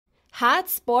Hot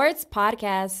Sports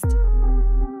Podcast.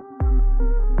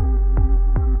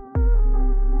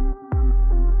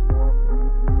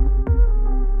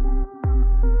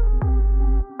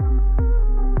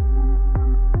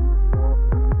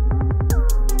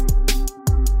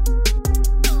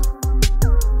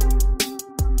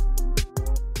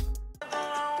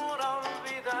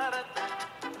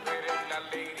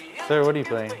 Sir, what are you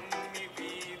playing?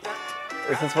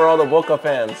 This is for all the Boca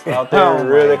fans out there,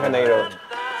 Rio de Janeiro.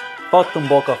 Fuck them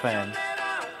Boca fans.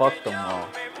 Fuck them all.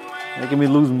 Making me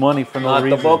lose money for no Not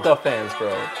reason. the Boca fans,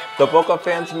 bro. The Boca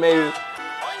fans made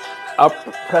a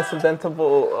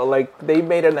precedentable, they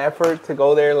made an effort to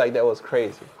go there, that was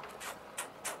crazy.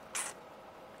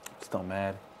 Still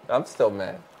mad. I'm still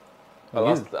mad. I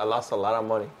lost a lot of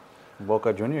money.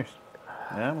 Boca Juniors.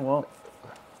 Yeah, well.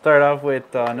 Start off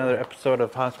with another episode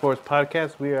of Hot Sports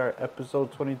Podcast. We are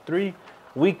episode 23,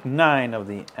 week 9 of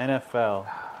the NFL.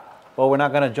 Well, we're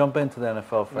not going to jump into the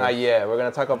NFL first. Not yet. We're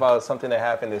going to talk about something that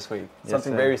happened this week. Yes,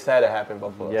 something sir. very sad that happened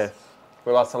both of us. Yes.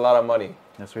 We lost a lot of money.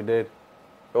 Yes, we did.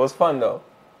 It was fun, though.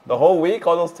 The whole week,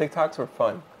 all those TikToks were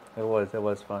fun. It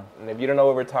was fun. And if you don't know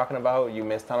what we're talking about, you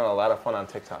missed out on a lot of fun on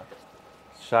TikTok.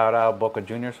 Shout out Boca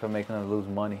Juniors for making us lose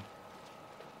money.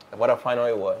 What a final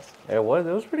it was. It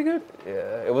was pretty good.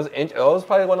 Yeah, it was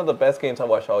probably one of the best games I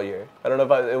watched all year. I don't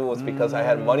know if it was because I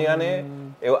had money on it.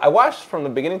 I watched from the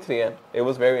beginning to the end. It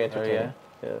was very entertaining.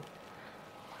 Oh, yeah?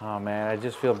 Oh, man, I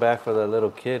just feel bad for the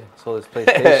little kid. So this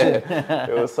PlayStation.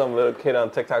 There was some little kid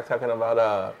on TikTok talking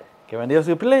about Que vendió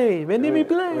su play. Vende mi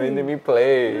play. Vende mi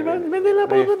play. Vende la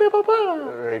play de mi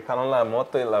papá. Ricaron la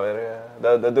moto y la verga.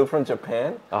 The dude from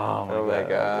Japan. Oh, my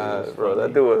God, bro.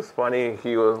 That dude was funny.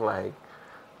 He was like,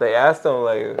 they asked him,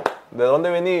 ¿de dónde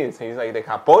venís? He's like, de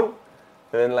Japón.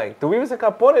 And then, ¿tú vives en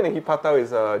Japón? And he popped out his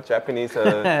Japanese...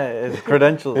 his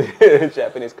credentials.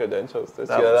 Japanese credentials. That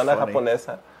Ciudadana was funny.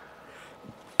 japonesa.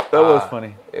 That was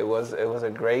funny. It was a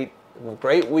great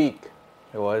week.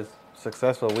 It was a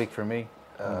successful week for me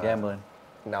in gambling.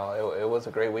 No, it was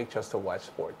a great week just to watch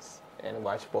sports and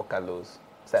watch Boca lose,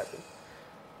 sadly.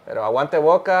 Pero aguante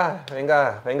Boca,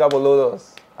 venga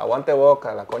boludos. Aguante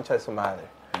Boca, la concha de su madre.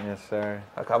 Yes, sir.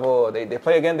 Acabo, they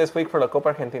play again this week for la Copa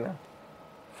Argentina.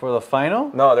 For the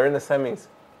final? No, they're in the semis.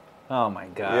 Oh, my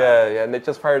God. Yeah, and they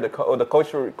just fired the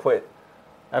coach quit.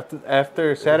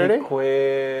 After Saturday? He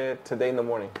quit today in the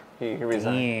morning. He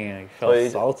resigned. Damn, he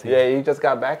felt salty. Yeah, he just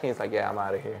got back and he's like, yeah, I'm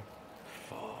out of here.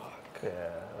 Fuck.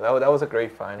 Yeah, that was a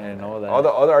great final. I didn't know that. All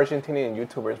the other Argentinian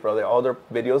YouTubers, bro, all their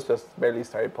videos just barely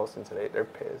started posting today. They're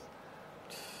pissed.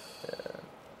 Yeah.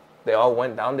 They all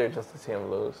went down there just to see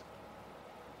him lose.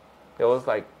 It was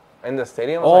in the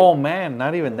stadium. Oh, man,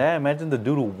 not even that. Imagine the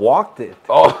dude who walked it.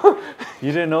 Oh.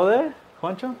 You didn't know that,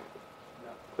 Juancho?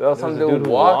 There was some dude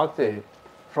who walked it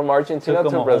from Argentina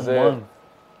to Brazil.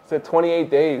 It's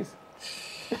 28 days.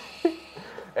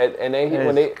 and then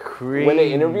when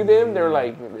they interviewed him, they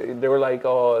were like,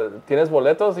 oh, ¿tienes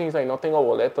boletos? And he's like, no tengo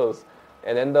boletos.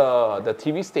 And then the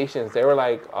TV stations, they were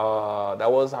like,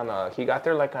 that was he got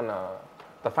there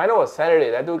the final was Saturday.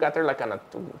 That dude got there on a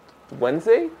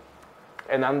Wednesday.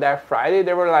 And on that Friday,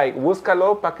 they were like,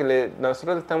 búscalo para que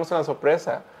nosotros le tenemos una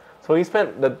sorpresa. So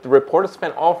the reporter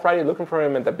spent all Friday looking for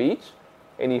him at the beach.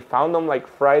 And he found him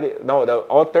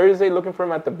all Thursday looking for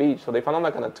him at the beach. So they found him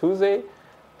on a Tuesday.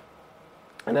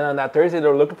 And then on that Thursday, they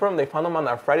were looking for him. They found him on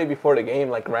that Friday before the game,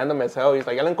 random as hell. He's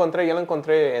like, ya lo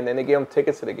encontré. And then they gave him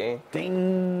tickets to the game.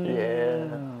 Ding.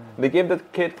 Yeah. They gave the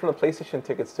kid from the PlayStation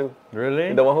tickets too.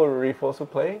 Really? The one who refused to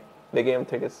play, they gave him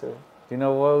tickets too. You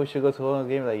know what? We should go to one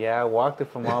game. I walked it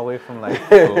from all the way from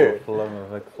Florida.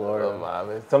 Oh,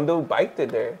 man. Some dude biked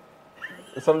it there.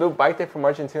 Some dude biked it from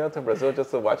Argentina to Brazil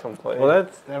just to watch him play. Well,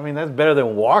 that's better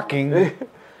than walking.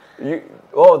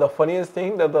 The funniest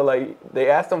thing that they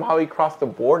asked him how he crossed the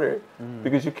border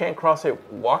because you can't cross it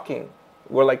walking.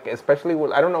 Especially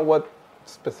I don't know what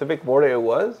specific border it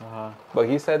was, but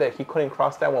he said that he couldn't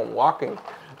cross that one walking.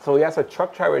 So he asked a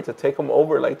truck driver to take him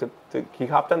over, he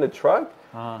hopped on the truck.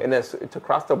 And then to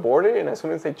cross the border, and as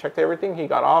soon as they checked everything, he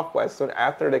got off. But as soon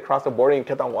after they crossed the border, he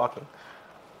kept on walking.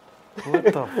 What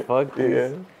the fuck?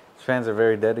 These fans are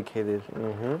very dedicated,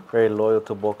 very loyal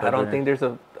to Boca. I don't think there's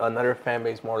another fan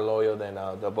base more loyal than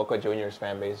the Boca Juniors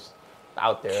fan base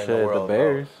out there in the world. The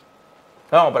Bears.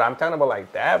 Bro. No, but I'm talking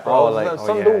about that, bro.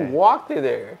 Some dude walked it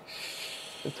there.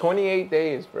 28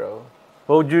 days, bro.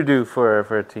 What would you do for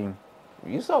a team?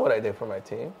 You saw what I did for my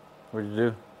team. What'd you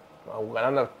do?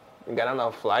 I got on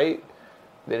a flight,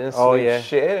 didn't sleep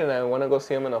shit, and I went to go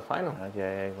see him in the final.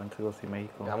 I went to go see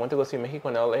Mexico. I went to go see Mexico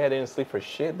in LA. I didn't sleep for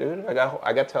shit, dude. I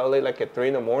got to LA at 3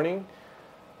 in the morning.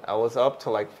 I was up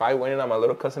till like 5 waiting on my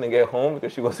little cousin to get home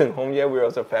because she wasn't home yet. We were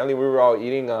as a family. We were all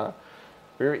eating.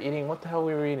 We were eating. What the hell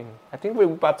we were eating? I think we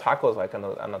bought tacos like on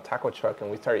a taco truck, and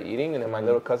we started eating. And then my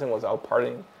little cousin was out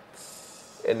partying,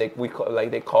 and they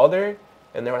called her,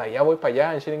 and they were like, "Yeah, voy para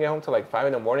allá," and she didn't get home till like 5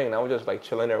 in the morning. And I was just like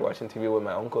chilling there watching TV with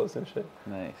my uncles and shit.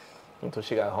 Nice. Until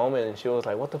she got home, and she was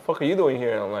like, "What the fuck are you doing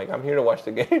here?" And I'm like, "I'm here to watch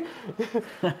the game."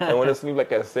 I went to sleep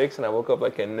like at 6, and I woke up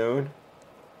like at noon.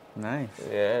 Nice.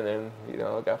 Yeah, and then,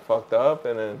 got fucked up,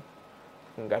 and then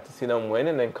got to see them win,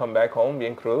 and then come back home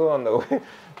bien crudo on the way.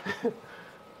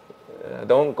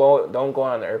 Don't go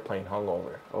on an airplane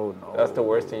hungover. Oh, no. That's the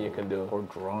worst thing you can do. Or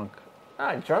drunk.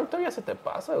 Drunk todavía se te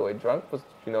pasa, güey. Drunk was,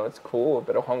 it's cool,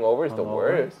 but hungover is the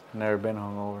worst. Never been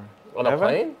hungover. On a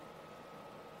plane?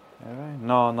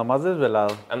 No, nomás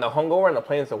desvelado. And the hungover on the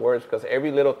plane is the worst because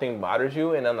every little thing bothers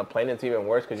you, and on the plane it's even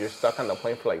worse because you're stuck on the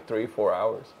plane for like 3-4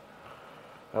 hours.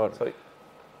 So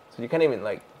you can't even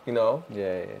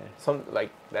Yeah.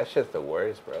 That's just the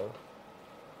worst, bro.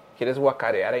 Quieres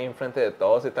guacarear ahí enfrente de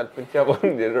todos y tal pinche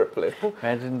repleto.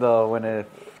 Imagine when it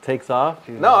takes off.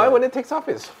 When it takes off,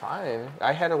 it's fine.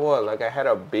 I had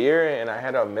a beer and I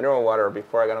had a mineral water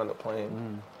before I got on the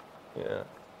plane. Yeah.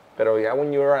 Pero yeah,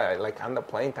 when you're on the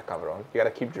plane, ta cabrón. You gotta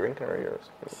keep drinking or yours.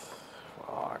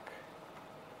 Fuck.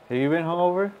 Have you been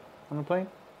hungover on the plane?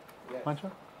 Yes.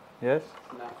 Mancho? Yes?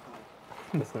 Not fun.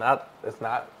 It's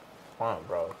not fun,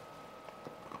 bro.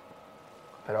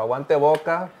 Pero aguante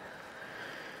boca.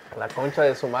 La concha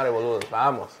de su madre, boludos.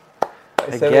 Vamos.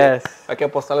 I guess. Hay que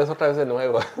apostarles otra vez de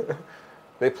nuevo.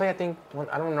 They play, I think,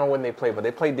 I don't know when they play, but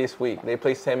they played this week. They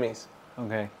play semis.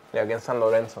 Okay. Yeah, against San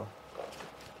Lorenzo.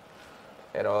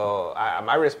 Pero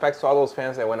my respects to all those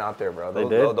fans that went out there, bro.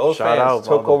 Those fans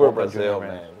took over Brazil,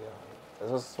 man. Yeah.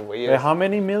 This is weird. How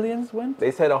many millions went?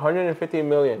 They said 150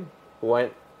 million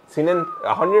went.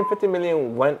 150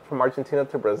 million went from Argentina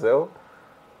to Brazil,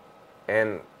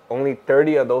 and only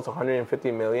 30 of those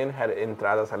 150 million had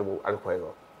entradas al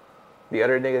juego. The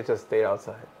other niggas just stayed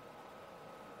outside.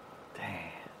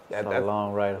 Damn. That's a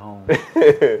long ride home.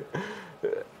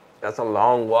 That's a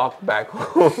long walk back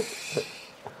home.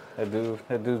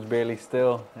 That dude's barely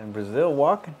still in Brazil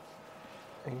walking.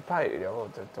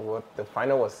 The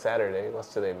final was Saturday.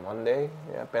 What's today? Monday?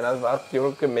 Yeah, apenas va. Yo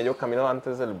creo que medio camino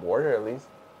antes del border at least.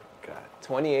 God.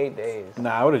 28 days.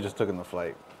 Nah, I would have just taken the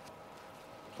flight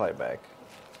back.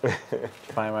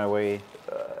 Find my way.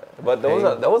 But there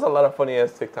was a lot of funny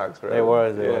ass TikToks, bro. They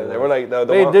were. They were like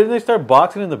Wait, didn't they start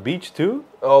boxing in the beach too?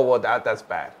 Oh well, that's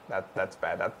bad. That's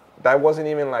bad. That wasn't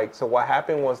even like. So what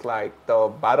happened was like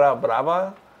the Barra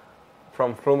Brava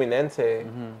from Fluminense.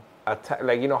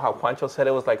 Like how Juancho said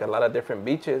it was like a lot of different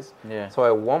beaches. Yeah. So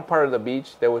at one part of the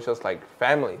beach there was just like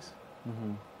families.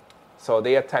 So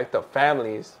they attacked the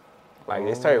families. Like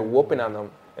they started whooping on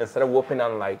them instead of whooping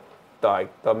on like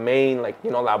the main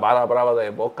La Barra Brava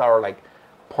de Boca or like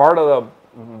part of the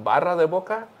Barra de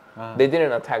Boca. They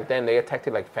didn't attack them. They attacked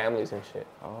it like families and shit.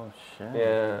 Oh shit.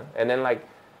 Yeah. And then like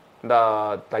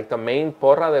the main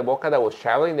porra de Boca that was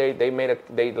traveling,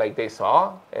 they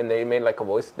saw and they made like a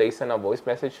voice. They sent a voice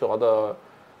message to all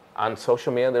on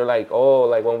social media. They're like, oh,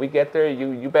 like when we get there,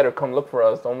 you better come look for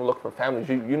us. Don't look for families.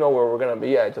 You know where we're gonna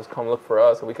be at. Just come look for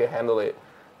us so we can handle it.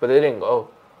 But they didn't go.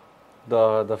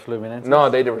 The Fluminense? No,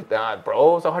 they did not,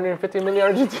 bro. It's 150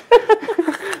 million Argentinians.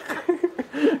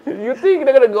 You think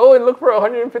they're gonna go and look for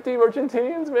 150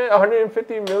 Argentinians, man?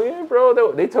 150 million, bro?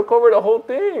 They took over the whole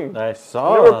thing. I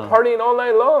saw. They were partying all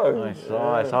night long.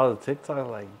 I saw the TikTok.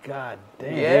 Like, god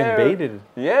damn, yeah. they invaded.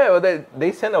 Yeah, well,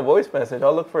 they sent a voice message.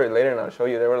 I'll look for it later and I'll show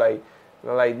you. They were like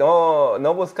no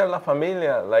buscar la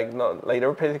familia. Like they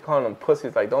were basically calling them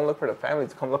pussies. Like, don't look for the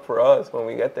families. Come look for us when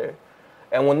we get there.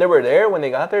 And when they were there, when they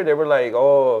got there, they were like, they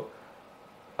were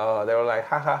like,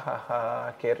 ja, ja, ja,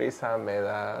 ja, qué risa me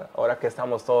da. Ahora que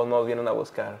estamos todos nos vienen a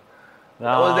buscar.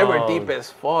 They were deep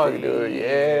as fuck, dude.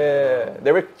 Yeah.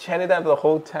 They were chanting that the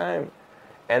whole time.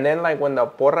 And then, like, when the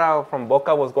porra from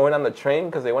Boca was going on the train,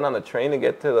 because they went on the train to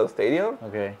get to the stadium.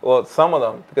 Okay. Well, some of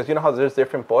them, because you know how there's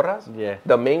different porras? Yeah.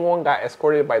 The main one got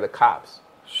escorted by the cops.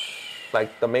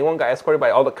 Like, the main one got escorted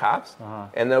by all the cops.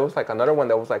 And there was, like, another one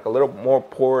that was, like, a little more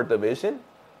poor division.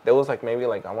 There was, like, maybe,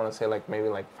 like, I want to say, like, maybe,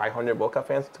 like, 500 Boca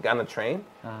fans to get on the train.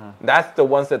 That's the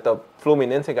ones that the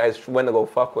Fluminense guys went to go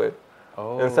fuck with.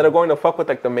 Oh. Instead of going to fuck with,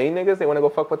 like, the main niggas, they went to go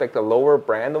fuck with, like, the lower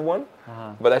brand of one.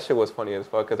 But that shit was funny as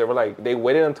fuck, because they were, like, they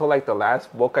waited until, like, the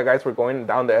last Boca guys were going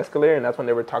down the escalator, and that's when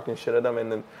they were talking shit at them,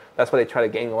 and then that's why they tried to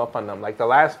gang up on them. Like, the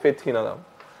last 15 of them.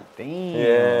 Damn.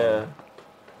 Yeah.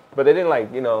 But they didn't,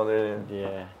 like, you know,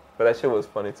 yeah. But that shit was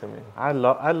funny to me. I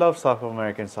love South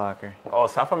American soccer. Oh,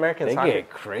 South American soccer. They get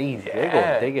crazy.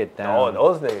 Yeah. They get down. Oh,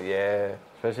 those niggas, yeah.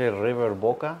 Especially River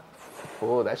Boca.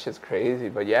 Oh, that shit's crazy.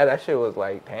 But yeah, that shit was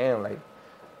like, damn, like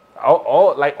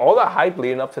all the hype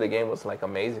leading up to the game was like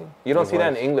amazing. You don't It see that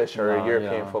in was. English or No,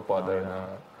 European yeah. football, No, dude. yeah.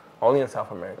 Only in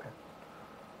South America.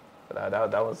 But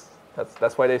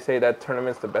that's why they say that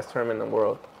tournament's the best tournament in the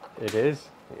world. It is.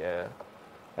 Yeah.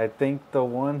 I think the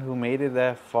one who made it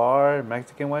that far,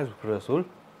 Mexican-wise, was Cruz Azul.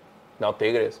 No,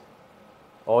 Tigres.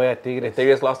 Oh, yeah, Tigres.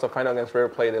 Tigres lost the final against River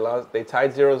Plate. They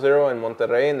tied 0-0 in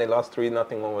Monterrey and they lost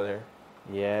 3-0 over there.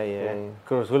 Yeah. Mm.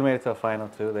 Cruz Azul made it to the final,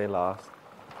 too. They lost.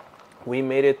 We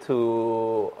made it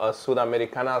to a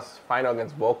Sudamericana's final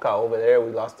against Boca over there.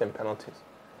 We lost in penalties.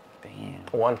 Damn.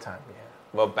 One time, yeah.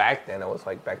 But back then, it was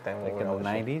like back then. Like when in I the was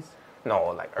 90s?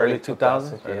 No, like Early early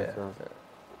 2000s. 2000s? Yeah.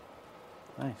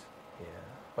 Nice. Yeah.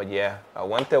 But yeah,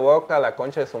 Aguante Boca, la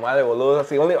concha de su madre, boludo. That's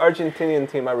the only Argentinian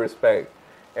team I respect.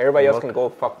 Everybody else can go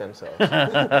fuck themselves.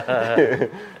 That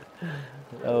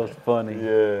was funny.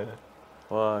 Yeah.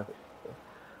 Fuck.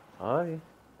 Alright.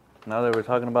 Now that we're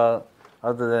talking about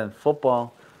other than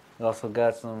football, we also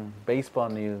got some baseball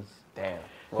news. Damn.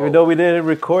 Even though we didn't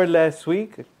record last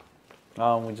week, we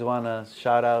just want to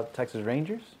shout out Texas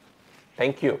Rangers.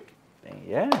 Thank you.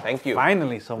 Yeah. Thank you.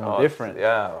 Finally, something No, different.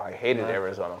 Yeah, I hated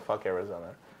Arizona. Fuck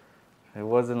Arizona. It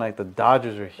wasn't like the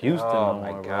Dodgers or Houston Oh, no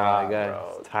my more, God, bro. I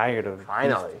bro. got tired of it.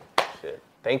 Finally. Shit.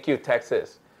 Thank you,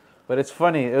 Texas. But it's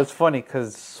funny. It was funny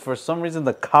because for some reason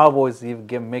the Cowboys even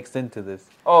get mixed into this.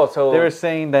 Oh, so They were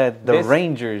saying that the this-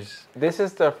 Rangers. this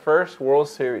is the first World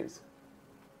Series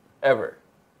ever.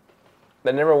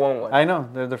 They never won one. I know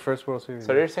they're the first World Series.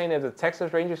 So they're saying if the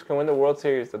Texas Rangers can win the World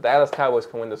Series, the Dallas Cowboys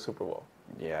can win the Super Bowl.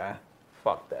 Yeah.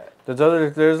 Fuck that.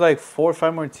 There's like 4 or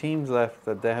 5 more teams left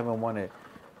that they haven't won it.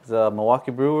 The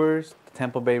Milwaukee Brewers, the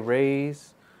Tampa Bay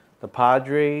Rays, the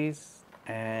Padres,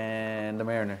 and the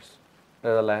Mariners.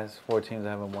 They're the last 4 teams that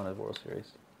haven't won a World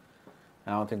Series.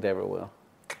 I don't think they ever will.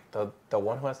 The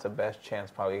one who has the best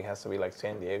chance probably has to be like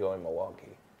San Diego and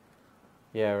Milwaukee.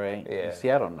 Yeah, right. Yeah.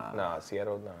 Seattle, nah. No,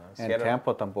 Seattle, no. And Seattle,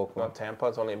 Tampa tampoco. No,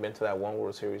 Tampa's only been to that one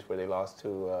World Series where they lost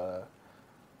to.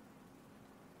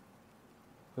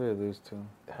 Who did they lose to?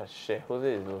 Shit, who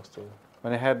did they lose to?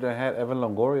 When they had Evan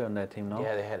Longoria on that team, no?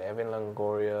 Yeah, they had Evan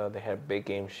Longoria. They had Big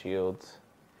Game Shields.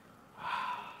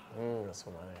 That's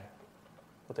one.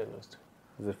 Who did they lose to?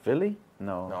 Is it Philly?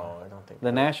 No. No, I don't think.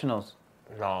 The Nationals.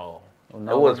 No. No, It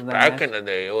was wasn't the back Nas- in the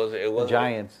day. It was. The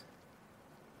Giants.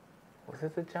 Was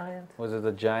it the Giants? Was it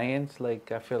the Giants?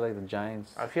 Like, I feel like the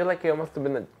Giants. I feel like it must have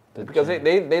been The because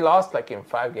they lost like in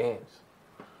 5 games.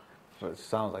 It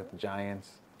sounds like the Giants.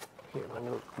 Here, let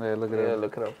me look. Yeah, look at Yeah, it.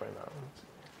 look it up right now.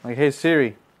 Like, hey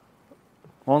Siri,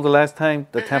 when was the last time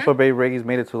the Tampa Bay Rays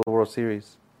made it to the World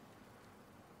Series?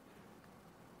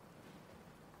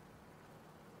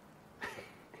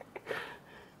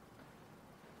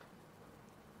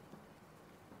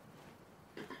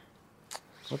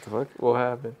 What the fuck? What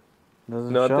happened?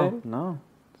 Doesn't Nothing? show? No.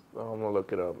 Oh, I'm gonna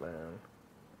look it up, man. –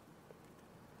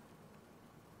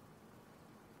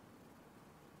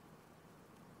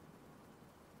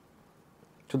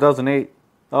 2008.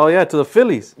 Oh yeah, to the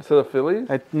Phillies. To the Phillies?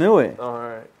 I knew it. All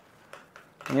right.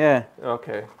 Yeah.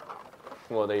 Okay.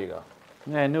 Well, there you go.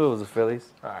 Yeah, I knew it was the Phillies.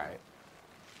 All right.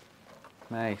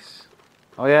 Nice.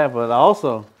 Oh yeah, but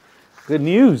also, good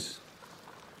news.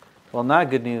 Well, not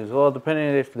good news. Well,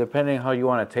 depending how you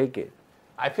want to take it.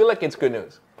 I feel like it's good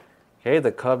news. Okay,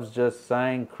 the Cubs just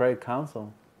signed Craig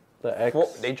Counsell. The ex.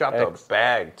 They dropped a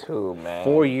bag too, man.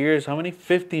 4 years. How many?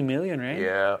 50 million, right?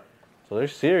 Yeah. So they're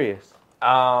serious.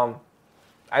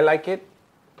 I like it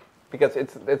because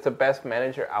it's the best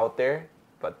manager out there.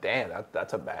 But damn,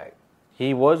 that's a bag.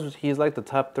 He's like the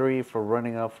top 3 for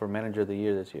running up for manager of the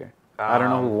year this year. I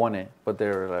don't know who won it, but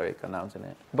they're like announcing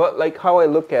it. But like how I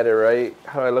look at it, right?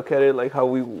 How I look at it, like how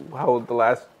the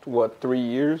last 3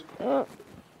 years.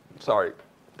 Sorry,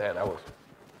 damn, that was.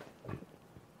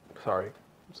 Sorry.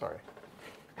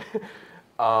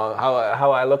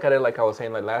 How I look at it, like I was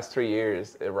saying, like last 3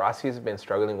 years, Rossi's been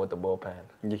struggling with the bullpen.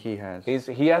 Yeah, he has.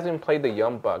 He hasn't played the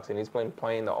young bucks, and he's been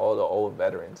playing all the old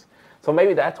veterans. So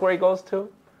maybe that's where he goes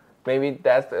to. Maybe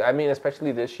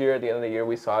especially this year, at the end of the year,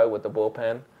 we saw it with the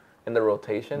bullpen in the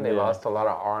rotation. They lost a lot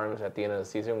of arms at the end of the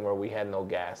season where we had no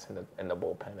gas in the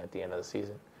bullpen at the end of the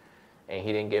season. And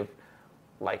he didn't give,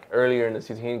 like earlier in the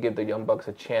season, he didn't give the young bucks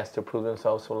a chance to prove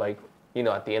themselves. So like,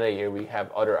 at the end of the year, we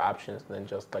have other options than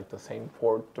just like the same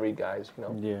 4-3 guys,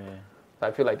 Yeah. So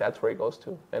I feel like that's where he goes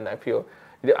to. And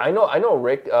I know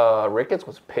Ricketts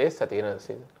was pissed at the end of the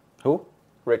season. Who?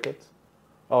 Ricketts.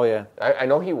 Oh yeah. I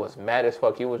know he was mad as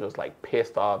fuck. He was just like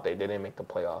pissed off they didn't make the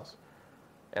playoffs.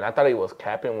 And I thought he was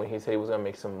capping when he said he was gonna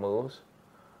make some moves.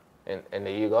 And there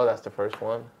you go, that's the first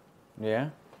one. Yeah.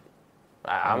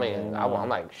 I mean, I'm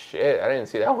like, shit. I didn't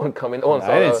see that one coming.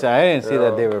 I didn't see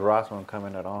that David Ross one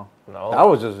coming at all. No. That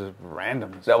was just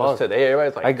random. That was today.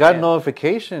 Everybody's like, I got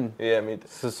notification. Yeah, me too.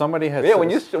 So somebody has. Yeah,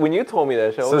 when you told me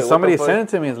that show. So somebody sent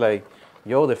it to me. It's like,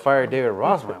 yo, they fired David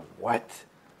Ross. I'm like, what?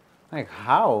 Like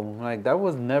how? Like that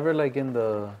was never like in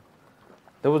the.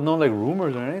 There was no like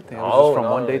rumors or anything. It was just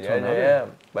from one day to another. Yeah,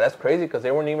 but that's crazy because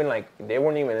they weren't even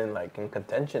in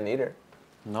contention either.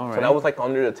 No, right? So that was like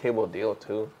under the table deal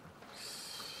too.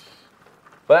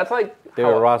 But that's like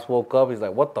David Ross woke up. He's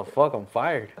like, "What the fuck? I'm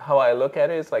fired." How I look at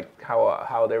it is like how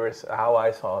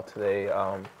I saw today.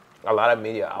 A lot of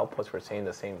media outputs were saying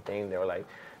the same thing. They were like,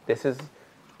 "This is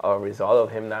a result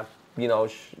of him not,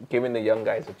 giving the young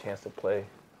guys a chance to play."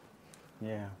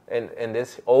 Yeah. And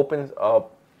this opens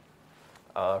up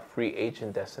a free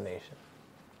agent destination.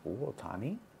 Ooh,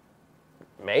 Ohtani?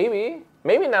 Maybe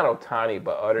not Ohtani,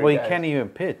 but other. Well, guys. he can't even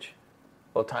pitch.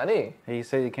 Ohtani. He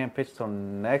said he can't pitch till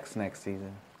next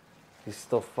season. He's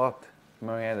still fucked.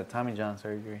 Remember he had the Tommy John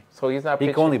surgery. So he's not. He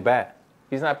can only bat.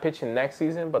 He's not pitching next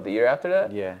season, but the year after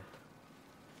that. Yeah.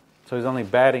 So he's only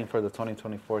batting for the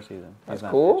 2024 season. That's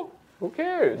cool. Pitching. Who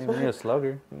cares? He's a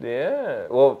slugger. Yeah.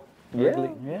 Well.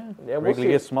 Wrigley, yeah. Wrigley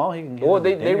gets small. He can. Well,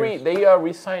 they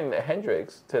re-signed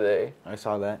Hendricks today. I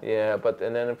saw that. Yeah,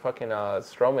 and then fucking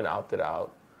Stroman opted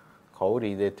out.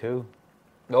 Cody did too.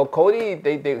 No, Cody,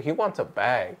 he wants a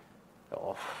bag.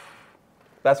 Oh,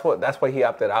 that's why he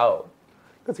opted out,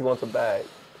 because he wants a bag.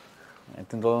 I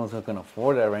think the only ones who can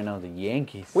afford that right now are the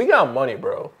Yankees. We got money,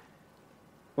 bro.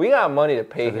 We got money to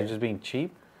pay him. They're just being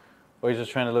cheap, or he's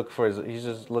just trying to look for his. He's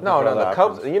just looking. No, for the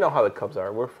Cubs. You know how the Cubs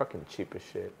are. We're fucking cheap as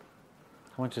shit.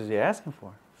 How much is he asking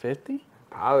for? 50?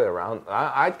 Probably around.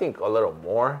 I think a little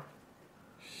more.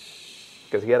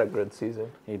 Because he had a good season.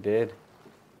 He did.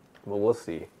 But we'll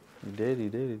see. He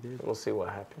did. We'll see what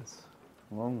happens.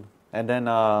 Well, and then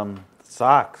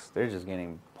Sox, they're just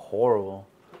getting horrible.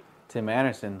 Tim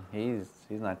Anderson, he's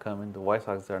not coming. The White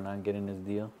Sox are not getting his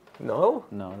deal. No?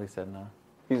 No, they said no.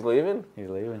 He's leaving? He's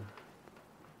leaving.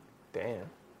 Damn.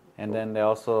 And then they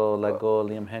also let go of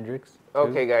Liam Hendricks.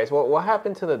 Okay, guys. Well, what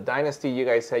happened to the dynasty you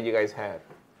guys said you guys had?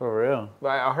 For real.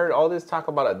 I heard all this talk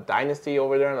about a dynasty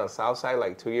over there on the south side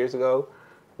like 2 years ago.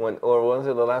 When was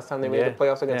it the last time they made the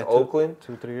playoffs against Oakland?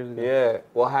 2-3 years ago. Yeah.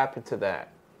 What happened to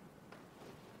that?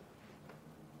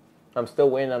 I'm still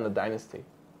waiting on the dynasty.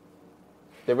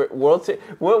 They were when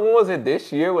was it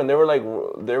this year when they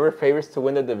were favorites to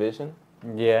win the division?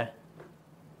 Yeah.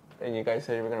 And you guys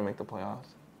said you were gonna make the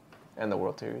playoffs and the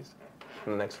World Series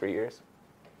in the next 3 years.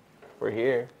 We're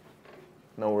here.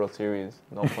 No World Series,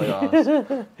 no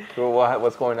playoffs.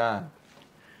 What's going on?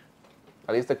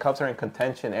 At least the Cubs are in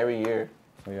contention every year.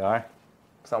 We are.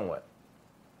 Somewhat.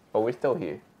 But we're still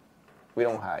here. We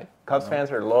don't hide. Cubs fans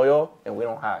are loyal, and we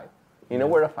don't hide. You know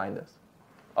where to find us.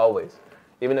 Always.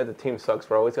 Even if the team sucks,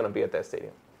 we're always going to be at that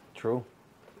stadium. True.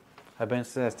 I've been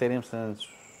to that stadium since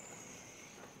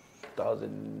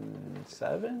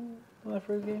 2007 when I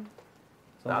first game.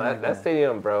 No, that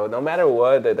stadium, bro, no matter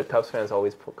what, the Cubs fans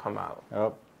always come out.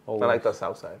 Yep. Not like the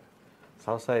South Side.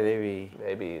 Southside, they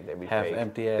be half fake.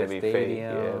 empty ass stadiums.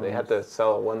 stadiums. Yeah, they have to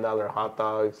sell $1 hot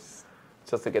dogs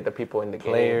just to get the people in the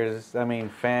Players,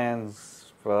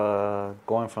 fans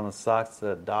going from the Sox to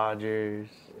the Dodgers.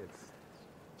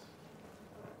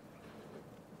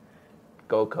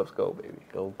 Go Cubs, go, baby.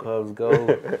 Go Cubs,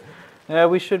 go. Yeah,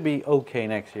 we should be okay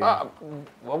next year.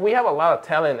 Well, we have a lot of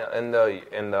talent in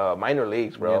the minor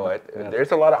leagues, bro.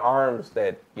 There's a lot of arms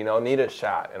that need a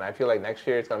shot, and I feel like next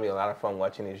year it's gonna be a lot of fun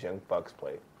watching these young bucks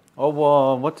play. Oh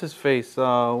well, what's his face?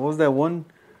 What was that one?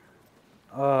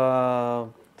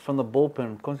 From the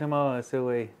bullpen. ¿Cómo se llamaba ese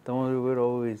güey? The one who would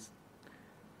always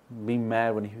be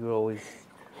mad when he would always.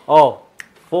 Oh,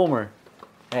 Fulmer.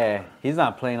 Yeah, he's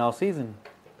not playing all season.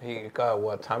 He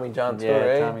got Tommy John too,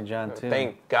 right? Yeah, Tommy John too.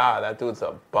 Thank God, that dude's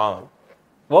a bum.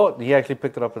 Well, he actually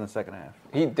picked it up in the second half.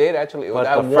 He did actually.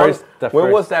 But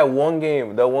when was that one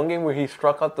game? The one game where he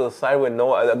struck out the side with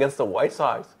against the White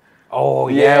Sox. Oh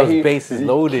yeah, it was bases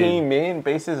loaded. He came in,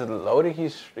 bases loaded.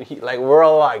 He like we're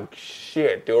all like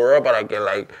shit, dude. We're about to get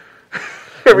like.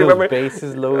 I remember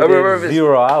bases loaded,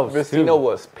 0 outs. Vecino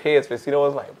was pissed. Vecino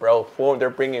was like, bro, they're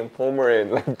bringing Fulmer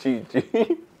in like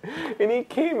GG. And he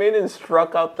came in and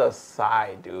struck out the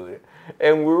side, dude.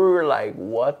 And we were like,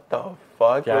 what the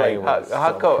fuck? Like,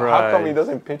 how come he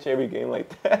doesn't pitch every game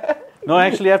like that? No,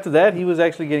 actually, after that, he was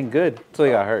actually getting good until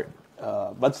he got hurt.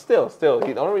 But still,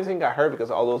 the only reason he got hurt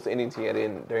because all those innings he had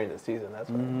in during the season.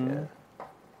 That's why,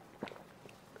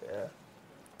 yeah.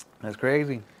 That's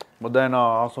crazy. But then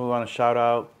also we want to shout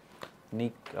out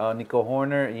Nico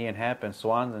Horner, Ian Happ, and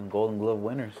Swanson, Golden Glove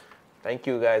winners. Thank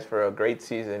you guys for a great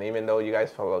season, even though you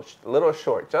guys fell a little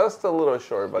short, just a little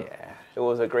short, but it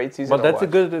was a great season. But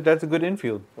that's a good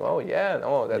infield. Oh yeah,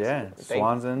 no, that's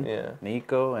Swanson, yeah.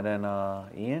 Nico, and then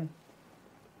Ian.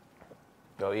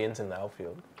 No, Ian's in the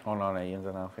outfield. Oh no, Ian's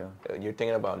in the outfield. You're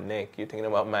thinking about Nick. You're thinking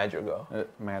about Madrigal.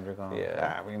 Madrigal.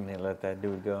 Yeah, we need to let that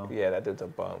dude go. Yeah, that dude's a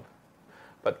bum.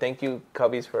 But thank you,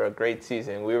 Cubbies, for a great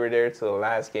season. We were there to the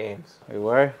last games. We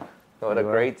were. What a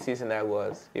great season that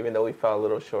was, even though we fell a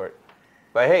little short.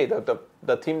 But hey,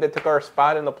 the team that took our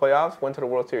spot in the playoffs went to the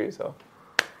World Series, so.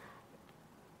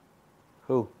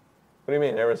 Who? What do you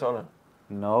mean, Arizona?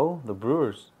 No, the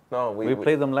Brewers. No, we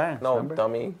played them last. No, remember?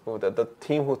 dummy. The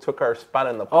team who took our spot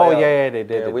in the playoffs. Oh, yeah, they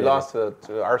did. Yeah, we lost.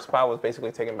 Our spot was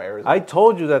basically taken by Arizona. I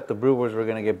told you that the Brewers were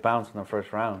going to get bounced in the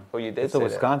first round. Oh, you did It's say a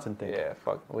Wisconsin thing. Yeah,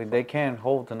 fuck. They can't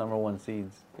hold the number 1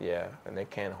 seeds. Yeah, and they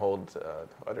can't hold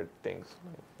other things.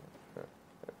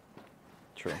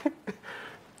 True.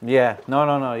 Yeah,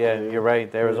 no. Yeah, you're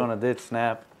right. Arizona did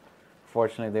snap.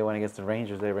 Fortunately, they went against the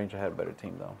Rangers. The Rangers had a better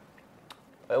team, though.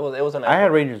 It was an. I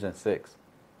had Rangers in 6.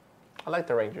 I like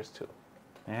the Rangers too.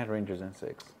 I had Rangers in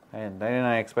 6. And I did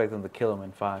not expect them to kill them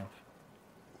in 5.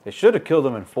 They should have killed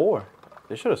them in 4.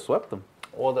 They should have swept them.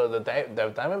 Well, the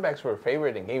Diamondbacks were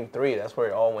favored in Game 3. That's where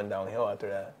it all went downhill after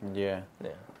that. Yeah. Yeah.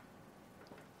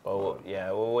 Oh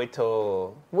yeah, we'll wait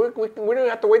till we don't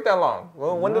have to wait that long.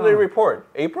 Well, when did they report?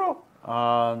 April? They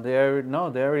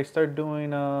already started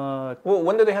doing. Well,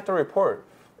 when did they have to report?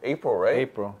 April, right?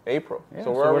 April. Yeah,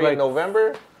 so we're already like in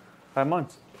November. 5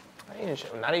 months.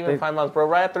 Not even 5 months, bro.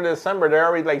 Right after December, they're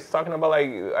already like talking about like.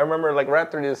 I remember like right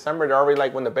after December, they're already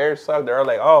like when the Bears suck, they're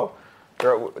like, oh,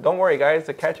 don't worry, guys.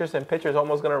 The catchers and pitchers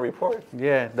almost gonna report.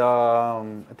 Yeah,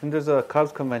 I think there's a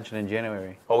Cubs convention in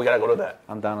January. Oh, we gotta go to that.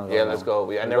 I'm down to that. Yeah, let's go.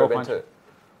 I never been to it.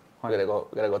 We gotta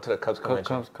go to the Cubs convention.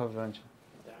 Cubs convention.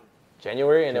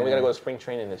 January, and then we gotta go to spring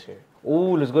training this year.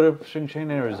 Ooh, let's go to spring training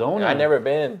in Arizona. I never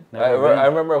been. I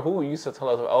remember who used to tell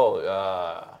us.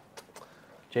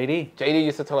 JD. JD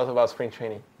used to tell us about spring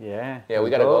training. Yeah. Yeah, we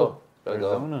gotta go.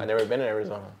 Arizona. I never been in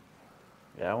Arizona.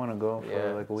 Yeah, I want to go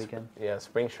for like a weekend. Yeah,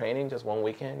 spring training, just one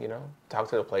weekend. Talk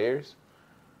to the players.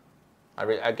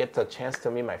 I get the chance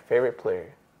to meet my favorite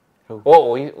player.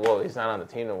 Who? He's not on the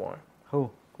team no more. Who?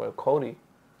 Well, Cody.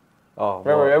 Oh,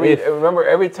 remember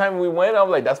every time we went, I'm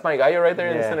like, that's my guy right there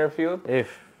in the center field.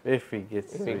 If he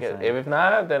gets, if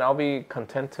not, then I'll be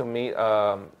content to meet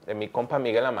mi compa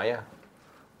Miguel Amaya.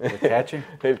 The catcher.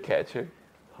 The catcher.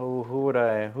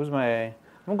 Who's my? I'm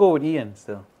gonna go with Ian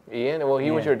still. Ian, well,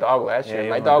 he was your dog last year.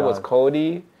 My my dog was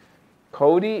Cody,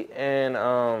 and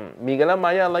Miguel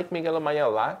Amaya. I like Miguel Amaya a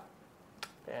lot.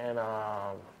 And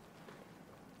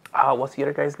what's the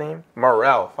other guy's name?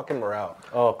 Morel, fucking Morel.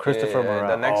 Oh, Christopher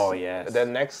Morel. Yes. The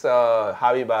next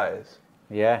Javi Baez.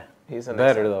 Yeah. He's the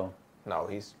better next though. No,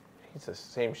 he's the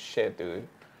same shit, dude.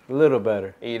 A little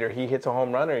better. Either he hits a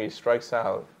home run or he strikes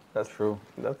out. That's true.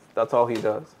 That's all he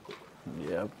does.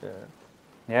 Yep.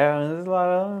 Yeah, there's a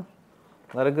lot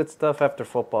of good stuff after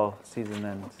football season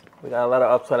ends. We got a lot of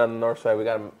upside on the north side. We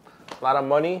got a lot of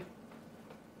money,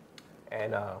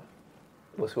 and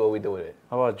we'll see what we do with it.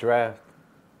 How about draft?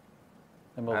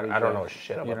 I don't know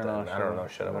shit about that. I don't know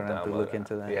shit about that. Have to look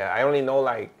into that. Yeah, I only know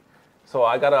like, so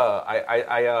I got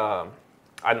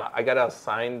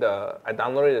assigned. I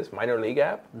downloaded this minor league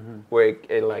app where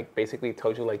it like basically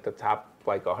tells you like the top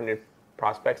like 100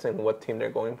 prospects and what team they're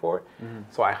going for.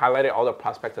 So I highlighted all the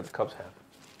prospects that the Cubs have.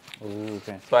 Ooh,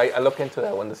 okay. So I look into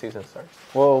that when the season starts.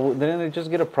 Well, didn't they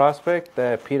just get a prospect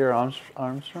that Peter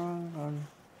Armstrong?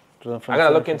 I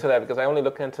gotta look into that because I only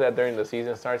look into that during the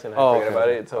season starts and I forget about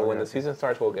it. So when the season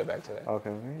starts, we'll get back to that.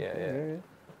 Okay.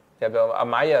 Yeah, but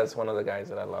Amaya is one of the guys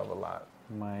that I love a lot.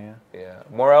 Maya. Yeah,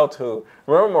 Morel too.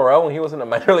 Remember Morel when he was in the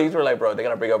minor leagues? We're like, bro, they're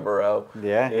gonna bring up Morel.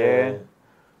 Yeah.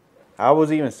 I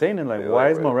was even saying it like, why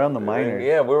is Morel in the minors?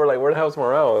 Yeah, we were like, where the hell's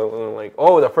Morel? And we were like,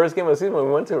 the first game of the season we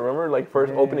went to. Remember, like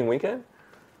first opening weekend?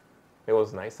 It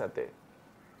was nice that day.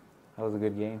 That was a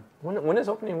good game. When is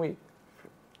opening week?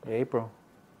 April.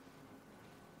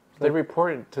 They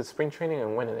reported to spring training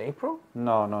and when in April?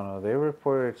 No. They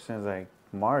reported since like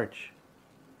March.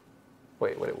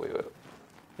 Wait.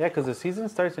 Yeah, because the season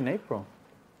starts in April.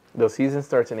 The season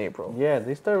starts in April. Yeah,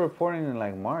 they start reporting in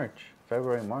like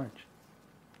February, March.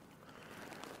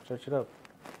 Search it up.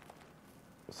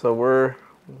 So we're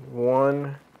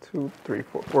 1, 2, 3,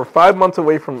 4. We're 5 months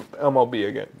away from MLB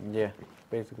again. Yeah,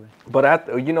 basically. But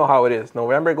you know how it is.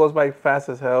 November goes by fast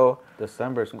as hell.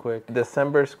 December's quick.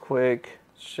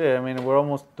 Shit, I mean, we're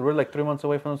like 3 months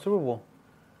away from the Super Bowl.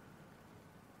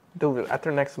 Dude, after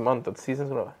next month, the season's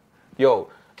gonna... Yo,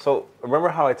 so remember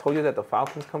how I told you that the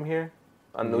Falcons come here?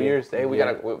 On New Year's Day,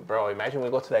 bro. Imagine we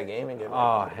go to that game and get.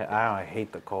 Oh, I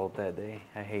hate the cold that day.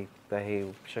 I hate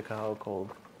Chicago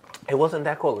cold. It wasn't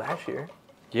that cold last year.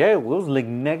 Yeah, it was like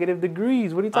negative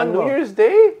degrees. What are you talking On about? New Year's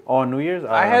Day? Oh, on New Year's?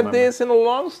 I had this in a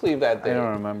long sleeve that day. I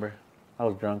don't remember. I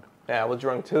was drunk. Yeah, I was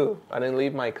drunk too. I didn't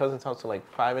leave my cousin's house till like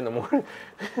 5 in the morning.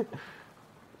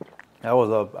 I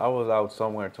was out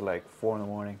somewhere till like 4 in the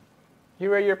morning. You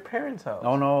were at your parents' house.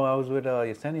 Oh no, I was with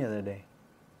Yesenia the other day.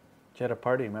 She had a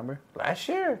party, remember? Last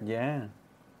year? Yeah.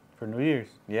 For New Year's.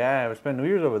 Yeah, we spent New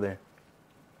Year's over there.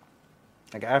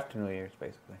 Like after New Year's,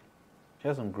 basically. She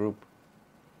has some group.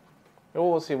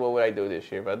 We'll see what would I do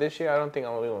this year. But this year, I don't think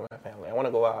I'm going to be with my family. I want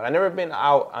to go out. I've never been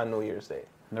out on New Year's Day.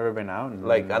 Never been out?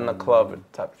 Like on the club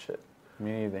type shit.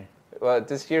 Me neither. Well,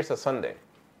 this year's a Sunday.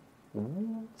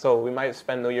 Ooh. So we might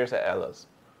spend New Year's at Ella's.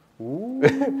 Ooh.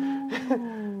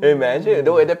 Imagine.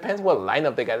 Though it depends what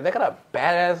lineup they got. They got a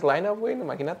badass lineup, güey.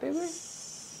 Imagínate,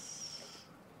 güey.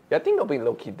 Yeah, I think they'll be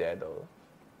low-key dead, though.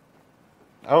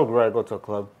 I would rather go to a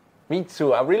club. Me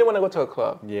too. I really want to go to a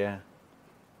club. Yeah.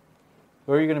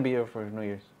 Where are you going to be here for New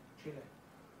Year's?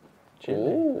 Chile.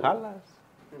 Ooh. Jalas.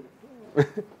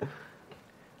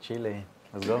 Chile.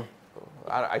 Let's go.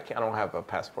 I don't have a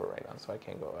passport right now, so I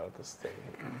can't go out of the state.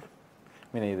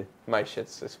 Me neither. My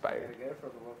shit's expired. Gotta get it for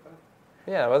the World Cup.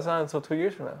 Yeah, that's not until 2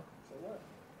 years from now. So what?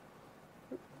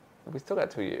 We still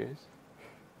got 2 years.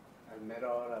 I met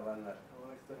all la banda. Oh,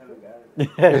 I still haven't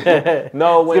got it.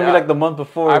 No, It's when going to be like the month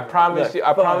before. I promise you,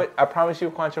 I Fuck. promise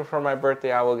you, Juancho, for my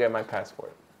birthday, I will get my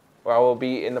passport. Or I will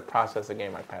be in the process of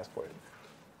getting my passport,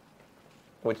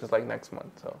 which is like next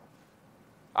month. So,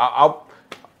 I'll.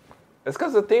 It's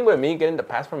because the thing with me getting the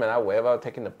passport, man, I wave out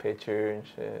taking the picture and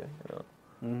shit. You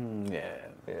know. Yeah.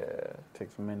 Yeah.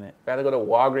 Takes a minute. I gotta go to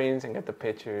Walgreens and get the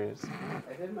pictures.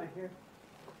 I did my hair.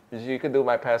 You can do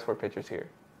my passport pictures here.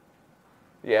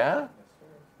 Yeah. Yes,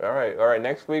 sir. All right.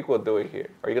 Next week we'll do it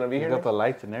here. Are you gonna be You here? got next? the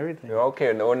lights and everything.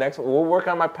 Okay. No. We'll work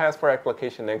on my passport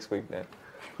application next week then.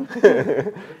 We'll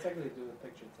technically do the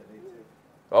picture today,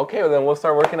 too. Okay, well then we'll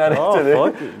start working on it Oh, today.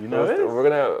 fuck it. You know it. We're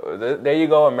gonna. There you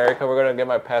go, America. We're gonna get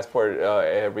my passport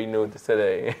renewed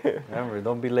today. Remember,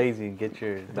 don't be lazy. Get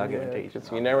your documentation.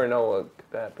 You never know what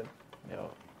could happen. Yo.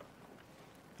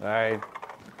 All right.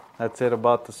 That's it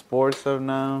about the sports stuff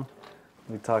now.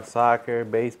 We talk soccer,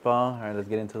 baseball. All right, let's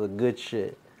get into the good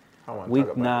shit. I wanna talk Week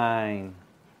about 9.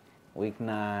 Week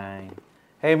 9.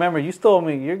 Hey, remember, you stole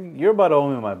me. You're about to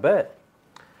owe me my bet.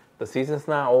 The season's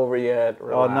not over yet.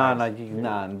 Relax. Oh,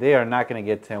 no. They are not going to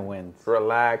get 10 wins.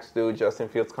 Relax, dude. Justin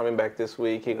Fields coming back this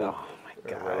week. He can Oh,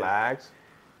 my God. relax.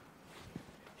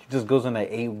 He just goes on an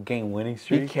 8-game winning He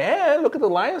streak. can. Look at the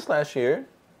Lions last year.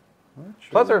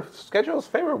 Plus, their schedule is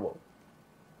favorable.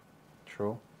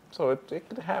 True. So it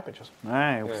could happen. Just All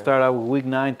right, we'll Yeah. start out with Week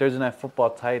 9, Thursday Night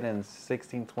Football, Titans,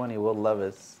 16-20. Will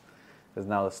Levis is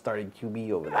now the starting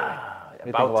QB over there. What do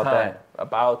you think about time. that?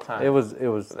 About time. It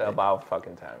was. about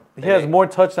fucking time. He has more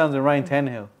touchdowns than Ryan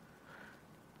Tannehill.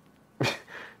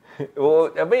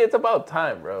 Well, I mean, it's about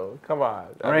time, bro. Come on.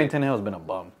 Ryan Tannehill's been a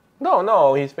bum.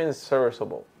 No, he's been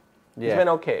serviceable. He's Yeah. been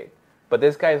okay. But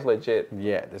this guy's legit.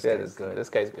 Yeah, this Yeah, guy's good. This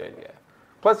guy's good, yeah.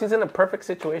 Plus, he's in a perfect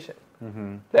situation.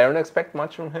 Mm-hmm. They don't expect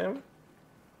much from him.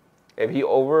 If he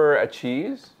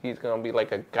overachieves, he's going to be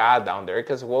like a god down there.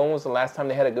 Because when was the last time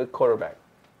they had a good quarterback?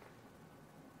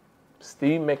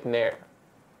 Steve McNair.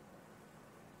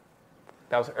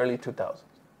 That was early 2000s.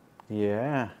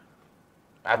 Yeah.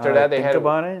 After that, they think had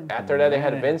about it. After that, they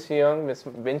had Man. Vince Young.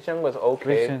 Vince Young was okay.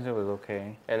 Christian was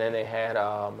okay. And then they had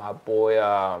my boy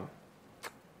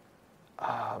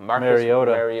Marcus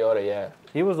Mariota. Mariota, yeah.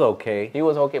 He was okay. He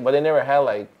was okay, but they never had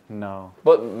like. No.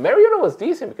 But Mariota was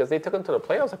decent because they took him to the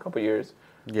playoffs a couple years.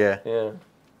 Yeah. Yeah.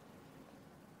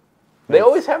 They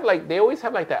always have like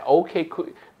that okay.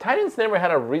 Titans never had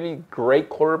a really great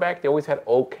quarterback. They always had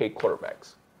okay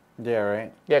quarterbacks. Yeah,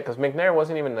 right. Yeah, because McNair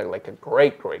wasn't even like a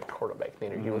great quarterback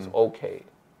neither. He was okay.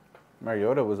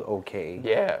 Mariota was okay.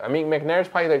 Yeah, I mean McNair's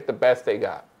probably like the best they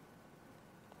got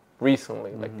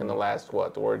recently, like in the last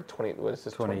 20 what is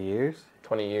this 20 years?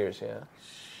 20 years, yeah.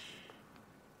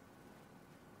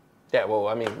 Yeah, well,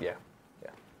 I mean, yeah.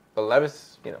 But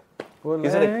Levis, you know, Well,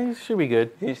 He's in a- he should be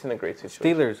good. he's in a great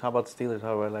situation. Steelers. How about the Steelers?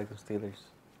 How do I like the Steelers?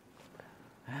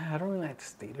 I don't really like the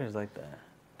Steelers like that.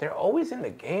 They're always in the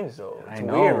games though. It's I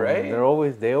know. weird, right? They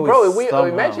always Bro, somehow.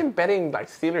 imagine betting like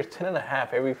Steelers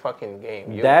 10.5 every fucking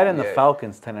game. That and the Yeah.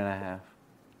 Falcons 10.5.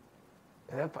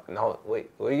 No,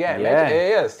 wait. Well, yeah, Yeah. imagine,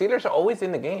 yeah. Steelers are always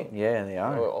in the game. Yeah, they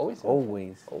are. They're always in-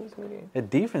 Always. Always in the game. The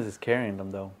defense is carrying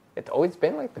them though. It's always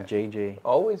been like that. JJ.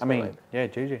 Always I been mean, like that. yeah,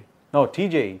 JJ. No,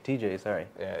 TJ. Sorry.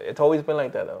 Yeah, it's always been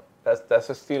like that though. That's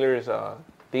the Steelers'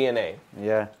 DNA.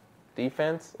 Yeah.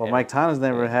 defense. Well, and- Mike Tomlin's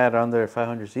never had under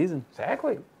 500 season.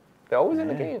 Exactly. They're always in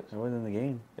the Yeah, games. They're always in the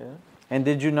game. Yeah. And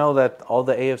did you know that all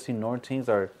the AFC North teams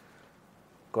are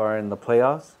in the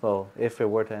playoffs? Well, if it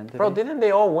were to end today. Bro, didn't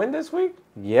they all win this week?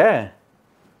 Yeah.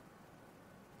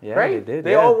 Yeah, Right? they did.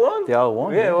 They yeah. all won? They all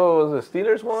won. Yeah, what was it?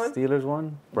 Steelers won? Steelers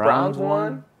won. Browns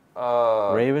won.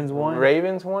 Ravens won.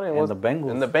 Ravens won. And the Bengals.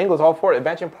 And the Bengals, all four.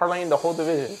 Imagine parlaying the whole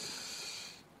division.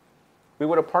 We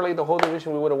would have parlayed the whole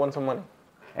division. We would have won some money.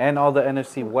 And all the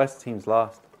NFC West teams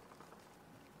lost.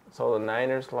 So the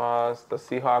Niners lost. The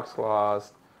Seahawks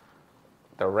lost.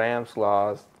 The Rams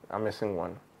lost. I'm missing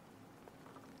one.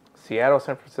 Seattle,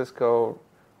 San Francisco,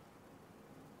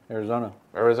 Arizona.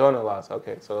 Arizona lost.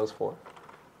 Okay, so those four.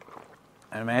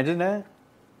 Imagine that.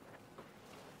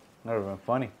 That would have been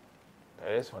funny.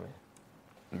 That is funny.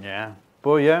 Yeah.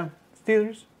 But yeah,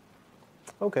 Steelers.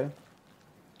 Okay.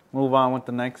 Move on with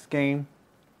the next game.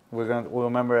 We'll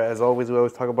remember, as always, we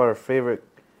always talk about our favorite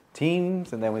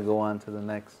teams, and then we go on to the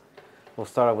next. We'll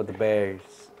start out with the Bears.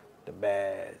 The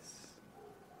Bears.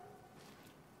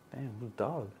 Damn, who's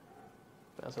dog?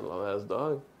 That's a low ass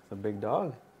dog. It's a big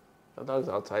dog. That dog's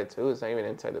outside too. It's not even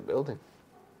inside the building.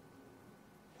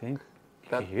 Think you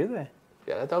That- can hear that?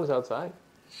 Yeah, that dog's outside.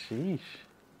 Sheesh.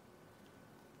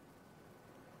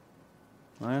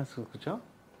 Bueno, ¿se escuchó?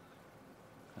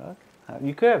 Okay.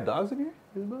 You could have dogs in here?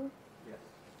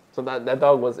 So that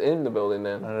dog was in the building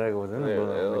then. I think it was in the Yeah,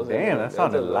 building. it Like, was in damn, the- that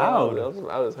sounded was loud. That was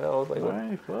loud as hell. I was like, All what?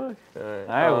 right, fuck. All right. All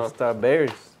right, we'll start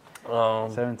Bears.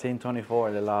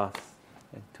 17-24, they lost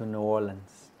to New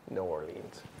Orleans. New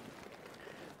Orleans.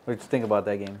 What did you think about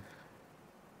that game?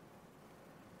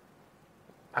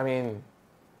 I mean,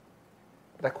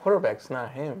 that quarterback's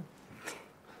not him.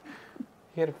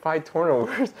 He had 5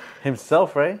 turnovers.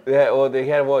 Himself, right? Yeah,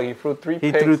 well, he threw 3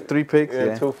 He picks. threw 3 picks, and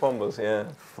yeah. 2 fumbles, yeah.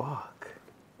 Fuck.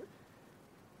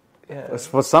 Yeah.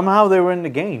 But somehow they were in the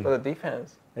game. For the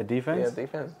defense. The defense? Yeah,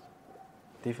 defense.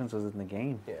 Defense was in the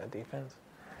game. Yeah, defense.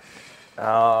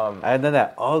 And then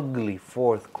that ugly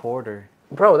fourth quarter.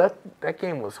 Bro, that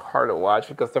game was hard to watch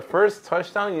because the first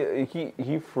touchdown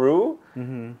he threw,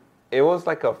 it was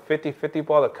like a 50-50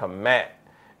 ball to Komet.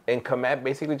 And Komet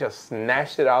basically just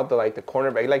snatched it out the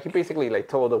cornerback. Like, he basically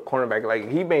told the cornerback,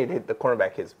 he made the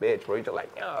cornerback his bitch, bro. He just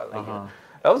that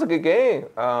was a good game.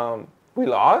 We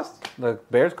lost. The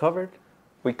Bears covered.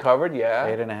 We covered, yeah.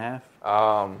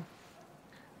 8.5.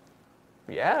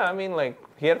 Yeah, I mean,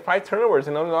 he had 5 turnovers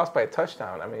and only lost by a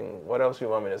touchdown. I mean, what else do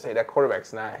you want me to say? That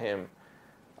quarterback's not him.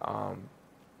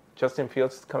 Justin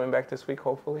Fields is coming back this week,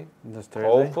 hopefully. This Thursday.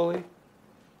 Hopefully.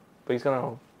 But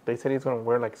they said he's going to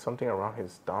wear, something around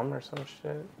his thumb or some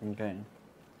shit. Okay.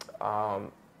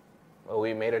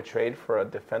 We made a trade for a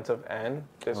defensive end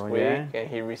this week, yeah? and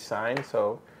he resigned,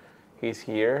 so he's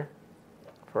here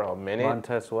for a minute.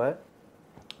 Montez Sweat.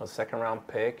 A second-round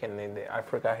pick, and then I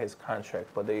forgot his contract,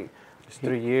 but It's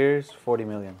 3 years, $40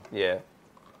 million. yeah.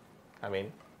 I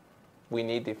mean, we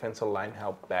need defensive line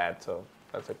help bad, so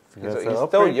he's still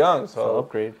upgrade. young, It's an so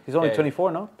upgrade. He's only Yeah.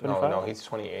 24, no? 25? no, he's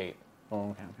 28. Oh,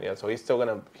 okay. Yeah, so he's still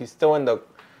in the,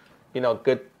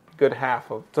 good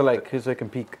half of. So he can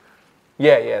peak.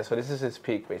 Yeah. So this is his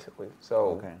peak, basically. So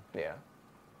Okay. yeah,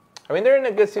 I mean, they're in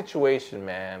a good situation,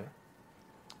 man.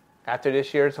 After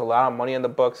this year, it's a lot of money in the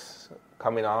books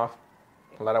coming off,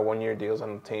 a lot of 1-year deals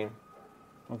on the team.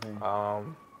 Okay. I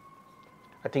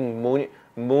think Mooney,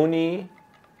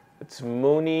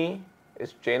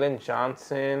 it's Jalen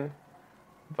Johnson,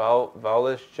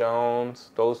 Velus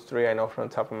Jones. Those 3 I know from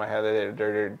the top of my head.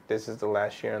 This is the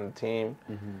last year on the team.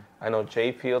 I know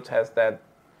Jay Fields has that.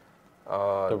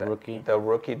 The rookie? The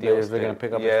rookie deal. They're going to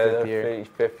pick up his 5th year.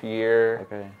 Fifth year.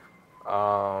 Okay.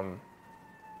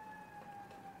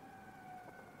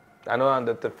 I know on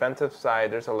the defensive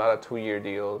side, there's a lot of 2-year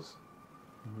deals.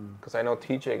 Because I know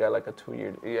TJ got a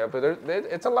 2-year. Yeah, but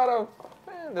it's a lot of.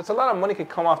 There's a lot of money could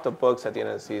come off the books at the end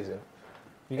of the season.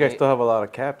 You guys still have a lot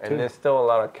of cap, too. And there's still a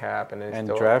lot of cap, and there's And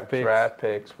still draft picks. Draft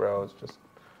picks, bro. It's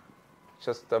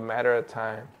just a matter of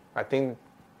time. I think,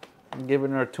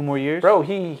 Giving her 2 more years? bro,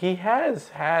 he has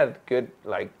had good.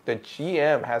 The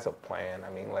GM has a plan. I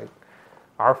mean,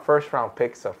 our first round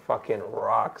pick's a fucking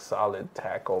rock solid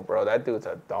tackle, bro. That dude's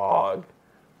a dog.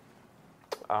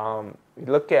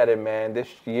 Look at it, man. This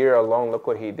year alone, look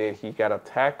what he did. He got a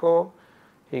tackle,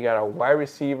 he got a wide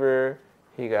receiver,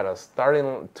 he got a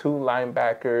starting 2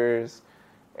 linebackers,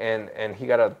 and he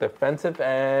got a defensive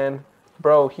end.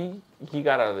 Bro, he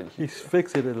got a. He's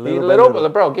fixing it a little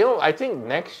bit. Bro, give him. I think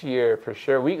next year for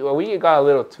sure. We got a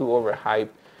little too overhyped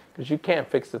because you can't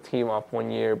fix the team off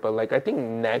 1 year. But I think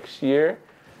next year,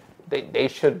 they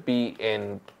should be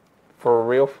in for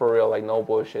real, like no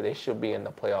bullshit, they should be in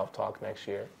the playoff talk next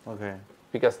year. Okay.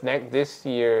 Because this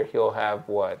year he'll have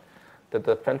what? The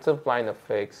defensive line to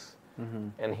fix,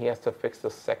 and he has to fix the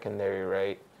secondary,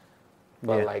 right?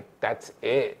 But Yeah. like that's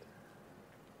it.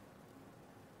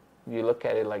 You look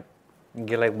at it like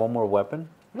Get like one more weapon.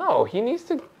 no, he needs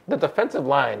to. The defensive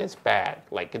line is bad,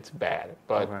 like it's bad,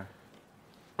 but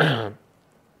Okay.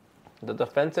 the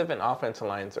defensive and offensive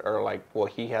lines are like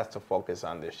what he has to focus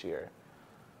on this year.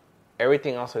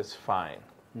 Everything else is fine.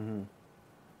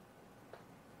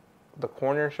 The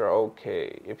corners are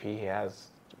okay if he has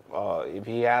a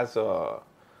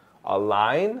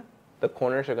line. The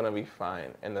corners are gonna be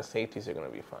fine, and the safeties are gonna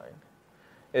be fine.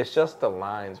 It's just the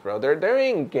lines, bro. They're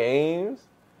in games.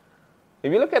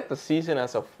 If you look at the season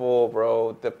as a full,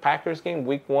 bro, the Packers game,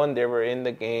 week 1, they were in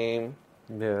the game.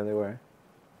 Yeah, they were.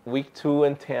 Week 2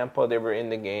 in Tampa, they were in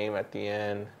the game at the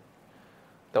end.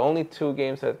 The only 2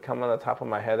 games that come on the top of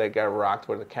my head that got rocked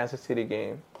were the Kansas City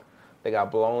game. They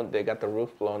got the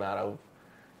roof blown out of,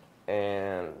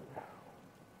 and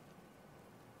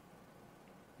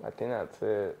I think that's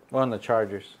it. Well, on the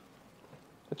Chargers.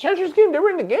 The Chargers game, they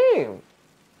were in the game.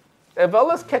 If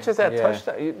Ellis catches that Yeah.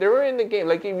 touchdown, they were in the game.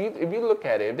 Like if you look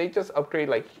at it, if they just upgrade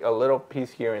like a little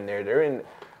piece here and there, they're in.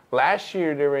 Last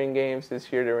year they were in games.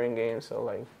 This year they're in games. So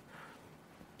like,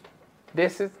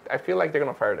 I feel like they're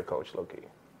gonna fire the coach, Loki.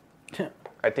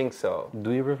 I think so,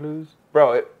 Do you ever lose?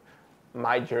 bro.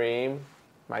 My dream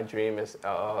is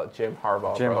Jim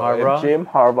Harbaugh. Jim bro. Harbaugh? If Jim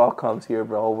Harbaugh comes here,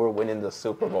 bro, we're winning the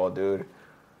Super Bowl, dude.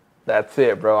 That's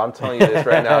it, bro. I'm telling you this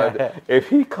right now. If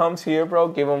he comes here, bro,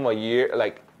 give him a year.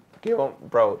 Like, give him,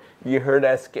 bro. You heard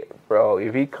that, bro.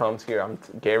 If he comes here, I'm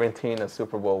guaranteeing a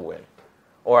Super Bowl win,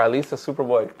 or at least a Super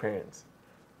Bowl experience.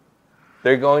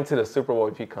 They're going to the Super Bowl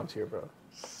if he comes here, bro.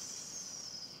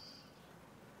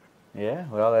 Yeah,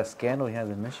 with all that scandal he has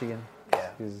in Michigan. Yeah,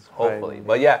 He's hopefully. probably-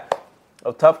 But yeah,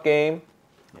 a tough game.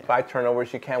 5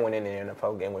 turnovers. You can't win in an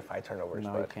NFL game with 5 turnovers.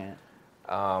 No, but you can't.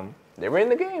 they were in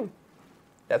the game.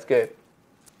 That's good.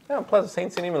 Yeah, plus the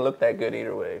Saints didn't even look that good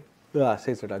either way. Ah,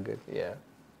 Saints are not good. Yeah.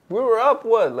 We were up,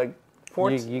 what, like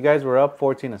 14? You guys were up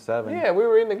 14-7. Yeah, we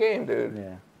were in the game, dude.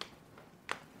 Yeah.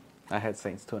 I had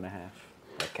Saints 2.5.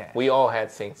 Okay. We all had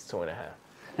Saints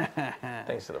 2.5.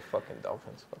 Thanks to the fucking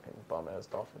Dolphins. Fucking bum-ass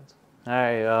Dolphins. All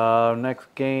right,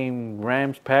 next game,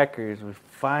 Rams-Packers. We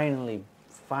finally,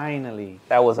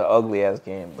 That was an ugly-ass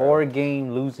game, bro.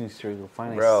 4-game losing streak. We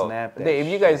finally snapped that If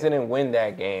you guys shit. didn't win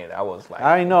that game, I was like...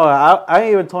 I know. I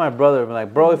even told my brother, I'm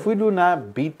like, bro, if we do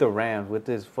not beat the Rams with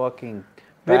this fucking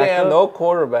They didn't have backup, no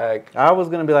quarterback. I was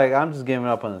going to be like, I'm just giving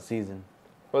up on the season.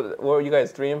 What were you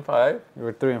guys, 3-5?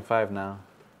 We're 3-5 now.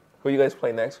 Who you guys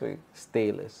play next week?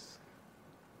 Stayless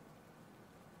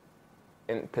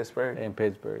In Pittsburgh? in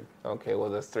Pittsburgh. Okay, well,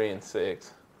 that's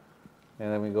 3-6.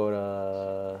 And then we go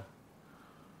to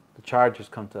the Chargers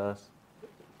come to us.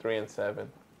 3-7.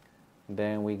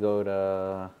 Then we go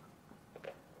to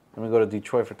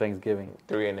Detroit for Thanksgiving.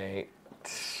 3-8.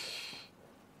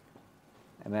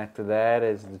 And after that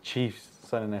is the Chiefs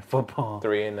Sunday Night Football.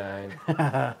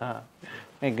 3-9.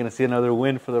 Ain't gonna see another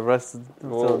win for the rest of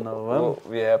until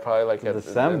November. Yeah, probably like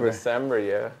December. December,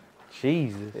 yeah.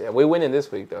 Jesus. Yeah, we winning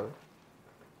this week though.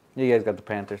 You guys got the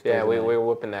Panthers. Yeah, Thursday night. we're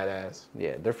whooping that ass.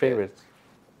 Yeah, they're favorites.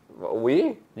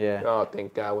 We? Yeah. Oh,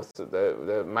 thank God. What's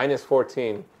the minus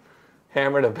 14?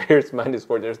 Hammer the Bears minus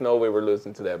 4. There's no way we're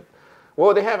losing to them.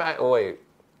 Well, they have. Oh wait.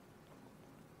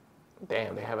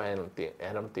 Damn, they have Adam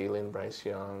Thielen, Bryce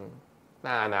Young.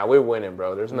 Nah, we're winning,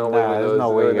 bro. There's no way we're there's losing. no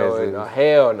way you guys lose. No,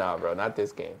 hell no, bro. Not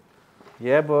this game.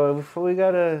 Yeah, but before we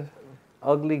got a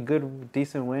ugly, good,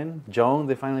 decent win. Jones,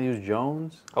 they finally used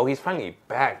Jones. Oh, he's finally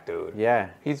back, dude. Yeah.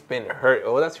 He's been hurt.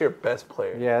 Oh, that's your best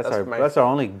player. Yeah, that's our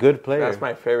only good player. That's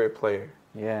my favorite player.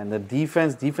 Yeah, and the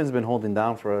defense been holding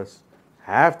down for us.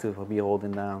 Have to be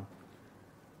holding down.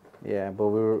 Yeah, but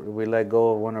we let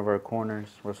go of one of our corners,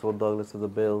 Russell Douglas of the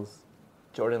Bills.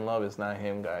 Jordan Love is not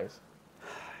him, guys.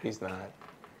 He's not.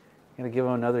 Gonna give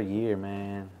him another year,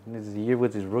 man. This is a year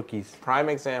with his rookies. Prime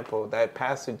example, that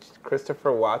passage,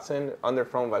 Christopher Watson,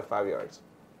 underthrown by 5 yards.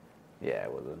 Yeah,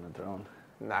 it wasn't a throne.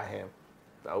 Not him.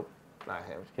 Nope, not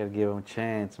him. Gotta give him a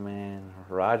chance, man.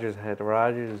 Rodgers'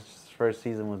 first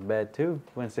season was bad too.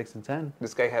 Went 6-10.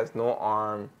 This guy has no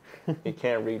arm. He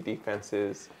can't read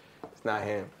defenses. It's not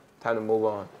him. Time to move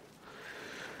on.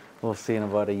 We'll see in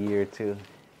about a year or two.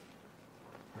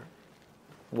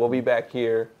 We'll be back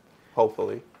here,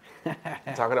 hopefully,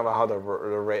 talking about how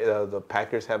the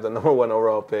Packers have the number 1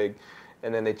 overall pick,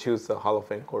 and then they choose the Hall of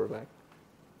Fame quarterback.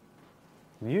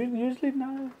 Usually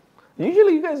not.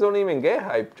 Usually, you guys don't even get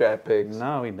hype draft picks.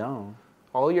 No, we don't.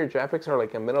 All your draft picks are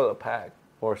like in the middle of the pack.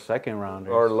 or second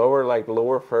rounders. Or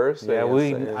lower first. Yeah,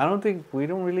 we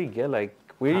don't really get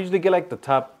we usually get the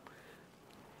top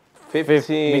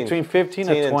 15. between 15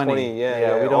 and 20.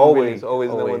 Yeah. We don't always,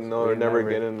 we're never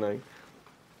getting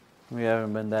we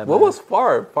haven't been that What bad. was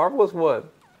Favre? Favre was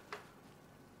what?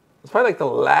 It's probably the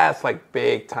last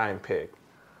big time pick.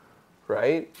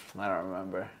 Right? I don't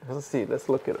remember. Let's see. Let's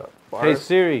look it up. Hey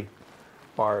Siri,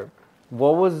 Favre.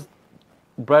 what was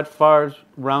Brett Favre's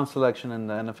round selection in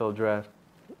the NFL draft?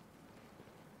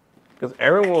 Because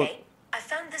Aaron will. Okay, I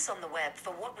found this on the web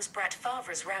for what was Brett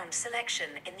Favre's round selection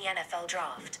in the NFL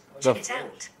draft. The- Check it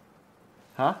out.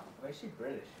 Huh? Why is she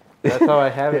British? That's how I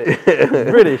have it.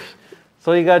 British.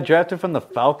 So he got drafted from the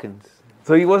Falcons.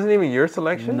 So he wasn't even your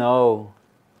selection? No.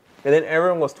 And then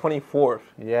Aaron was 24th.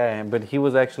 Yeah, but he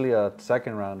was actually a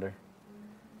second rounder.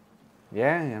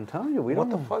 Yeah, I'm telling you, we What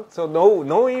don't. the fuck? So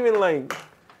no even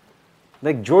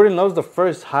Like Jordan Love's the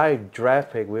first high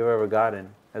draft pick we've ever gotten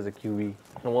as a QB.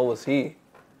 And what was he?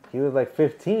 He was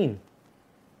 15.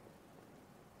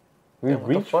 We Damn, what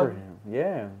the reached for fuck? him.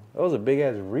 Yeah, that was a big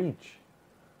ass reach.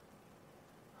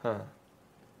 Huh.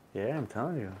 Yeah, I'm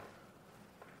telling you.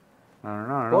 I don't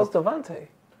know. What was Devontae?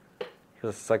 He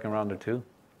was a second rounder too.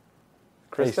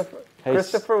 Christopher. Hey,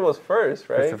 Christopher was first,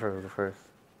 right? Christopher was the first.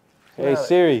 Yeah. Hey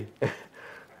Siri,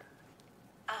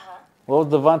 Uh-huh. what was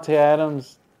Devontae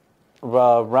Adams'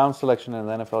 round selection in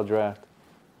the NFL draft?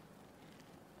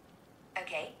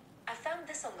 Okay, I found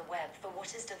this on the web for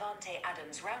what is Devontae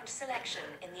Adams' round selection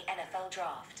in the NFL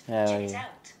draft. Yeah, Check it yeah.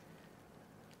 out.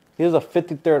 He was a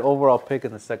 53rd overall pick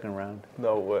in the second round.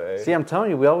 No way. See, I'm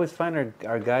telling you, we always find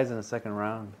our guys in the second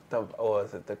round.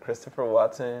 Was it the Christopher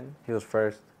Watson, He was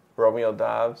first. Romeo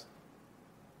Dobbs,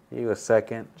 He was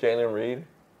second. Jalen Reed,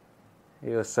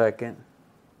 He was second.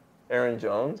 Aaron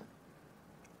Jones?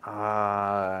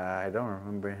 I don't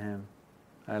remember him.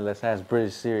 All right, let's ask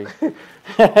British Siri.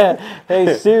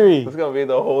 Hey Siri, It's gonna be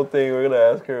the whole thing. We're gonna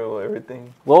ask her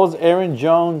everything. what was Aaron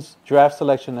Jones' draft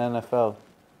selection in the NFL?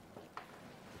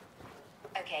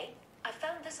 Okay, I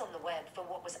found this on the web for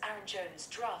what was Aaron Jones'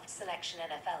 draft selection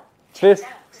NFL. Check it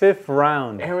out. Fifth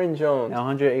round, Aaron Jones.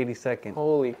 182nd.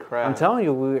 Holy crap! I'm telling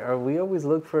you, we always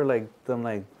look for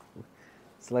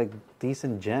it's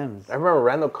decent gems. I remember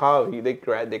Randall Cobb. They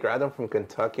grabbed him from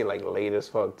Kentucky late as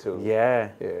fuck too. Yeah.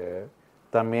 Yeah.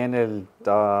 También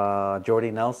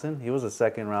Jordy Nelson, he was a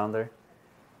second rounder,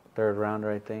 third rounder,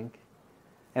 I think.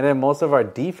 And then most of our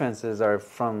defenses are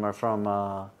from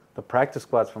the practice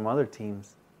squads from other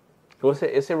teams.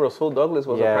 Ese Rasul Douglas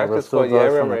was a Yeah, practice Rasul squad. Yeah, I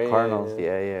Douglas from remember. the Cardinals.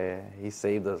 Yeah. Yeah. He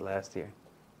saved us last year.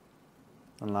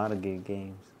 A lot of good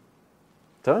games.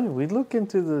 Telling you, we look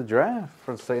into the draft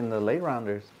for in the late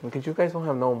rounders. Because you guys don't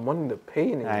have no money to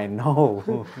pay anymore. I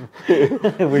know.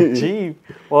 We're cheap.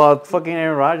 Well, fucking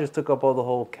Aaron Rodgers took up all the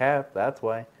whole cap. That's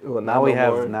why. Well, now we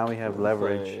no more. have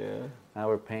leverage. Yeah. Now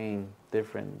we're paying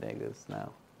different niggas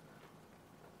now.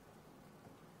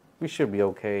 We should be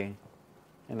okay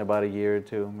in about a year or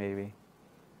two, maybe.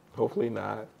 Hopefully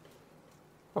not.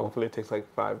 Hopefully it takes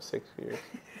 5-6 years.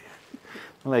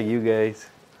 Like you guys.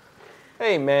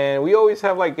 Hey man, we always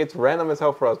have it's random as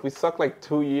hell for us. We suck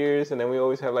 2 years, and then we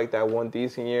always have that one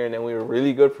decent year, and then we were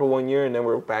really good for 1 year, and then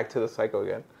we're back to the cycle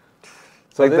again.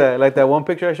 So Like that one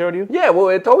picture I showed you? Yeah, well,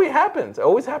 it always happens. It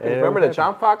always happens. It Remember always the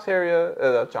John Fox area?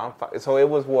 So it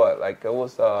was what? It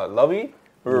was Lovey.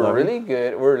 We were Lovey. really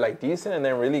good. We were decent, and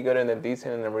then really good, and then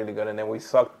decent, and then really good, and then we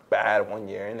sucked bad 1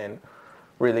 year, and then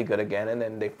really good again, and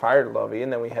then they fired Lovey,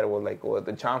 and then we had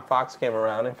the John Fox came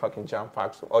around, and fucking John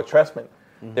Fox Trestman.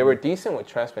 Mm-hmm. They were decent with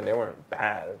Trestman. They weren't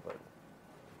bad, but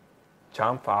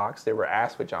John Fox, they were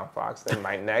ass with John Fox. Then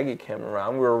Mike Nagy came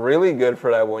around. We were really good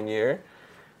for that 1 year.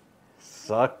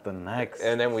 Sucked the next.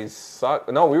 And then we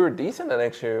sucked. No, we were decent the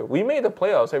next year. We made the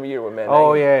playoffs every year with Matt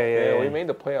Oh, Nagy. yeah. We made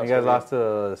the playoffs. You guys lost to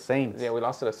the Saints. Yeah, we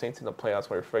lost to the Saints in the playoffs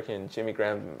where freaking Jimmy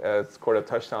Graham scored a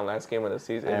touchdown last game of the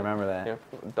season. I remember that. Yeah,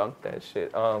 dunked that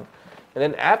shit. And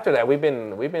then after that, we've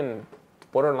been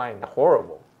borderline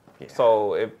horrible. Yeah.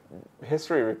 So if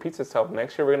history repeats itself,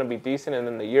 next year we're gonna be decent, and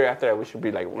then the year after that we should be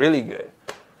really good.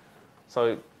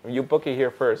 So you book it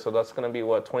here first. So that's gonna be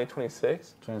what 2026.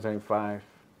 2025.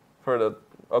 For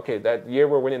that year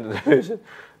we're winning the division.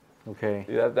 Okay.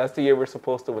 Yeah, that's the year we're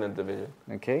supposed to win the division.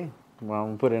 Okay. Well,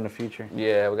 we'll put it in the future.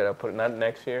 Yeah, we gotta put it not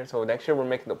next year. So next year we're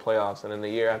making the playoffs, and then the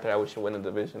year after that we should win the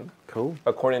division. Cool.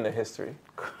 According to history,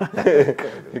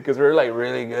 because we're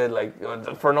really good,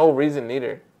 for no reason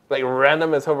neither.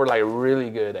 Random as hell, we're really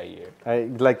good that year. I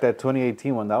like that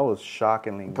 2018 one. That was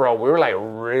shockingly. Bro, we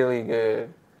were really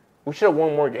good. We should have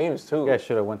won more games too. You guys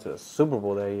should have went to the Super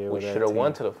Bowl that year. We with that should have team.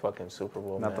 won to the fucking Super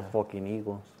Bowl. Not man. the fucking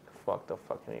Eagles. Fuck the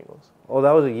fucking Eagles. Oh,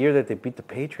 that was a year that they beat the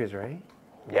Patriots, right?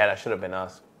 Yeah, that should have been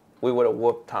us. We would have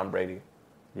whooped Tom Brady.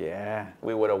 Yeah.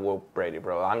 We would have whooped Brady,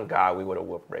 bro. On God, we would have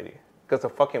whooped Brady. Because the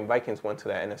fucking Vikings went to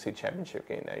that NFC Championship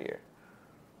game that year.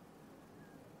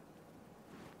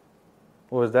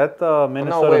 Was that the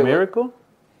Minnesota Miracle?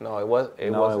 No, it was.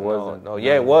 It No, wasn't. it wasn't. No,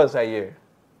 yeah, it was that year.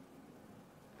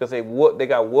 Because they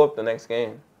got whooped the next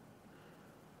game.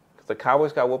 Because the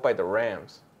Cowboys got whooped by the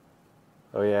Rams.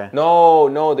 Oh, yeah.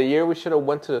 No, the year we should have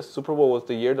went to the Super Bowl was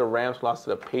the year the Rams lost to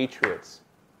the Patriots.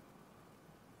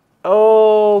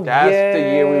 Oh, That's the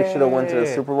year we should have went to the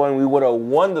Super Bowl and we would have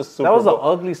won the Super Bowl. That was an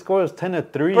ugly score. It was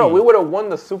 10-3. Bro, we would have won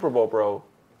the Super Bowl, bro.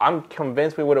 I'm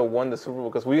convinced we would have won the Super Bowl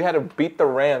because we had to beat the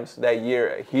Rams that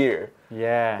year here.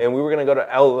 Yeah. And we were going to go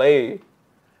to L.A.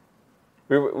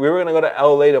 We were going to go to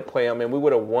L.A. to play them, and we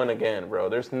would have won again, bro.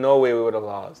 There's no way we would have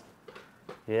lost.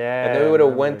 Yeah. And then we would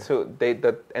have went to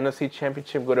the NFC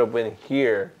Championship would have been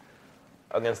here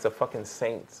against the fucking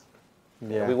Saints.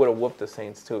 Yeah. We would have whooped the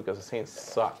Saints too because the Saints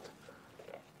sucked.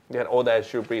 We had old ass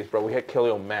Drew Brees, bro. We had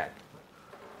Khalil Mack.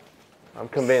 I'm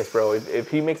convinced, bro. If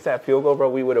he makes that field goal, bro,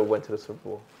 we would have went to the Super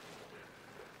Bowl.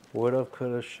 Would have,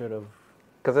 could have, should have.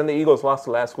 Because then the Eagles lost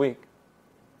the last week.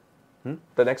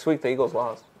 The next week, the Eagles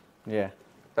lost. Yeah.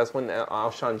 That's when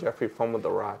Alshon Jeffrey fumbled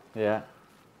the rock. Yeah.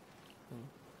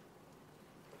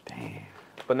 Damn.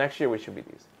 But next year we should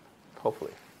beat these,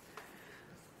 hopefully.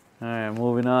 All right,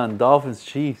 moving on. Dolphins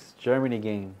Chiefs Germany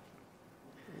game.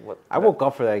 I woke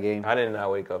up for that game. I did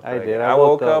not wake up. For I that did. Game. I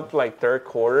woke up like third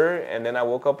quarter, and then I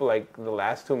woke up like the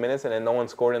last 2 minutes, and then no one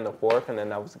scored in the fourth, and then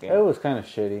that was the game. It was kind of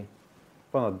shitty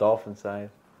from the Dolphin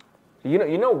side.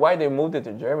 You know why they moved it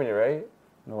to Germany, right?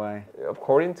 Why?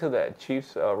 According to that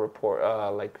Chiefs report,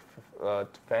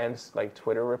 fans like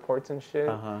Twitter reports and shit.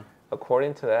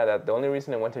 According to that, the only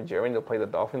reason they went to Germany to play the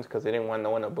Dolphins because they didn't want no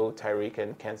one to boo Tyreek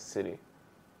in Kansas City.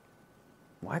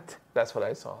 What? That's what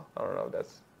I saw. I don't know.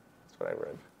 That's what I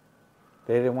read.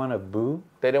 They didn't want to boo?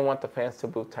 They didn't want the fans to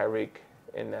boo Tyreek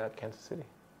in Kansas City.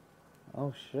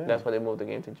 Oh, shit. That's why they moved the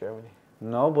game to Germany.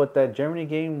 No, but that Germany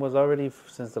game was already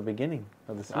since the beginning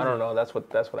of the season. I don't know. That's what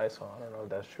I saw. I don't know if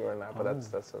that's true or not, but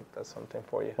that's something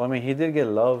for you. Well, I mean, he did get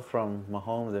love from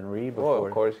Mahomes and Reed before. Oh,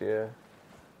 of course, yeah.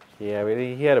 Yeah, but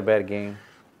he had a bad game.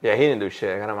 Yeah, he didn't do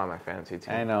shit. I got him on my fantasy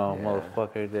team. I know,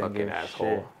 motherfucker didn't Fucking give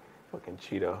asshole. shit. Fucking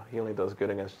Cheeto. He only does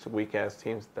good against weak-ass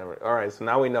teams. All right, so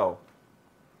now we know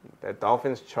that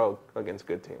Dolphins choke against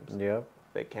good teams. Yep.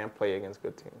 They can't play against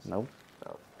good teams. Nope.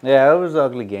 No. Yeah, it was an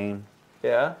ugly game.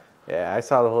 Yeah? Yeah, I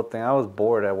saw the whole thing. I was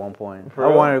bored at one point. For I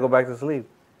real? wanted to go back to sleep.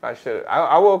 I should.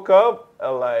 I woke up at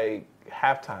like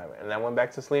halftime, and I went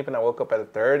back to sleep, and I woke up at the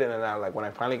third, and then when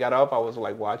I finally got up, I was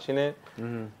like watching it,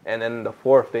 and then the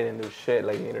fourth, they didn't do shit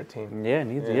like neither team.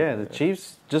 Yeah, the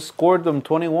Chiefs just scored them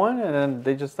 21, and then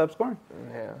they just stopped scoring.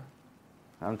 Yeah.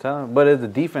 I'm telling you. But it's the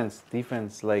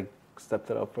defense like stepped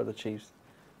it up for the Chiefs.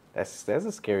 That's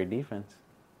a scary defense.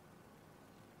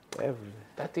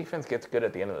 That defense gets good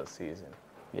at the end of the season.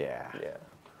 Yeah. Yeah.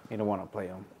 You don't want to play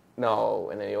them. No,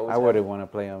 and they always. I wouldn't want to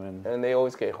play them. And they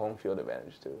always get home field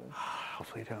advantage too.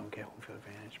 Hopefully they don't get home field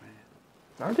advantage, man.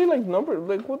 Aren't they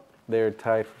like what? They're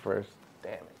tied for first.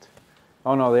 Damn it.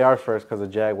 Oh, no, they are first because the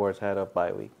Jaguars had a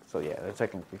bye week. So, yeah, they're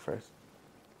technically first.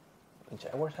 The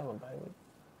Jaguars have a bye week.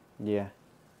 Yeah.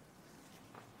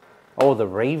 Oh, the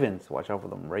Ravens. Watch out for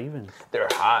them Ravens. They're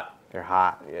hot. They're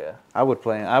hot. Yeah. I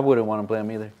wouldn't want to play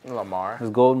them either. Lamar.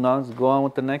 Let's go on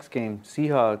with the next game.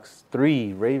 Seahawks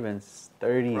 3, Ravens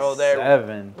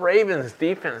 37. Ravens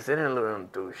defense didn't let them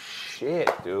do shit,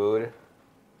 dude.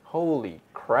 Holy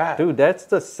crap. Dude, that's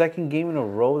the second game in a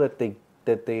row that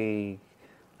they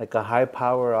like a high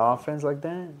power offense like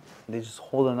that. They just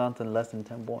holding on to less than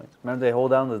 10 points. Remember they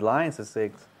hold down the Lions to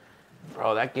 6.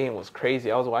 Bro, that game was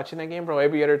crazy. I was watching that game, bro.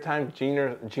 Every other time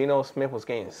Geno Smith was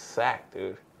getting sacked,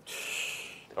 dude.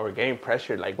 Or getting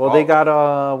pressured. Like, well, they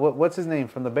got what's his name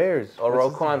from the Bears?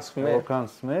 Roquan Smith. Roquan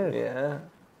Smith. Yeah.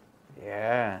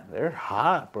 Yeah, they're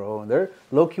hot, bro. They're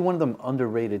low-key one of them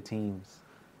underrated teams.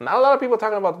 Not a lot of people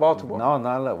talking about Baltimore. No,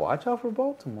 not watch out for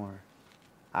Baltimore.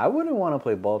 I wouldn't want to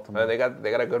play Baltimore. They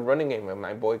got a good running game.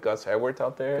 My boy Gus Edwards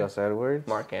out there. Gus Edwards.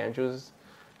 Mark Andrews.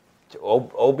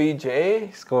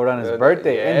 OBJ. Scored on his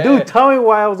birthday. Yeah. And dude, tell me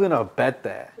why I was going to bet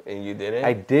that. And you didn't?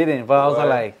 I didn't, but I was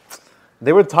like,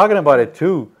 they were talking about it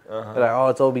too. They're like, oh,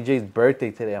 it's OBJ's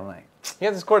birthday today. I'm like, he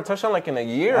hasn't scored a touchdown like in a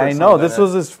year. I know, this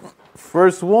was his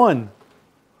first one.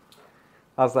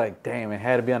 I was like, damn, it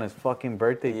had to be on his fucking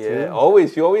birthday too. Yeah,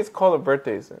 you always call it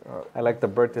birthdays. I like the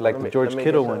birthday, like the George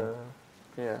Kittle one.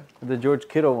 Yeah. The George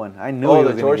Kittle one. I knew he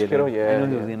was going to get in. Yeah, I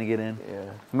knew he was going to get in.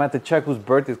 Yeah. I'm about to check whose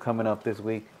birthday's coming up this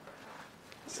week.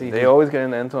 See, they always get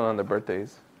in the end zone on their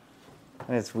birthdays.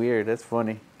 It's weird. That's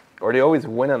funny. Or they always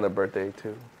win on their birthday,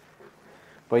 too.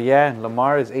 But yeah,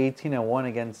 Lamar is 18-1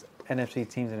 against NFC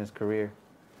teams in his career.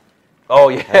 Oh,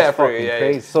 yeah. That's fucking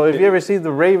crazy. So if you ever see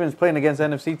the Ravens playing against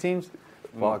NFC teams,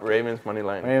 fuck. Ravens money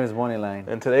line. Ravens money line.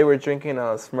 And today we're drinking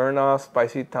a Smirnoff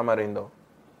Spicy Tamarindo.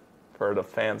 For the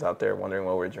fans out there wondering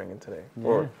what we're drinking today. Yeah.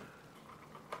 Or,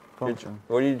 Pumpkin.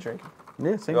 what are you drinking?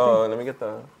 Yeah, same Oh, thing. let me get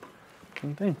the...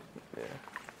 Same thing. Yeah.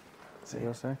 See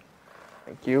you, sir.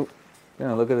 Thank you.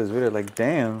 Yeah, look at this video. Like,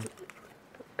 damn.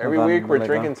 Every Hold on, week we're like,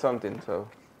 drinking something, so...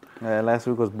 Last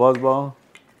week was Buzzball.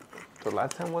 So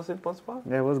last time was it Buzzball?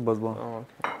 Yeah, it was Buzzball. Oh,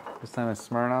 okay. This time it's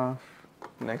Smirnoff.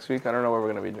 Next week, I don't know what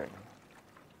we're going to be drinking.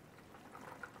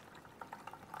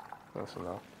 That's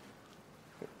enough.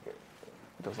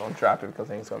 Just don't drop it because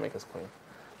then it's going to make us clean.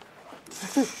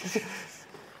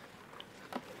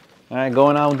 All right,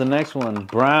 going on with the next one.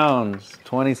 Browns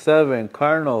 27,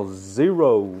 Cardinals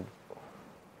 0.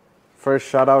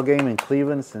 First shutout game in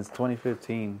Cleveland since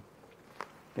 2015.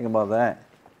 Think about that.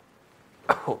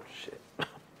 Oh, shit. I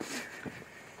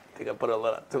think I put a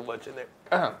lot too much in there.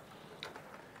 I'm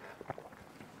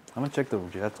gonna check the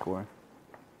Jet score.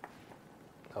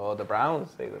 Oh, the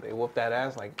Browns, they whooped that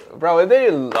ass. Like, bro, if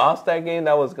they lost that game,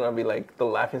 that was going to be like the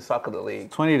laughing stock of the league.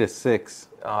 20-6.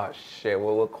 Oh, shit.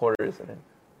 Well, what quarter is it in?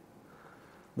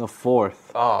 The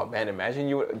fourth. Oh, man, imagine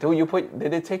you...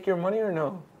 Did they take your money or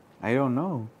no? I don't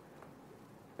know.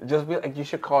 Just be like, you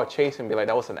should call Chase and be like,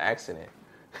 that was an accident.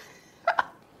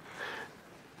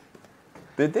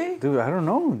 Did they? Dude, I don't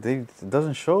know. It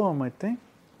doesn't show on my thing.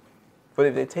 But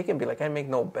if they take it, be like, I make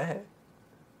no bet.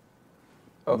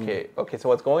 Okay, so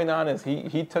what's going on is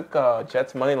he took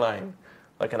Jets money line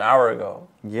like an hour ago.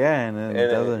 Yeah, and then it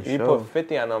doesn't he show. put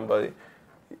 50 on them, but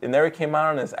it never came out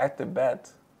on his active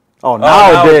bets. Oh, now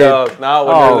now it it did. does. Now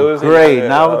when they're losing, great. now it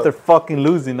Now does. that they're fucking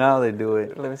losing, now they do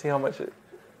it. Let me see how much it...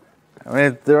 I mean,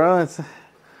 if they're on...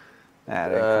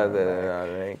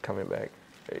 they ain't coming back.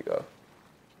 There you go.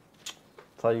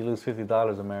 That's how you lose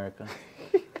 $50, America.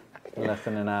 In less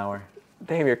than an hour.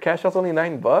 Damn, your cash out's only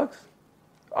 $9?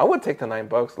 I would take the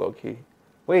 $9, low key.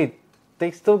 Wait,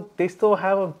 they still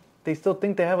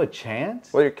think they have a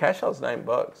chance? Well, your cash out's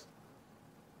 $9.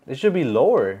 It should be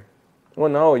lower. Well,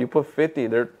 no, you put 50.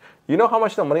 You know how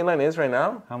much the money line is right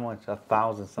now? How much?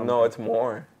 1,000 something? No, it's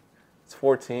more. It's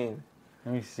 14.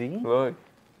 Let me see. Look.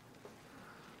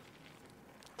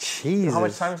 Jesus. How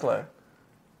much time's left?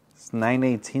 It's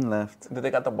 9:18 left. Did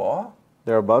they got the ball?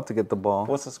 They're about to get the ball.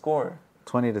 What's the score?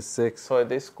 20-6. So if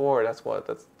they score, that's what?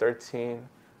 That's 13.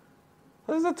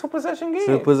 This is a two-possession game.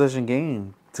 2-possession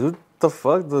game. Dude, the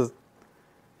fuck?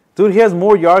 Dude, he has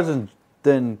more yards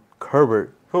than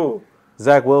Herbert. Who?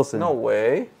 Zach Wilson. No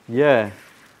way. Yeah.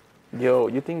 Yo,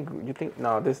 you think?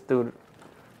 No, this dude.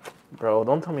 Bro,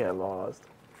 don't tell me I lost.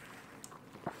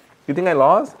 You think I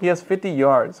lost? He has 50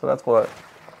 yards, so that's what?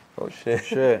 Oh, shit.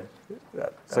 Shit.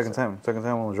 That's Second time I'm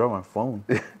gonna drop my phone.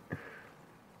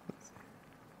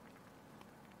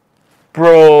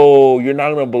 Bro, you're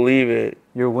not going to believe it.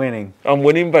 You're winning. I'm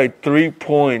winning by 3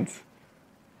 points.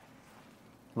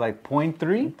 Like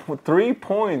 0.3? 3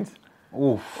 points.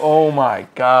 Oof. Oh, my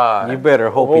God. You better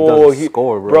hope he doesn't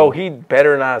score, bro. Bro, he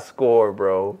better not score,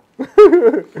 bro.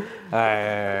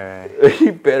 Alright.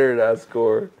 He better not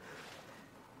score.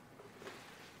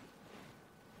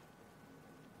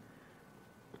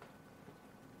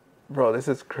 Bro, this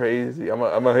is crazy. I'm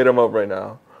gonna hit him up right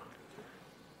now.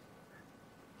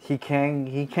 He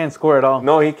can't score at all.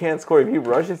 No, he can't score. If he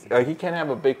rushes, he can't have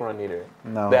a big run either.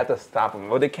 No. They have to stop him.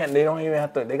 Well, they can't. They don't even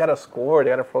have to. They gotta score. They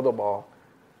gotta throw the ball.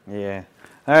 Yeah.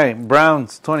 Alright,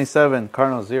 Browns 27,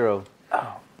 Cardinals 0.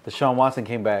 Oh. Deshaun Watson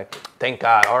came back. Thank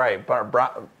God. All right,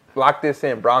 lock this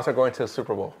in. Browns are going to the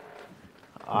Super Bowl.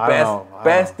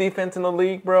 Best defense in the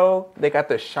league, bro. They got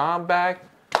the Deshaun back.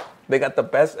 They got the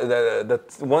best, the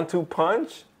 1-2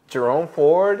 punch. Jerome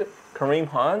Ford, Kareem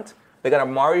Hunt. They got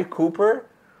Amari Cooper.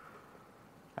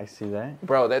 I see that.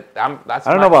 Bro, that's. I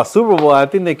don't know about Super Bowl. I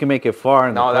think they can make it far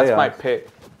in the playoffs. No, that's my pick.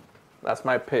 That's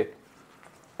my pick.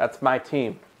 That's my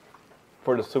team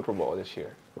for the Super Bowl this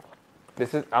year.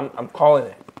 I'm calling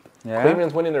it. Yeah?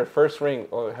 Cleveland's winning their first ring.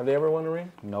 Oh, have they ever won a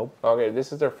ring? Nope. Okay,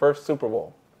 this is their first Super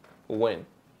Bowl win.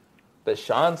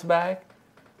 Deshaun's back.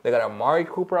 They got Amari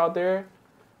Cooper out there.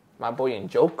 My boy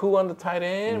Njoku on the tight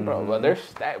end, bro. But they're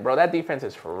stacked, bro. That defense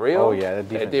is for real. Oh, yeah, that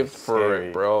defense is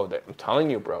scary. bro. I'm telling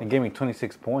you, bro. They gave me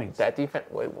 26 points. That defense.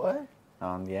 Wait, what?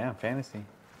 Yeah, fantasy.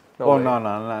 No Oh, way. no,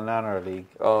 not our league.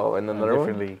 Oh, and another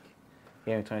Different one. league. He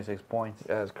gave me 26 points.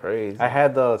 That's crazy. I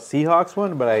had the Seahawks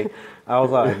one, but I was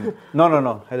like,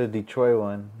 no. I had the Detroit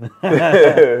one.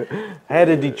 I had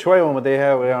the Detroit one, but they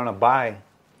were on a bye.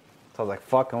 So So I was like,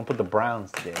 fuck, I'm going to put the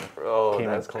Browns today. Bro, Came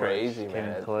in that's clutch. crazy, Came in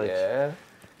man. clutch. Yeah.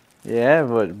 Yeah,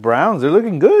 but Browns, they're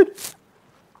looking good.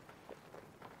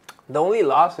 The only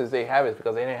losses they have is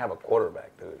because they didn't have a quarterback,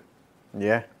 dude.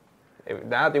 Yeah. If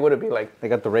not, they would have been like They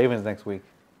got the Ravens next week.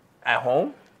 at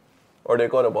home, or they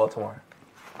go to Baltimore.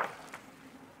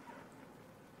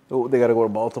 Oh, they got to go to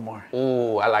Baltimore.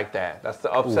 Ooh, I like that. That's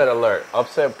the upset alert.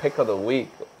 Upset pick of the week.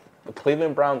 The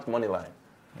Cleveland Browns money line.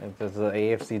 It's the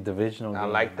AFC divisional game. I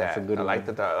like that. That's a good I one. like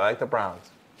the Browns.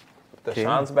 Okay.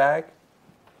 Deshaun's back.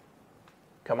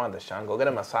 Come on, Deshaun. Go get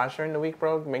a massage during the week,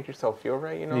 bro. Make yourself feel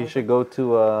right, you know? You should go to,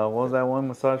 what was that one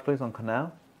massage place on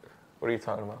Canal? What are you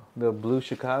talking about? The Blue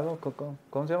Chicago.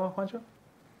 ¿Cómo se llama, Juancho?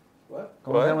 What?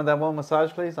 ¿Cómo se llama that one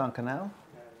massage place on Canal?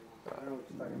 I don't know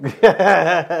what you're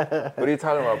talking about. What are you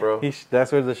talking about, bro?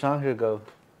 That's where Deshaun should go.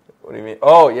 What do you mean?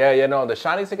 Oh, yeah, no.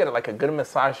 Deshaun needs to get like a good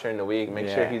massage during the week. Make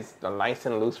sure Yeah. he's nice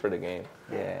and loose for the game.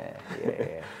 Yeah.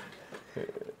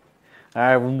 All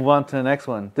right, we'll move on to the next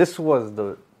one. This was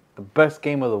the best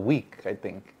game of the week, I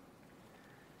think.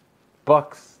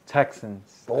 Bucks,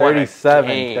 Texans, What a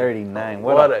 37-39.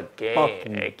 What a game.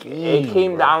 fucking It game,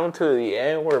 came bro. down to the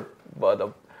end where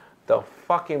the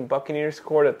fucking Buccaneers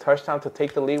scored a touchdown to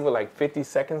take the lead with like 50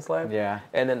 seconds left. Yeah.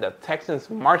 And then the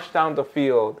Texans marched down the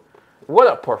field. What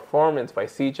a performance by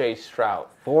C.J. Stroud.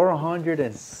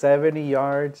 470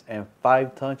 yards and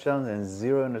 5 touchdowns and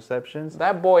 0 interceptions.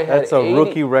 That boy had That's a 80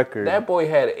 rookie record. That boy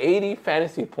had 80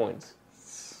 fantasy points.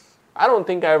 I don't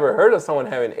think I ever heard of someone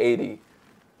having 80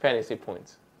 fantasy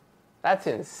points. That's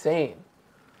insane.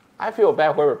 I feel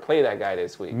bad whoever played that guy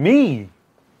this week. Me.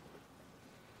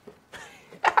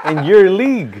 In your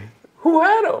league. Who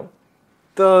had him?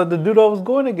 The dude I was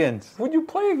going against. Who'd you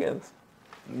play against?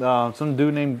 Some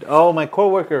dude named, my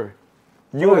coworker.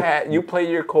 You played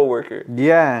your coworker,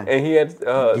 Yeah. and he had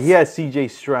He had CJ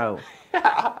Stroud.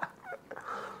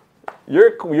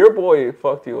 your boy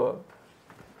fucked you up.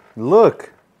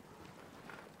 Look.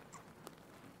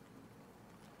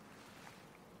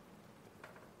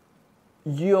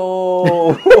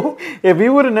 Yo, If he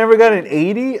would have never got an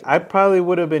 80, I probably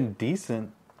would have been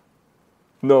decent.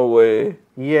 no way,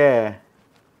 Yeah.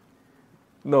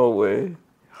 no way.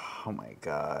 Oh my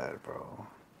god, bro.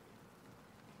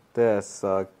 That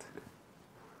sucked.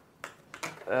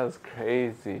 That's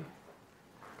crazy.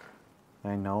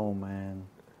 I know, man.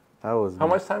 That was How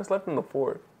much time's left in the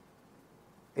fourth?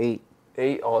 8.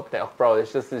 8. Oh, bro,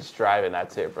 it's just this drive and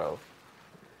that's it, bro.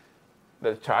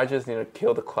 The Chargers need to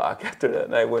kill the clock after that,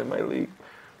 and I win my league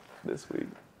this week.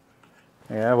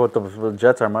 Yeah, but the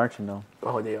Jets are marching though.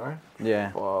 Oh, they are?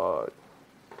 Yeah. Fuck.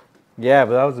 Yeah,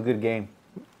 but that was a good game.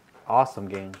 Awesome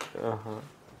game.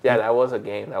 Yeah, that was a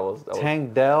game. That was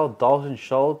Tank Dell, Dalton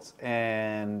Schultz,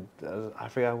 and I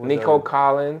forgot who. Nico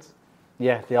Collins.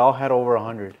 Yeah, they all had over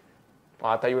 100. Oh,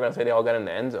 I thought you were gonna say they all got in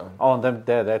the end zone. Oh, and them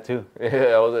that too. Yeah,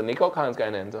 that was a Nico Collins got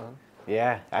in the end zone.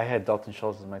 Yeah, I had Dalton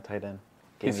Schultz as my tight end.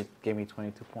 Gave me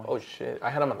 22 points. Oh shit,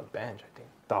 I had him on the bench. I think.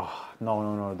 Oh,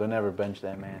 no. They'll never bench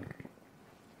that man.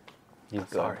 He's good.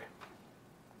 Sorry,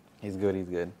 He's good.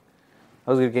 That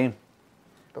was a good game.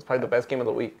 that's probably the best game of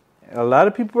the week. A lot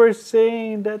of people are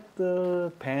saying that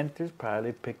the Panthers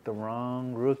probably picked the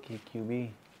wrong rookie QB.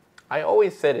 I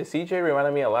always said it. CJ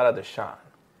reminded me a lot of Deshaun.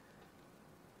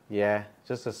 Yeah,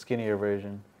 just a skinnier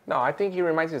version. No, I think he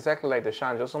reminds me exactly like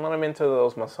Deshaun. Just don't let him into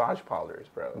those massage parlors,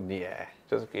 bro. Yeah.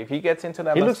 Just if he gets into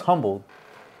that, He looks humbled.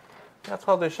 That's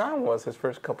how Deshaun was his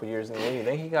first couple years in the league.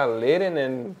 Then he got lit and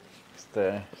then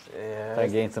Start yeah,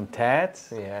 getting some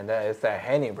tats. yeah, it's that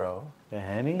Henny, bro. The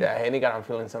Henny? That Henny got him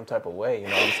feeling some type of way. You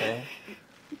know what I'm saying?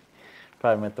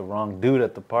 Probably met the wrong dude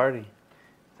at the party.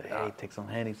 Say, hey, take some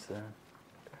Henny, son.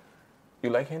 You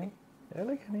like Henny? Yeah, I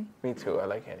like Henny. Me too. I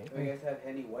like Henny. You guys had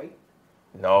Henny White?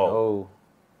 No. Oh,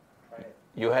 Try it.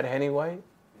 You had Henny White?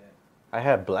 I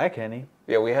had black Henny.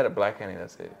 Yeah, we had a black Henny.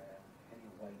 That's it. Henny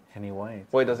White. Henny white.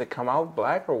 Wait, does it come out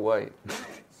black or white?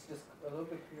 It's just a little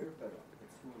bit clear, but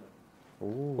it's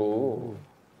smoother. Ooh.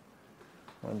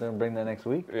 Well, then bring that next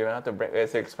week. You don't have to bring.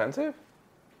 Is it expensive?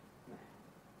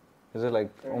 Is it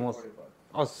like 30, almost? $40.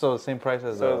 Oh, so the same price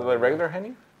as So the regular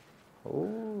Henny?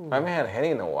 Ooh. I haven't had Henny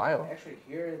in a while. Actually,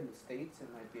 here in the States, it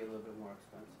might be a little bit more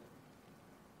expensive.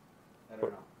 I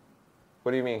don't know.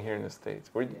 What do you mean here in the States?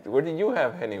 Where did you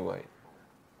have Henny White?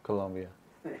 Colombia.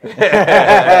 Just with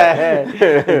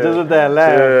that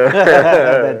laugh,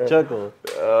 that chuckle.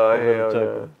 Oh, Little hell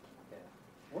chuckle.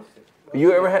 What's it?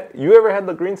 You ever had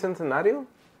the green Centenario?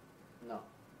 No.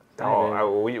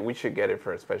 Oh, we should get it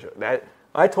for a special. That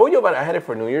I told you about it. I had it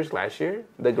for New Year's last year.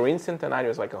 The green Centenario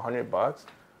is like $100.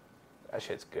 That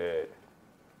shit's good.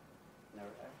 Never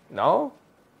had. No?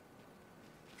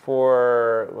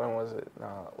 for when was it?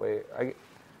 No, wait.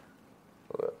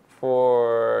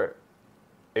 For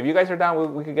if you guys are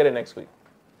down, we could get it next week.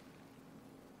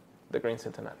 The Green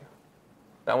Centenario.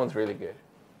 That one's really good.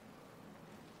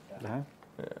 Yeah.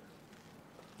 Yeah.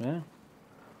 Yeah.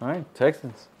 All right,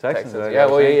 Texans. Texans. I Yeah,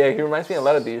 gotta well, say. yeah. He reminds me a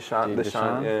lot of Deshaun.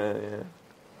 Deshaun?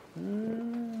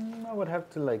 Yeah. I would have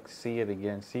to like see it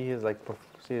again. See his like.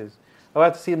 See his. I would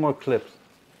have to see more clips.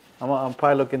 I'm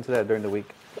probably look into that during the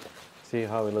week. See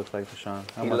how he looks like Deshaun.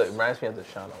 He reminds me of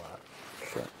Deshaun a lot.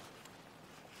 Sure.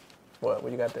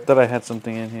 What you got there? Thought I had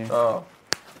something in here. Oh.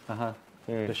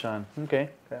 Deshaun. Okay.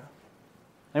 Yeah.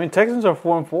 I mean, Texans are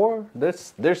 4-4.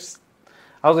 There's.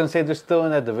 I was gonna say they're still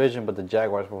in that division, but the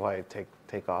Jaguars will probably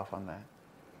take off on that.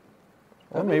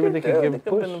 Well, maybe they could give a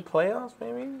push. In the playoffs,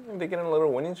 maybe if they get in a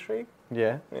little winning streak.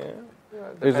 Yeah. Yeah.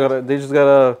 They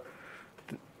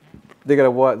gotta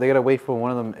what? They gotta wait for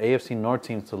one of them AFC North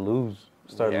teams to lose.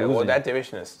 Start losing. Well, that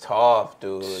division is tough,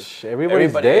 dude.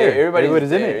 Everybody's there.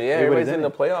 Everybody's in there. it. Yeah, everybody's in the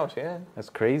playoffs. Yeah. That's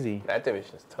crazy. That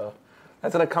division is tough.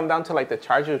 That's gonna come down to like the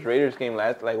Chargers Raiders game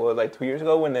like 2 years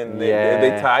ago when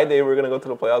they tied. They were gonna go to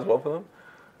the playoffs, both of them.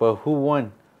 But who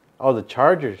won? Oh, the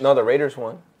Chargers. No, the Raiders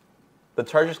won. The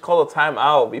Chargers called a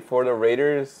timeout before the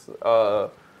Raiders.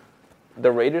 The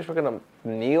Raiders were gonna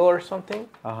kneel or something.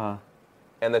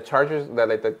 And the Chargers,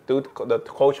 the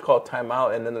coach called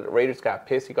timeout, and then the Raiders got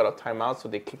pissed. He got a timeout, so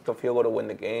they kicked the field goal to win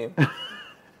the game.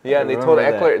 Yeah, and they told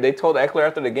Eckler. They told Eckler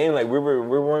after the game, like we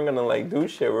weren't gonna like do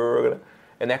shit. We were gonna.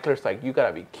 And Eckler's like, you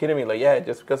gotta be kidding me! Like, yeah,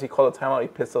 just because he called a timeout, he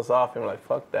pissed us off, and we're like,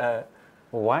 fuck that.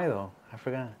 Well, why though? I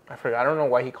forgot. I don't know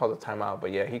why he called a timeout,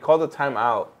 but yeah, he called a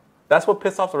timeout. That's what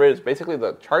pissed off the Raiders. Basically,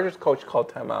 the Chargers coach called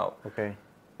timeout. Okay.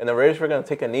 And the Raiders were gonna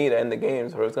take a knee to end the game,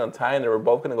 so it was gonna tie, and they were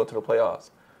both gonna go to the playoffs.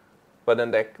 But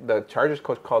then the Chargers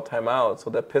coach called timeout,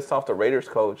 so that pissed off the Raiders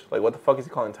coach. Like, what the fuck is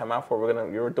he calling timeout for?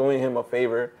 You were doing him a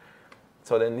favor.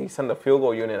 So then he sent the field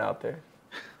goal unit out there.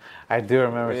 I do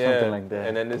remember something like that.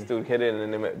 And then this dude hit it,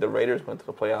 and then the Raiders went to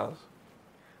the playoffs.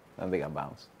 And they got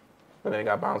bounced. And then they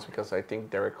got bounced because I think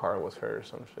Derek Carr was hurt or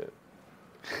some shit.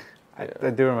 I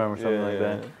do remember something like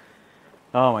that.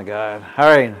 Oh my God! All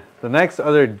right, the next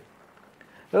other,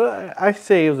 I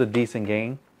say it was a decent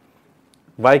game.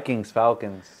 Vikings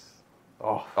Falcons.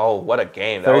 Oh, what a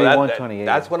game! 31-28.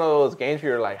 That's one of those games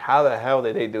where you're like, how the hell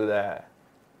did they do that?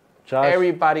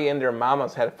 Everybody and their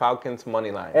mamas had Falcons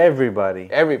money line. Everybody.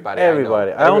 I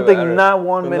don't think not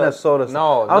one Minnesota.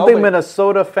 No, I don't think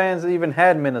Minnesota fans even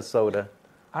had Minnesota.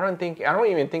 I don't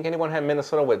even think anyone had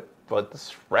Minnesota with the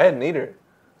spread neither.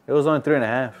 It was only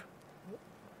 3.5.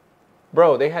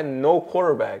 Bro, they had no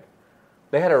quarterback.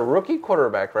 They had a rookie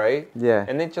quarterback, right? Yeah.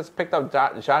 And they just picked up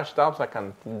Josh Dobbs like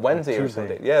on Wednesday or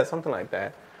something. Yeah, something like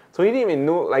that. So he didn't even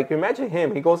know. Like, imagine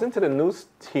him. He goes into the new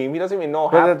team. He doesn't even know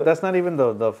how. That's not even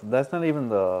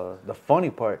the funny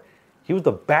part. He was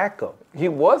the backup. He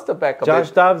was the backup.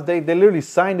 Josh Dobbs. They literally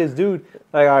signed this dude.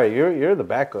 Like, all right, you're the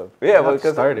backup. Yeah,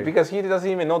 because he doesn't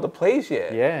even know the plays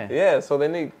yet. Yeah. Yeah. So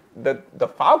then the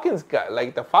Falcons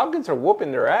the Falcons are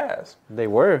whooping their ass. They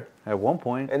were at one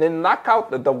point. And then knock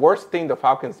out the worst thing the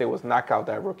Falcons did was knock out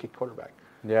that rookie quarterback.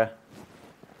 Yeah.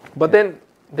 But then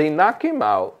they knock him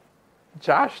out.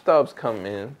 Josh Dobbs come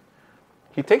in.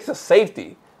 He takes a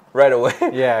safety right away.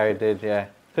 Yeah, he did, yeah.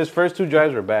 His first 2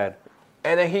 drives were bad.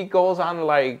 And then he goes on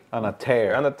a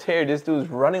tear. On a tear. This dude's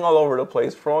running all over the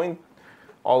place, throwing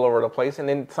all over the place, and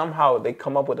then somehow they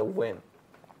come up with a win.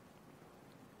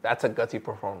 That's a gutsy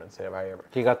performance if I ever.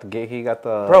 He got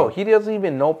the Bro, he doesn't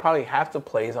even know probably half the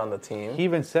plays on the team. He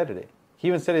even said it.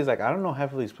 He's like, I don't know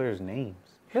half of these players' names.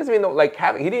 He doesn't even know,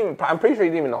 I'm pretty sure he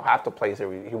didn't even know half the plays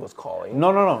that he was calling.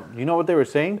 No. You know what they were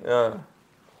saying? Yeah.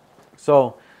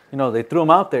 So, they threw him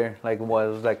out there,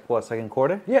 second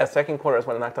quarter? Yeah, second quarter is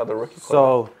when they knocked out the rookie quarterback.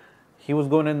 So, he was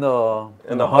going in the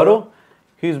huddle.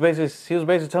 He was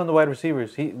basically telling the wide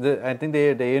receivers. I think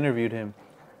they interviewed him.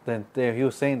 Then he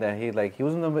was saying that it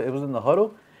was in the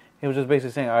huddle. He was just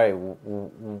basically saying, all right,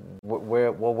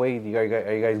 what way are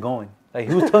you guys going? Like,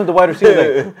 he was telling the wide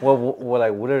receivers,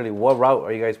 literally, what route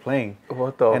are you guys playing?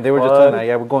 What the And they were just telling him,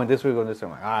 yeah, we're going this way, we're going this way.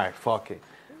 I'm like, all right, fuck it.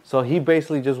 So he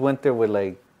basically just went there with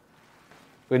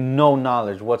no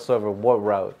knowledge whatsoever what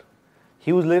route.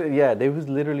 He was they was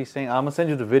literally saying, I'm going to send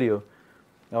you the video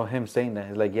of him saying that.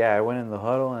 He's like, yeah, I went in the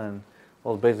huddle and I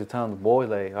was basically telling the boys,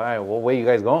 like, all right, what way you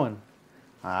guys going?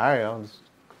 All right, I'm just,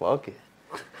 fuck it.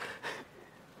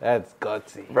 That's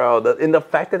gutsy. Bro, in the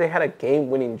fact that they had a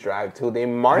game-winning drive, too. They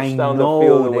marched down the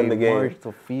field to win the game. Marched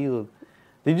the field.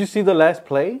 Did you see the last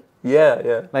play?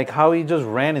 Yeah. Like how he just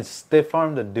ran and stiff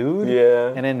armed the dude.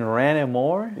 Yeah. And then ran it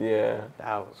more. Yeah.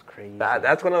 That was crazy.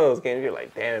 That's one of those games you're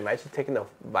like, damn, imagine taking the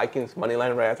Vikings money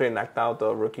line right after they knocked out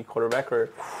the rookie quarterback. Or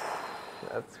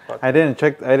that's fucking.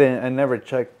 I never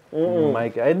checked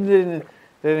Mike. They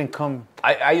didn't come.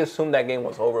 I assumed that game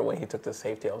was over when he took the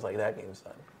safety. I was like, that game's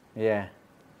done. Yeah.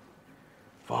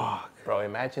 Fuck. Bro,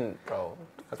 imagine, bro.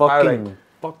 That's probably like,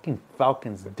 Fucking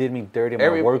Falcons did me dirty in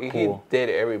my work pool. He did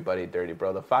everybody dirty,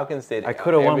 bro. The Falcons did. I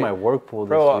could have won my work pool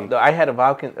this week. I had a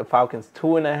Falcons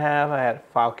 2.5. I had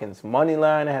Falcons money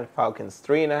line. I had Falcons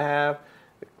 3.5.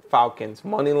 Falcons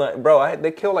money line. Bro,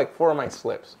 they killed like 4 of my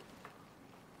slips.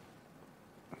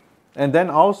 And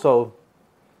then also,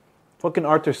 fucking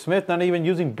Arthur Smith not even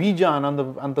using Bijan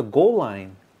on the goal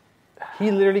line.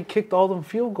 He literally kicked all them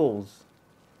field goals.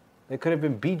 It could have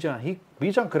been Bijan.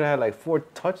 Bijan could have had like 4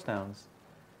 touchdowns.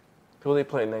 Who they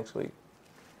play next week?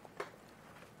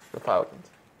 The Falcons.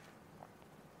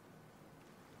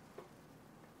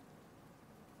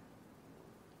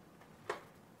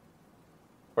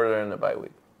 Or they're in the bye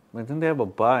week. I think they have a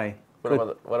bye. What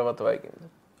about the Vikings?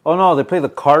 Oh no, they play the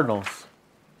Cardinals.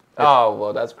 Oh,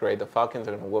 well, that's great. The Falcons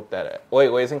are going to whoop that ass.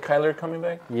 Wait, isn't Kyler coming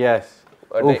back? Yes.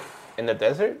 Are they in the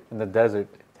desert? In the desert.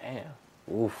 Damn.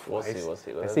 Oof. We'll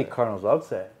see. I see Cardinals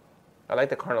upset. I like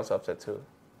the Cardinals upset, too.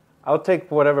 I'll take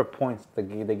whatever points they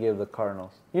give the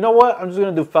Cardinals. You know what? I'm just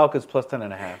going to do Falcons plus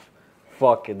 10.5.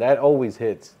 Fuck it. That always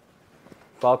hits.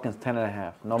 Falcons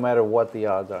 10.5, no matter what the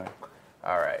odds are.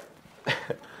 All right.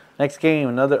 Next game,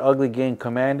 another ugly game.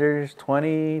 Commanders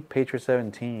 20, Patriots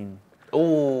 17. Ooh,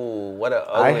 what a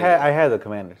ugly. I had the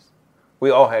Commanders.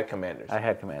 We all had Commanders. I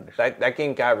had Commanders. That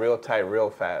game got real tight real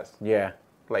fast. Yeah.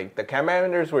 Like, the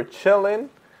Commanders were chilling.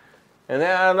 And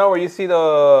then I don't know where you see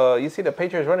the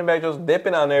Patriots running back just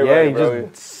dipping on everybody, Yeah, bro.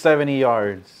 just 70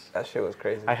 yards. That shit was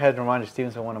crazy. I had Ramondre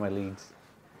Stevenson in one of my leagues.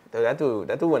 Dude, that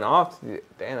dude went off.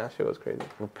 Damn, that shit was crazy.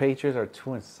 The Patriots are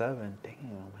 2-7.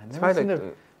 Damn,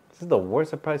 this is the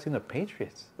worst I've probably seen the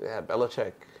Patriots. Yeah,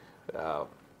 Belichick.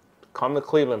 Come to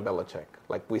Cleveland, Belichick.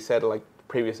 Like we said, like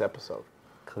previous episode.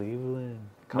 Cleveland.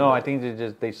 Come No, on. I think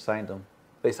they signed him.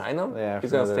 They signed him. Yeah, he's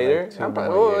for gonna another, stay there. like, 2 more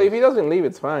Well, years. if he doesn't leave,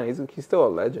 it's fine. He's still a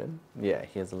legend. Yeah,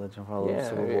 he has a legend for all those Yeah,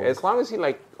 Super Bowls. as long as he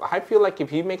I feel like if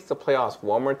he makes the playoffs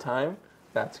one more time,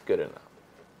 that's good enough.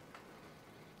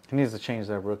 He needs to change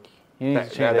that rookie. He needs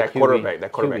to change That QB. quarterback.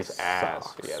 That quarterback's QB ass.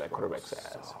 sucks, Yeah, that bro. quarterback's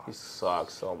ass. He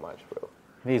sucks so much, bro.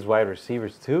 He needs wide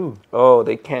receivers too. Oh,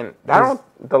 they can't.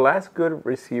 The last good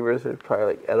receivers are probably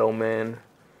like Edelman.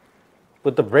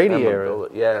 With the Brady era,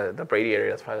 Yeah, the Brady era.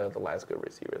 That's probably the last good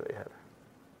receiver they had.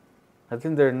 I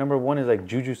think their number one is like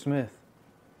Juju Smith.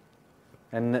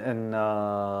 And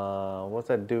what's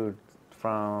that dude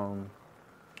from?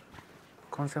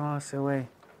 ¿Cómo se llama ese güey?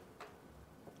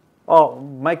 Oh,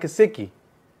 Mike Gesicki.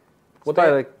 What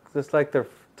That's like their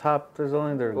top. There's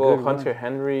only their Well, good Hunter one.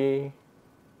 Henry.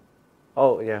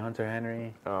 Oh yeah, Hunter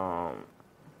Henry. Um,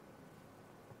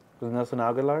 Was Nelson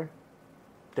Aguilar?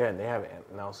 yeah, they have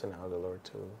Nelson Aguilar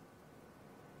too.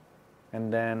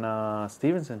 And then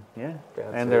Stevenson, yeah.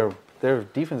 That's And it. their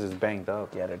defense is banged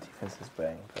up. Yeah, their defense is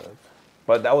banged up.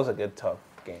 But that was a good, tough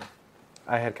game.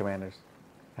 I had Commanders.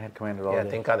 I had Commanders all Yeah,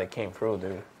 day. thank God they came through,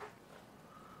 dude.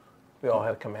 We all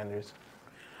had Commanders.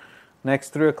 Next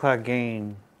 3 o'clock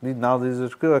game. Now these are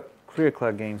 3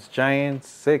 o'clock games. Giants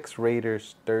 6,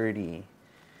 Raiders 30.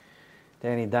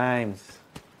 Danny Dimes,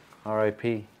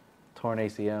 R.I.P. Torn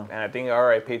ACL. And I think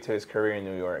R.I.P. to his career in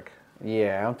New York.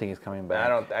 Yeah, I don't think he's coming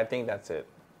back. I think that's it.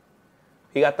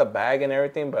 He got the bag and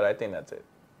everything, but I think that's it.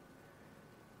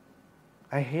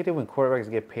 I hate it when quarterbacks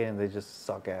get paid and they just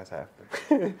suck ass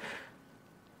after.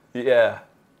 Yeah.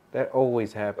 That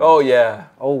always happens. Oh yeah.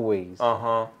 Always.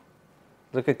 Uh-huh.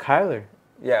 Look at Kyler.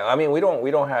 Yeah, I mean we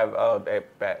don't have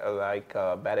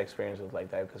bad experiences like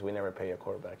that because we never pay a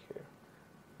quarterback here.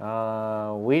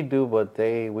 We do, but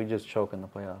we just choke in the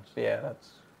playoffs. Yeah,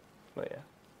 but yeah.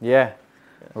 Yeah.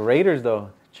 Raiders, though,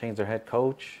 changed their head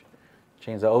coach,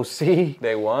 changed the OC,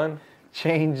 They won.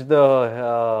 changed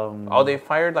the... They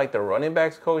fired like the running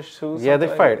backs coach too. Yeah, they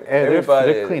something fired. like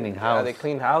They're cleaning Yeah, house. they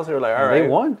cleaned house. They were like, all right. They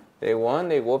won. They won.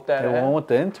 They whooped that. They ass. won with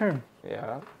the intern.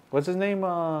 Yeah. What's his name?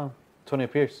 Tony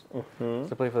Pierce. Mm-hmm.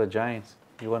 To play for the Giants.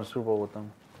 He won a Super Bowl with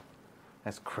them.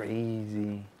 That's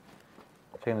crazy.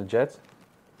 Checking the Jets?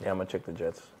 Yeah, I'm gonna check the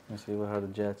Jets. Let's see how the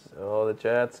Jets... Oh, the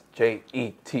Jets. Jets.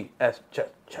 Jets.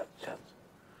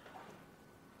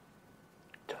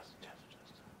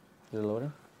 Is it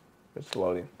loading? It's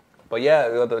loading. But yeah,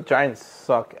 the Giants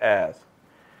suck ass.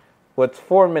 With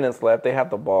 4 minutes left, they have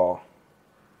the ball.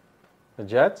 The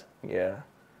Jets? Yeah.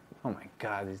 Oh my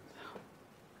God.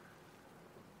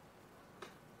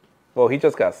 Well, he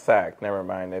just got sacked. Never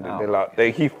mind. Oh.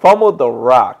 He fumbled the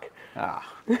rock.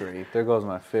 Ah, great. There goes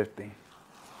my 50.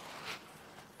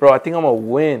 Bro, I think I'm going to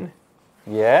win.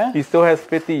 Yeah? He still has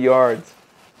 50 yards.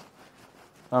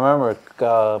 I remember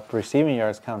receiving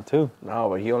yards count too. No,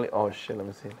 but he only... Oh, shit. Let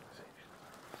me see.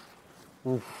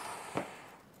 Oof.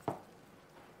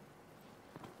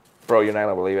 Bro, you're not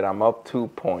going to believe it. I'm up 2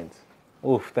 points.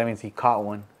 Oof, that means he caught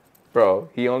one. Bro,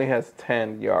 he only has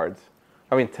 10 yards.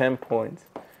 10 points.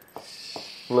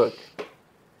 Look.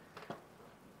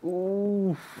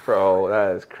 Oof. Bro,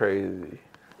 that is crazy.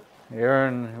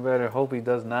 You better hope he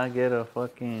does not get a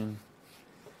fucking...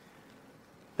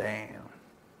 Damn.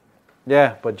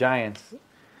 Yeah, but Giants.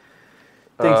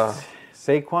 Think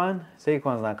Saquon?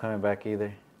 Saquon's not coming back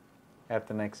either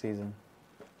after next season.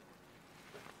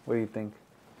 What do you think?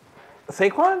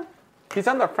 Saquon? He's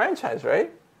on the franchise,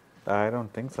 right? I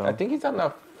don't think so. I think he's on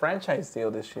a franchise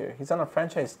deal this year. He's on a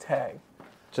franchise tag.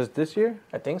 Just this year?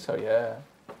 I think so, yeah.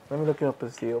 Let me look up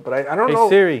his deal. But I don't Hey know.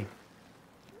 Siri,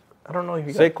 I don't know if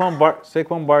he got...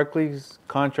 Saquon Barkley's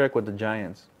contract with the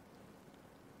Giants.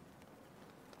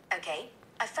 Okay,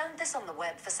 I found this on the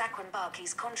web for Saquon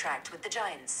Barkley's contract with the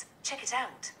Giants. Check it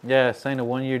out. Yeah, signed a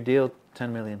 1-year deal, $10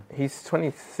 million. He's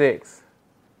 26.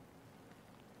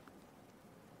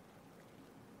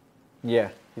 Yeah,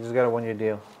 he just got a 1-year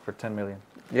deal for $10 million.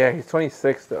 Yeah, he's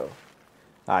 26, though.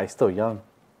 He's still young.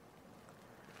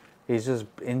 He's just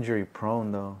injury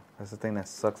prone though. That's the thing that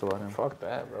sucks about him. Fuck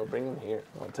that, bro. Bring him here.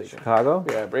 I'll take him. Chicago?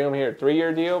 Yeah, bring him here.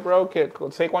 3-year deal, bro.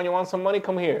 Saquon, you want some money?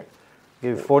 Come here.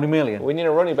 Give you $40 million. We need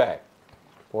a running back.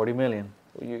 $40 million.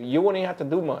 You wouldn't even have to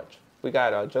do much. We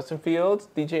got Justin Fields,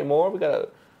 DJ Moore. We got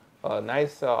a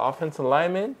nice offensive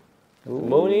lineman.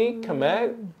 Mooney,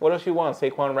 Komet. What else you want?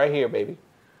 Saquon right here, baby.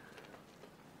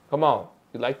 Come on.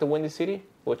 You like the Windy City?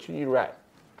 What should you write?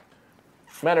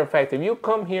 Matter of fact, if you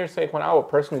come here, Saquon, I will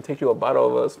personally take you a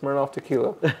bottle of Smirnoff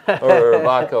tequila or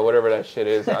vodka, whatever that shit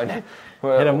is. Hit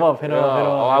him up.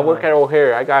 Oh, I work at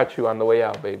O'Hare. I got you on the way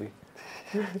out, baby.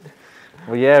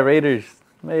 Well, yeah, Raiders.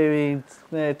 Maybe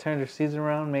they turn their season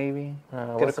around. Maybe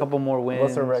get a couple more wins.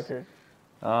 What's the record?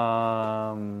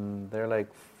 They're like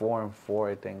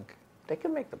 4-4, I think. They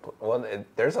can make the well.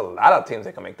 There's a lot of teams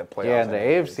that can make the playoffs. Yeah, in the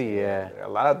AFC, yeah. There are a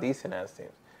lot of decent ass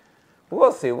teams.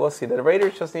 We'll see. The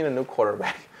Raiders just need a new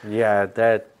quarterback. Yeah,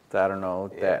 I don't know.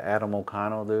 That Adam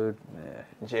O'Connell dude. Yeah.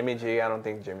 Jimmy G, I don't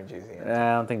think Jimmy G's in.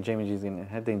 I don't think Jimmy G's in it.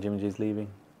 I think Jimmy G's leaving.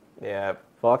 Yeah.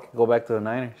 Fuck, go back to the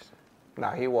Niners.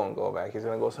 Nah, he won't go back. He's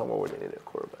gonna go somewhere where they need a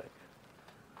quarterback.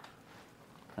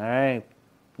 All right.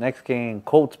 Next game,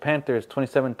 Colts Panthers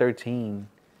 27-13.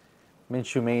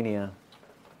 Minshew Mania.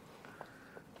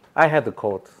 I had the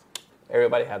Colts.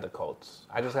 Everybody had the Colts.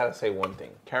 I just gotta say one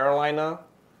thing. Carolina,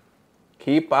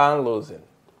 keep on losing.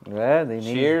 Yeah, they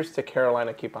need. Cheers to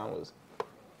Carolina, keep on losing.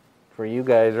 For you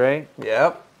guys, right?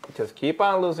 Yep. Just keep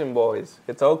on losing, boys.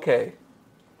 It's okay.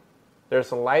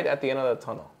 There's a light at the end of the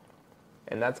tunnel.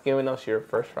 And that's giving us your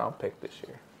first round pick this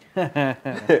year.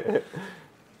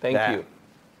 Thank you.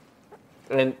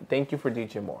 And thank you for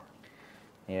DJ Moore.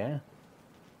 Yeah.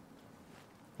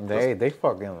 They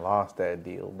fucking lost that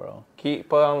deal, bro.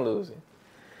 Keep on losing.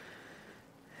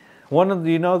 One of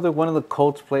the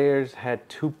Colts players had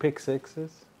 2 pick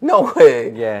sixes. No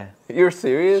way. Yeah. You're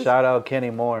serious? Shout out Kenny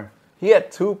Moore. He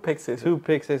had 2 pick sixes. 2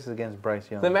 pick sixes against Bryce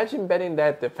Young. So imagine betting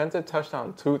that defensive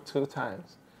touchdown two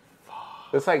times.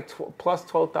 It's like plus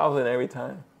 12,000 every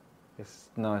time. It's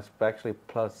actually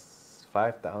plus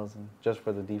 5,000 just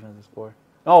for the defensive score.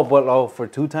 Oh, for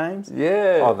 2 times?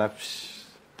 Yeah. Oh, that's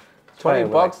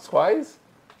 $20 twice?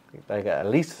 Like at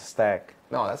least a stack.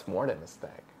 No, that's more than a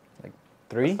stack. Like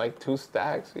 3? It's like 2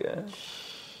 stacks, yeah.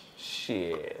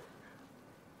 Shit.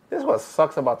 This is what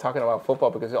sucks about talking about football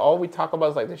because all we talk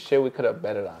about is like the shit we could have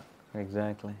betted on.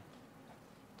 Exactly.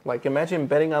 Like imagine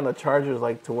betting on the Chargers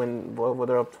like to win. Well,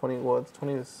 they're up 20. Well, it's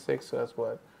 26. So that's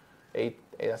what, 8.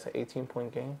 That's an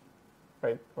 18-point game,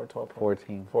 right? Or 12.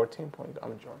 14. 14 point.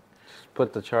 I'm drunk.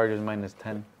 Put the Chargers minus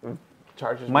 10.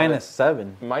 Chargers minus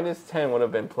 7. Minus 10 would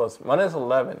have been plus. Minus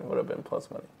 11 would have been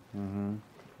plus money. Mm-hmm.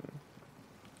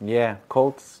 Yeah,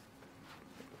 Colts.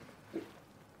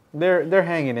 They're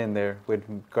hanging in there with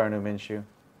Gardner Minshew.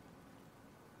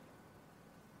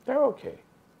 They're okay.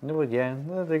 Yeah,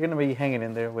 they're gonna be hanging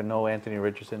in there with no Anthony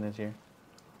Richardson this year.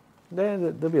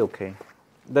 They'll be okay.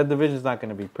 That division's not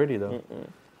gonna be pretty though.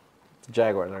 The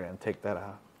Jaguars are gonna take that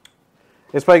out.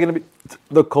 It's probably gonna be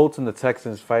the Colts and the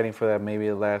Texans fighting for that maybe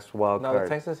the last wild card. No, the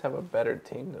Texans have a better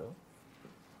team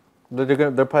though.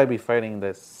 They'll probably be fighting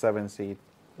the 7 seed.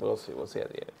 We'll see. We'll see at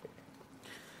the end.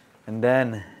 And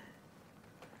then,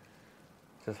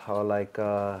 just how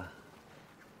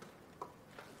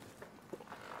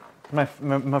My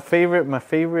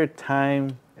favorite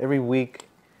time every week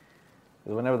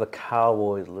is whenever the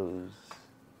Cowboys lose.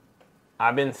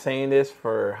 I've been saying this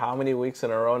for how many weeks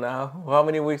in a row now? How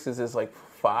many weeks is this? Like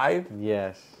 5?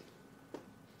 Yes.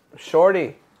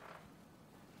 Shorty,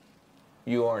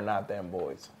 you are not them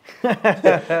boys.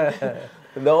 The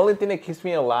only thing that keeps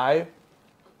me alive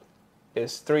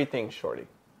is 3 things, Shorty.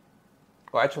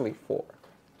 Well, actually 4.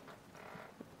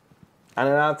 And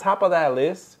then on top of that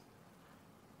list,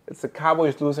 it's the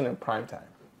Cowboys losing in primetime.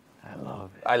 I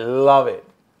love it. I love it.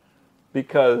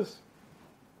 Because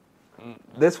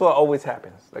this will always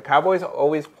happen. The Cowboys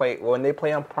always play, when they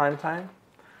play on primetime,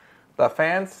 the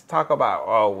fans talk about,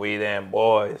 oh, we them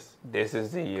boys, this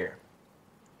is the year.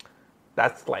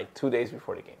 That's like 2 days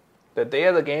before the game. The day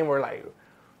of the game, we're like,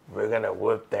 we're going to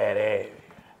whoop that ass.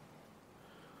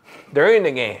 During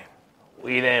the game,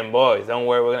 we them boys, don't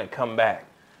worry, we're going to come back.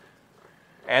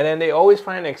 And then they always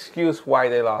find an excuse why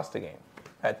they lost the game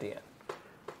at the end.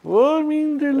 Well, I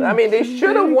mean, they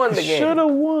should have won the game. Should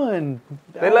have won.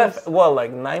 They left,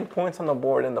 like 9 points on the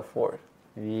board in the 4th.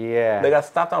 Yeah. They got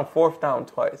stopped on 4th down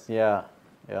twice. Yeah.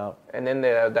 Yeah. And then they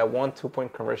had that 1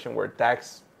 2-point conversion where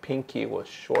Dak's pinky was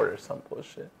short or some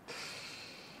bullshit.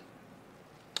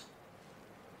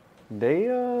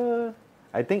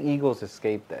 I think Eagles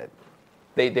escaped that.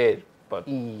 They did, but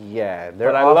Yeah,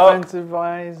 they're But offensive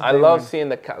wise. I love seeing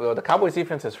the Cowboys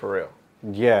defense is for real.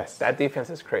 Yes. That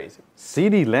defense is crazy.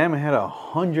 CeeDee Lamb had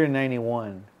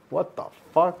 191. What the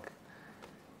fuck?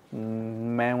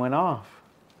 Man went off.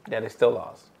 Yeah, they still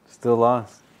lost. Still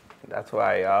lost. That's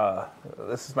why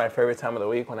this is my favorite time of the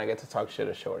week when I get to talk shit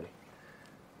to Shorty.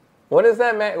 When is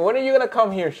that, man? When are you gonna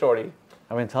come here, Shorty?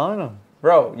 I've been telling them.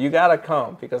 Bro, you gotta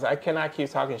come because I cannot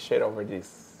keep talking shit over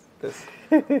this.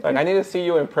 Like, I need to see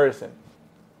you in person.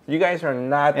 You guys are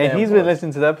not. And he's been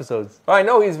listening to the episodes. Oh, I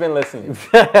know he's been listening.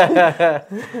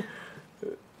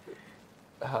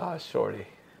 Shorty.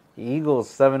 Eagles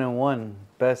 7-1,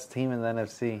 best team in the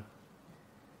NFC.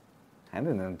 And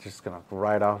then they're just gonna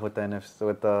ride off with the NFC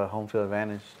with the home field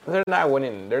advantage. They're not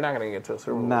winning. They're not gonna get to a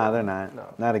Super Bowl. Nah, they're not.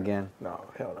 No. Not again. No,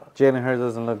 hell no. Jalen Hurts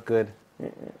doesn't look good.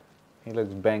 He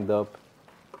looks banged up.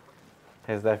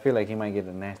 I feel like he might get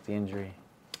a nasty injury.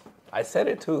 I said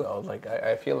it too. I was like,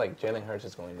 I feel like Jalen Hurts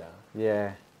is going down.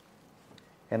 Yeah.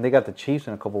 And they got the Chiefs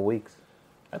in a couple weeks.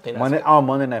 I think that's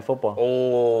Monday Night Football.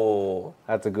 Oh.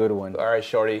 That's a good one. All right,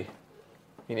 Shorty.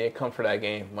 You need to come for that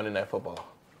game, Monday Night Football.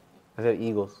 I said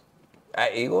Eagles.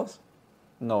 At Eagles?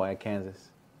 No, at Kansas.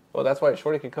 Well, that's why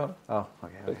Shorty can come. Oh,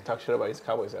 okay. We can talk shit about his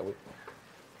Cowboys that week.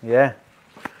 Yeah.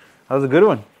 That was a good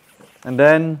one. And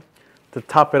then, to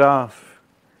top it off,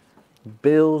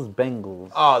 Bills,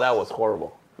 Bengals. Oh, that was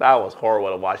horrible. That was horrible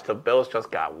to watch. The Bills just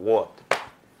got whooped.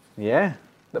 Yeah.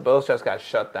 The Bills just got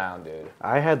shut down, dude.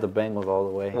 I had the Bengals all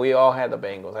the way. We all had the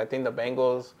Bengals. I think the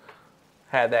Bengals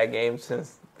had that game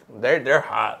since they're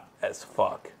hot as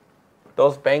fuck.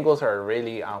 Those Bengals are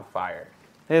really on fire.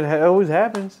 It always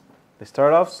happens. They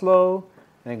start off slow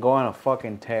and then go on a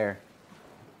fucking tear.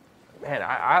 Man,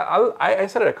 I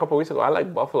said it a couple weeks ago. I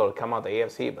like Buffalo to come out the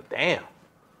AFC, but damn.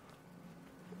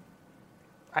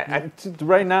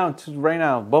 Right now,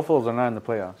 Buffalo's are not in the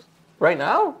playoffs. Right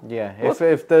now? Yeah. What?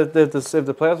 If the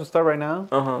playoffs would start right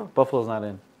now, Buffalo's not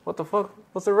in. What the fuck?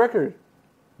 What's the record?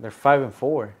 They're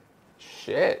 5-4.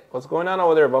 Shit. What's going on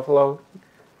over there, Buffalo?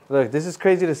 Look, this is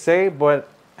crazy to say, but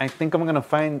I think I'm gonna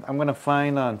find on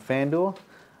FanDuel.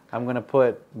 I'm gonna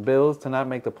put Bills to not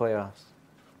make the playoffs.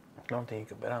 I don't think you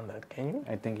can bet on that, can you?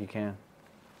 I think you can.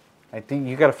 I think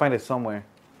you gotta find it somewhere.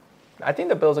 I think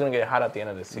the Bills are gonna get hot at the end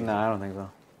of the season. No, I don't think so.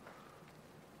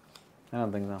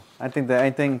 I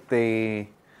think the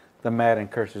Madden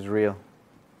curse is real.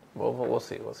 We'll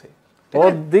see.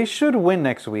 Well, they should win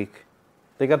next week.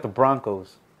 They got the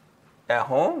Broncos At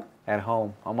home? at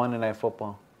home on Monday Night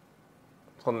Football.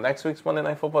 So next week's Monday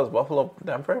Night Football is Buffalo,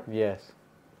 Denver? Yes.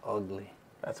 Ugly.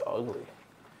 That's ugly.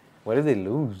 What if they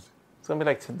lose? It's gonna be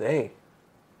like today.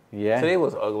 Yeah. Today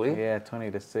was ugly. Yeah,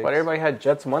 20-6. But everybody had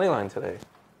Jets money line today.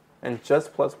 And Jets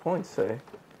plus points today.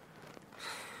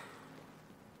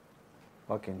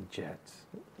 Fucking Jets.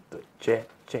 The Jets.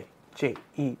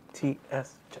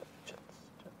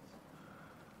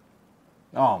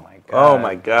 Oh my god. Oh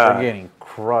my God. They're getting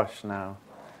crushed now.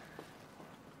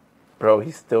 Bro, he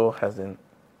still hasn't.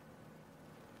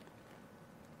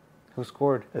 Who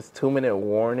scored? It's 2-minute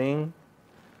warning.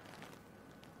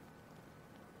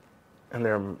 And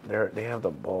they have the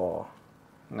ball.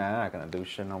 Nah, they're not gonna do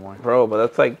shit no more. Bro,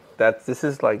 but this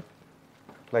is like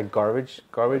Like garbage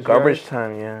garbage yards?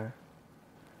 time, yeah.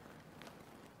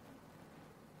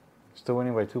 Still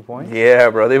winning by 2 points? Yeah,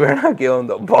 bro, they better not give him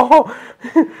the ball.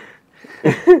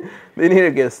 They need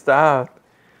to get stopped.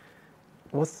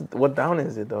 What down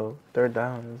is it though? Third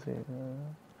down. Let's see.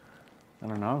 I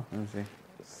don't know. Let me see.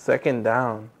 Second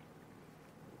down.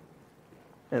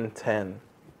 And 10.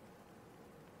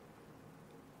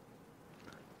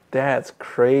 That's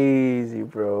crazy,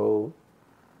 bro.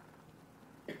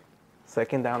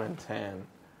 Second down and 10.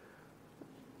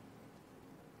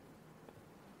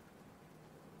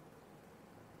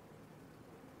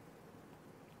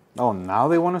 Oh, now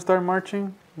they want to start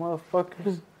marching,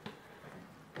 motherfuckers.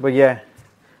 But yeah,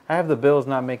 I have the Bills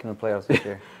not making the playoffs this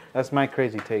year. That's my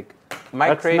crazy take.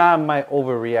 That's not my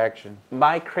overreaction.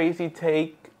 My crazy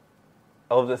take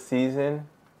of the season,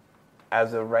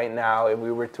 as of right now, if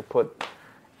we were to put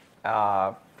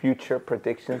future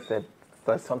predictions,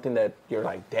 that's something that you're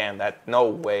like, damn, that no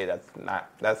way, that's not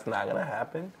gonna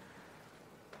happen.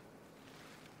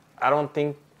 I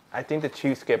think the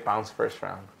Chiefs get bounced first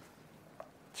round.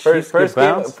 First game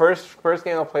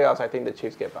of playoffs, I think the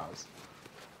Chiefs get bounced.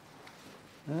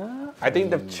 I think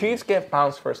the Chiefs get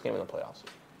bounced first game of the playoffs.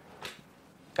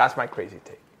 That's my crazy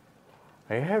take.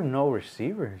 I have no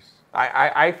receivers.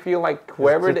 I feel like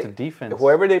whoever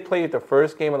they play the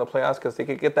first game of the playoffs, because they're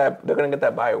gonna get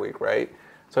that bye week, right?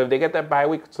 So if they get that bye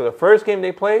week, so the first game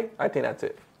they play, I think that's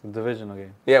it. The divisional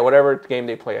game. Yeah, whatever game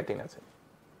they play, I think that's it.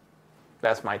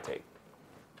 That's my take.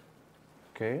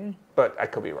 Okay. But I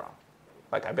could be wrong.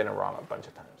 Like, I've been wrong a bunch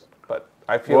of times. But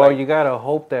I feel you gotta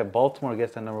hope that Baltimore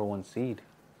gets the number 1 seed.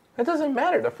 It doesn't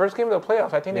matter. The first game of the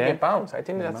playoffs, I think they get bounced. I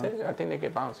think that's it. I think they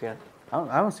get bounced, yeah.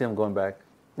 I don't see them going back.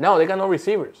 No, they got no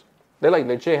receivers. They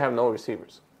legit have no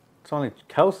receivers. It's only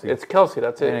Kelsey. It's Kelsey,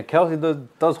 that's it. And Kelsey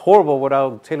does horrible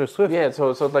without Taylor Swift. Yeah,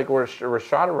 so it's like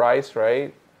Rashad Rice,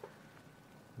 right?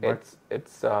 It's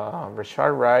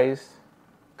Rashad Rice.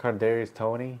 Kadarius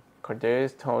Toney.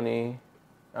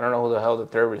 I don't know who the hell the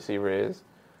third receiver is.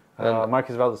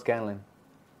 Marcus Valdes-Scantling.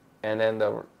 And then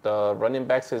the running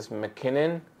backs is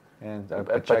McKinnon And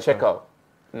Pacheco.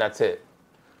 And that's it.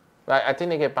 I think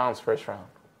they get bounced first round.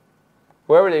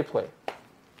 Whoever they play.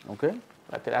 Okay.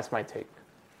 I think that's my take.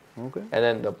 Okay. And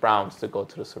then the Browns to go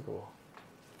to the Super Bowl.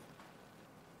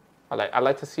 I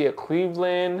like to see a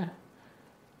Cleveland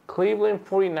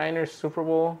 49ers Super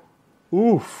Bowl.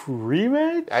 Oof,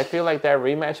 rematch? I feel like that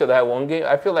rematch of that one game,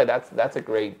 I feel like that's a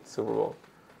great Super Bowl.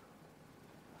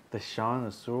 Deshaun in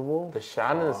the Super Bowl?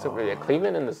 Deshaun in the Super Bowl. Yeah,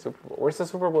 Cleveland in the Super Bowl. Where's the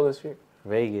Super Bowl this year?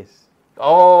 Vegas.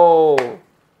 Oh,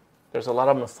 there's a lot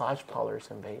of massage parlors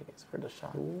in Vegas for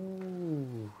Deshaun.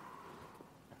 Ooh.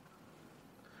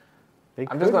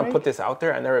 I'm just going to put this out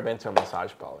there. I've never been to a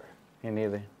massage parlor. Me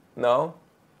neither. No?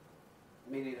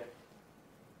 Me neither.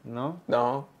 No?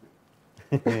 No.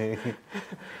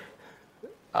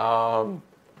 I've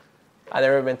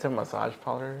never been to a massage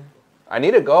parlor. I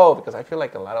need to go because I feel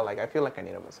like I feel like I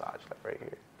need a massage right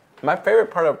here. My favorite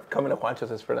part of coming to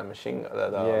Juancho's is for the machine, the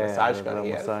massage gun. The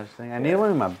massage thing. I need one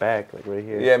in my back, like right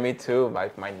here. Yeah, me too.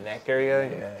 My neck area.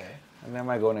 Yeah. And that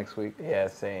might go next week. Yeah,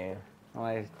 same. I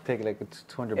might take like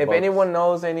 $200. If anyone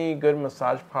knows any good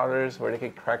massage parlors where they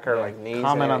could crack our like knees,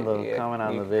 comment on the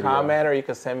video. Comment, or you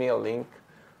can send me a link,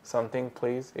 something,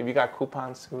 please. If you got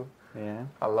coupons too. Yeah.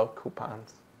 I love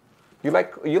coupons. You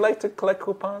like to collect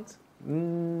coupons?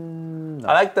 No.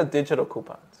 I like the digital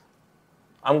coupons.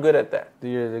 I'm good at that.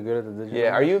 You're good at the digital?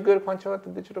 Yeah. Are you good, Pancho, at the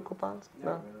digital coupons?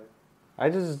 No. No. I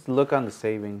just look on the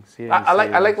savings. I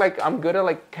like I'm good at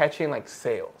like catching like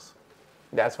sales.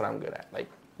 That's what I'm good at. Like,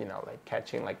 you know, like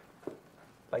catching like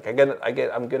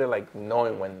I'm good at like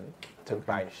knowing when to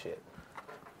buy shit.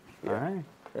 Yeah. All right.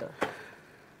 Yeah.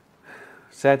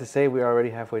 Sad to say, we're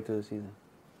already halfway through the season.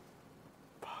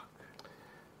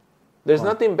 There's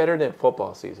nothing better than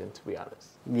football season, to be honest.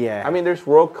 Yeah. I mean, there's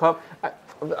World Cup.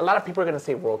 A lot of people are gonna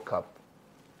say World Cup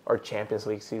or Champions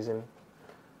League season,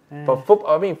 but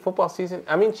football season.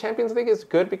 I mean, Champions League is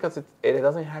good because it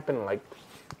doesn't happen like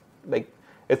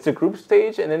it's the group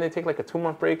stage, and then they take like a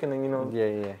 2-month break, and then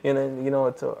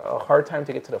it's a hard time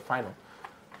to get to the final.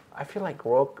 I feel like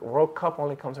World Cup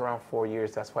only comes around 4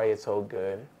 years. That's why it's so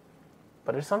good.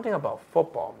 But there's something about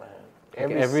football, man.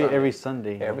 Every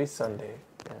Sunday. Every Sunday.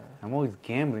 Yeah. I'm always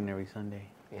gambling every Sunday.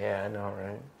 Yeah, I know,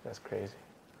 right? That's crazy.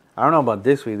 I don't know about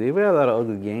this week. We have a lot of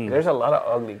ugly games. There's a lot of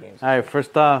ugly games. All right,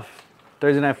 first off,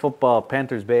 Thursday Night Football,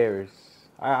 Panthers-Bears.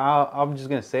 I'm just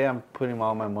going to say I'm putting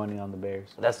all my money on the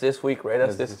Bears. That's this week, right?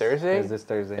 That's this Thursday? That's this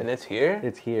Thursday. And it's here?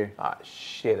 It's here. Ah,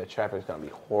 shit. The traffic's going to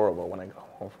be horrible when I go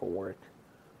home from work.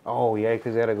 Oh, yeah,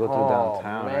 because you got to go through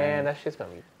downtown. Man, right? that shit's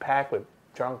going to be packed with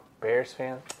drunk Bears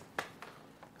fans.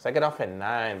 Because I get off at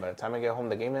 9. By the time I get home,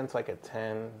 the game ends like at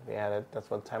 10. Yeah, that's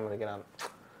what time I get on.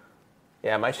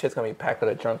 Yeah, my shit's going to be packed with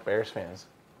the drunk Bears fans.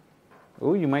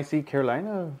 Ooh, you might see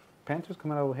Carolina Panthers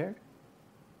come out with hair?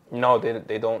 No, they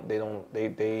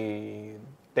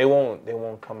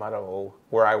won't come out of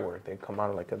where I work. They come out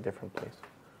of like a different place.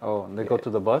 Oh, and they go to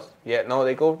the bus? Yeah, no,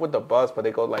 they go with the bus, but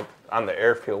they go like on the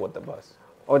airfield with the bus.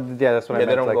 Oh, yeah, that's what I meant.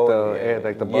 They don't like go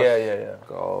like the bus. Yeah.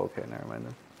 Oh, okay, never mind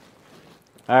then.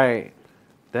 All right,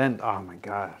 then. Oh my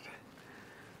God,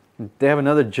 they have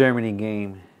another Germany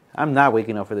game. I'm not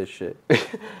waking up for this shit.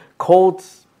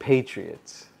 Colts,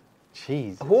 Patriots.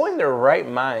 Jeez. Who in their right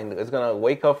mind is gonna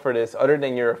wake up for this other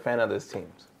than you're a fan of this team?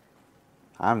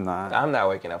 I'm not. I'm not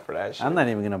waking up for that shit. I'm not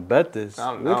even gonna bet this.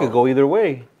 Oh, It no. could go either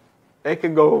way. It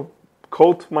could go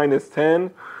Colts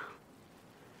 -10,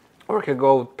 or it could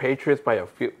go Patriots by a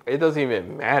few. It doesn't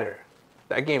even matter.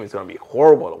 That game is gonna be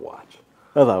horrible to watch.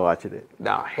 I'm not watching it.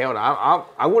 Nah, hell no.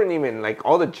 I wouldn't even, like,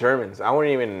 all the Germans, I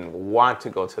wouldn't even want to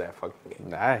go to that fucking game.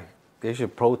 Nah, they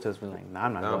should protest. Be like, nah,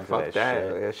 I'm not No, going fuck to that.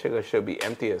 that shit. That shit should be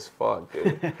empty as fuck,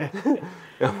 dude.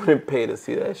 I wouldn't pay to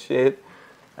see that shit.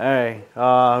 All right,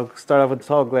 start off with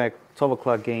 12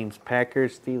 o'clock games.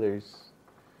 Packers, Steelers.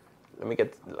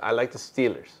 I like the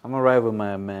Steelers. I'm gonna ride with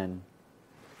my men.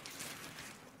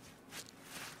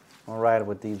 I'm gonna ride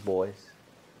with these boys.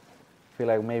 Feel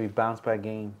like maybe bounce back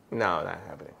game. No, not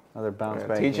happening. Another bounce Man,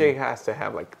 back TJ game. has to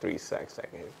have like 3 sacks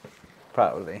that game.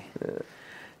 Probably.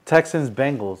 Texans,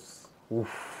 Bengals.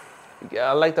 Oof. Yeah,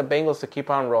 I like the Bengals to keep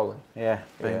on rolling. Yeah,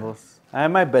 Bengals. I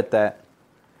might bet that.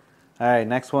 All right,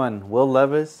 next one. Will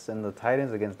Levis and the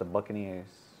Titans against the Buccaneers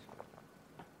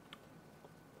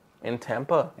In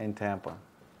Tampa, in Tampa.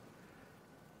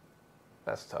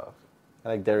 that's tough. I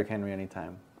like Derrick Henry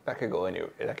anytime. That could go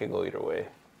either way.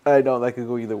 I know that could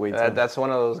go either way too. That's one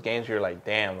of those games where you're like,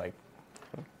 damn, like,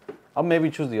 I'll maybe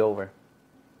choose the over.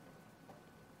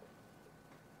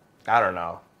 I don't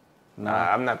know. No.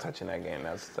 I'm not touching that game.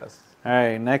 That's. All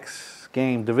right, next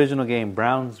game, divisional game,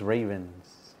 Browns,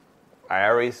 Ravens. I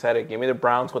already said it. Give me the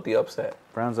Browns with the upset.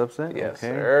 Browns upset? Yes, okay.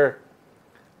 sir.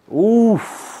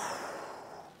 Oof.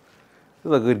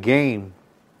 This is a good game.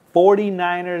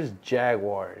 49ers,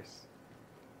 Jaguars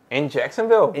In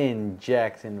Jacksonville, in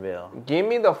Jacksonville. give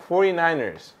me the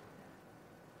 49ers.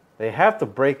 They have to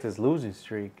break this losing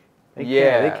streak.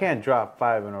 Yeah. They can't drop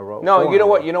 5 in a row. No, 4 you know in a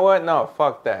what? row. You know what? No,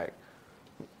 fuck that.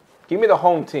 Give me the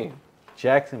home team.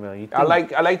 Jacksonville. You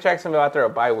think I like Jacksonville after a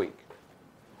bye week.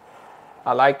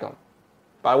 I like them.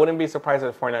 But I wouldn't be surprised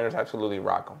if the 49ers absolutely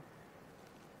rock them.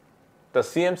 Does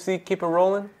CMC keep it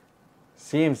rolling?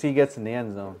 CMC gets in the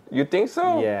end zone. You think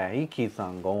so? Yeah, he keeps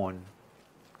on going.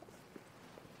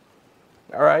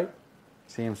 All right.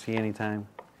 CMC anytime.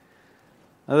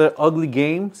 Another ugly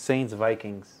game, Saints,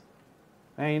 Vikings.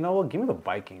 Man, you know what? Give me the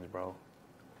Vikings, bro.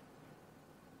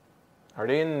 Are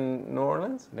they in New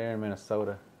Orleans? They're in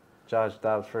Minnesota. Josh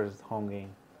Dobbs for his home game.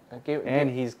 Give, And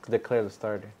he's declared the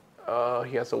starter.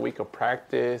 He has a week of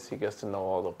practice. He gets to know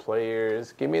all the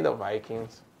players. Give me the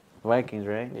Vikings. Vikings,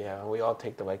 right? Yeah, we all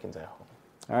take the Vikings at home.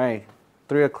 All right.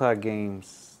 3 o'clock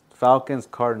games. Falcons,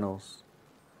 Cardinals.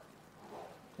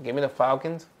 Give me the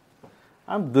Falcons.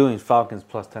 I'm doing Falcons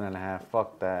plus 10.5.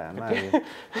 Fuck that.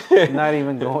 I'm not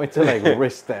even going to like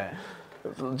risk that.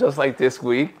 Just like this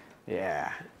week.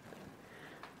 Yeah.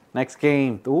 Next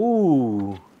game.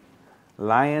 Ooh.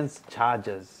 Lions,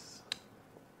 Chargers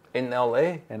In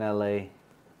LA. in LA.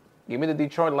 Give me the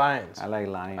Detroit Lions. I like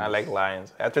Lions. I like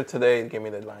Lions. After today, give me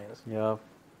the Lions. Yup.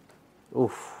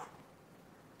 Oof.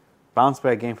 Bounce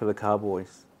back game for the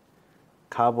Cowboys.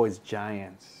 Cowboys,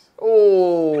 Giants.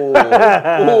 Oh,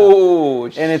 oh,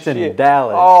 And it's in shit.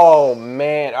 Dallas. Oh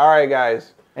man! All right,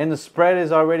 guys. And the spread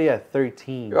is already at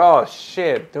 13. Oh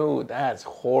shit, dude, that's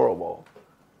horrible.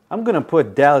 I'm gonna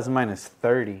put Dallas minus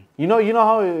 30. You know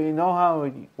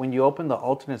how when you open the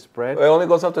alternate spread, It only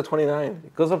goes up to 29.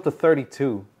 it goes up to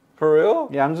 32. For real?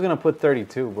 Yeah, I'm just gonna put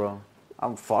 32, bro.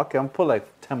 I'm put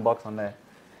like $10 on that.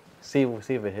 See if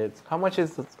it hits. How much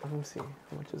is the? Let me see.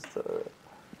 How much is the?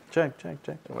 Check. I'm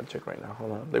gonna check right now.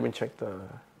 Hold on. Let me check the.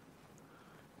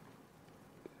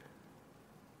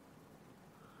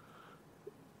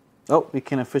 Oh, we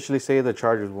can officially say the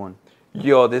Chargers won.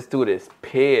 Yo, this dude is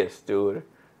pissed, dude.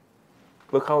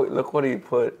 Look what he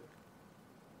put.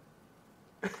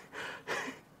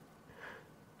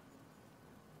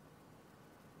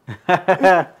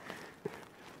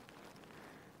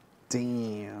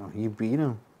 Damn, you beat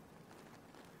him.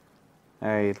 All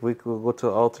right, we could go to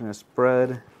alternate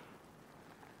spread.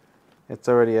 It's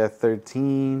already at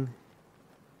 13.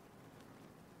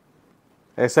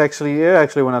 It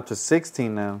actually went up to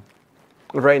 16 now.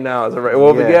 Right now, is it right?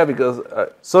 Well, Yeah. yeah, because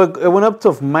So it went up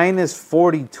to minus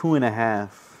 42.5.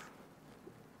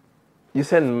 you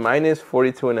said minus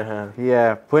 42.5.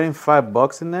 Yeah, putting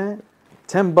 $5 in that,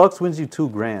 $10 wins you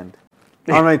 $2,000.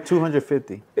 I'm like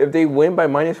 250. If they win by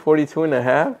minus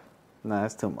 42.5, Nah,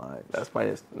 that's too much. that's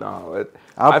minus. No,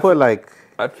 I'll put like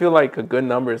I feel like a good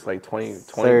number is like 20,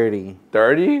 30.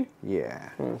 30? Yeah.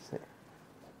 Let me see.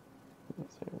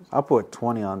 I'll put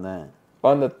 20 on that.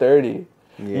 On the 30.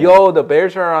 Yeah. Yo, the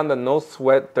Bears are on the No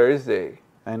Sweat Thursday.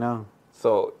 I know.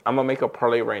 So I'm going to make a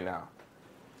parlay right now.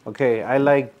 Okay, I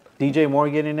like DJ Moore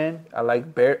getting in. I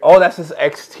like Bears. Oh, that's his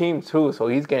ex-team too, so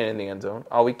he's getting in the end zone.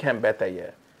 Oh, we can't bet that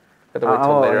yet. We have to wait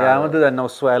till later yeah, on. I'm gonna do that. No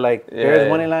sweat. Like Bears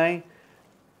money line.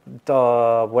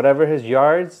 Whatever his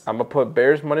yards. I'm going to put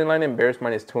Bears money line and Bears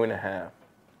minus 2.5.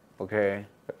 Okay.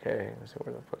 Okay, let's see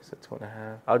where the fuck is it,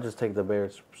 2.5. I'll just take the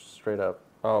Bears straight up.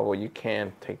 Oh, well, you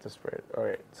can take the spread. All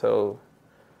right, so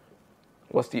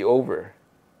what's the over?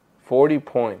 40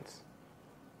 points.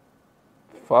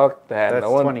 Fuck that. That's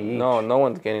 20 each. No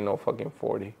one's getting no fucking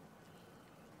 40.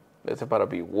 It's about to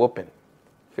be whooping.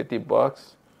 $50,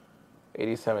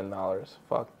 $87.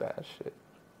 Fuck that shit.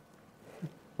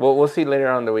 Well, we'll see later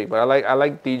on in the week, but I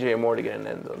like DJ Moore to get an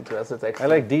end zone too. That's his I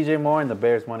like DJ Moore and the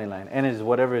Bears money line, and his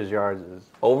whatever his yards is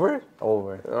over.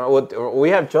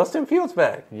 We have Justin Fields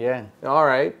back. Yeah, All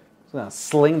right. he's gonna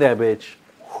sling that bitch.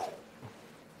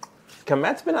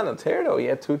 Komet's been on the tear though. He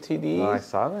had 2 TDs. Oh, I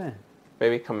saw that.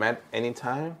 Maybe Komet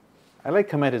anytime. I like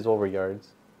Komet his over yards.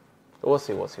 We'll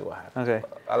see what happens. Okay,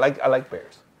 I like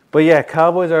Bears. but yeah,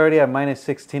 Cowboys are already at minus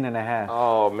 16.5.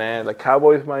 Oh man, the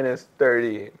Cowboys minus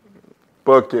 30.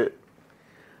 Book it.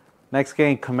 Next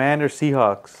game, Commanders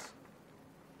Seahawks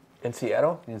In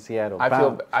Seattle? in Seattle. I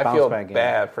feel Bounce back game.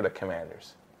 bad for the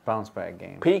Commanders. Bounce back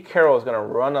game. Pete Carroll is gonna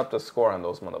run up the score on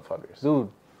those motherfuckers. Dude,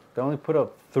 they only put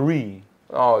up 3.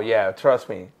 Oh yeah, trust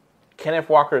me. Kenneth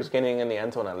Walker is getting in the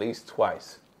end zone at least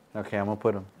twice. Okay, I'm gonna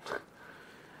put him.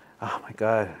 Oh my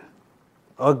god,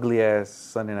 ugly ass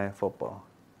Sunday Night Football.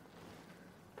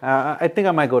 I think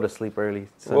I might go to sleep early.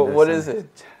 What is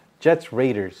it? Jets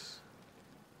Raiders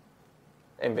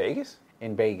In Vegas?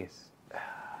 in Vegas.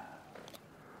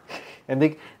 And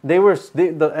the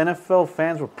NFL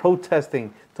fans were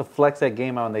protesting to flex that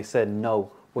game out, and they said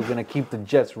no, we're gonna keep the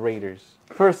Jets Raiders.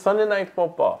 For Sunday Night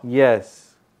Football.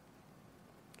 Yes,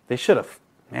 they should have.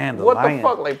 Man, the What Lions, the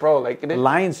fuck, like bro, like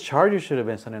Lions Chargers should have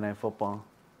been Sunday Night Football.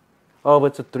 Oh, but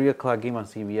it's a 3:00 game on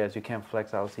CBS. You can't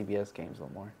flex out CBS games no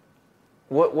more.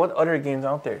 what other games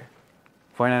out there?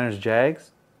 49ers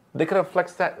Jags. They could have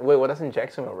flexed that. Wait, that's in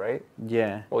Jacksonville, right?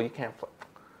 Yeah. Well, you can't flex.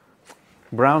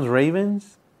 Browns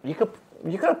Ravens. You could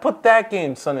have put that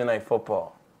game Sunday Night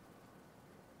Football.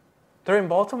 They're in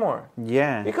Baltimore.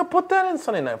 Yeah. You could put that in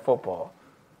Sunday Night Football.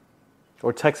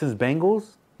 Or Texans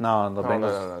Bengals. No, the No,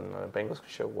 Bengals. no. The Bengals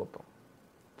should whoop them.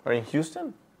 Are in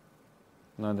Houston?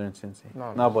 No, they're in Cincy.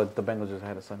 No, No, but the Bengals just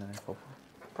had a Sunday Night Football.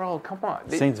 Bro, come on.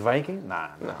 Saints Vikings? Nah.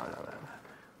 No.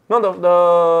 No,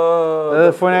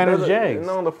 the 49ers Jags.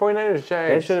 No, the 49ers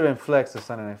Jags. They should have been flexed to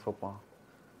Sunday Night Football.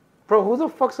 Bro, who the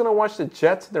fuck's gonna watch the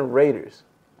Jets and the Raiders?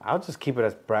 I'll just keep it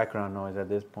as background noise at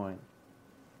this point.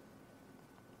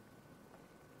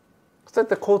 It's like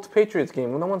the Colts Patriots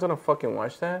game. No one's gonna fucking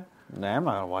watch that. Nah, I'm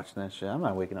not watching that shit. I'm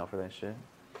not waking up for that shit.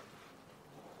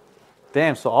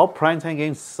 Damn, so all primetime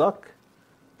games suck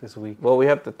this week. Well, we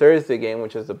have the Thursday game,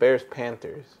 which is the Bears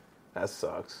Panthers. That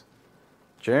sucks.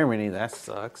 Germany, that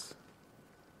sucks.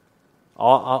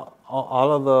 All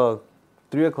of the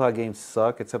 3:00 games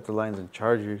suck except the Lions and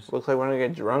Chargers. Looks like we're gonna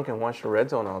get drunk and watch the Red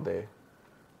Zone all day.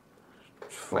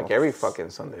 Like every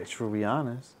fucking Sunday. To be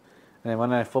honest. And then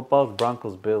Monday Night Football,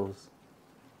 Broncos, Bills.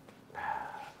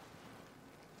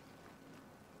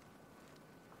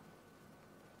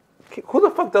 Who the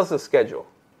fuck does the schedule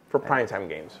for primetime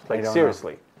games? I Like don't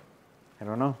seriously. I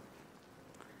don't know.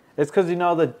 It's because,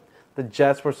 the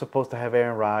Jets were supposed to have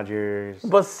Aaron Rodgers.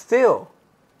 But still,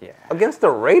 Yeah. against the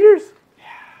Raiders?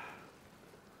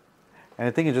 And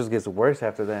I think it just gets worse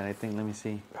after that. Let me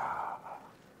see. Oh,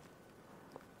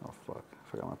 fuck. I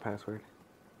forgot my password.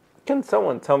 Can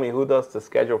someone tell me who does the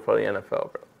schedule for the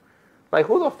NFL, bro? Like,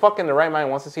 who the fuck in the right mind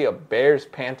wants to see a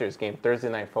Bears-Panthers game Thursday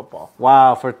Night Football?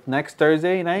 Wow, for next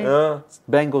Thursday night? Yeah. It's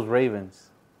Bengals-Ravens.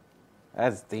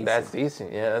 That's decent. That's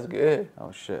decent. Yeah, that's good.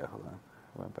 Oh, shit. Hold on.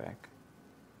 I went back.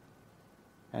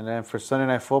 And then for Sunday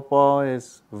Night Football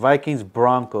is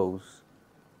Vikings-Broncos.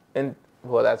 And,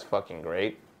 well, that's fucking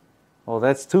great. Well,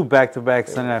 that's 2 back-to-back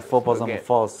Sunday Night Footballs. I'm going to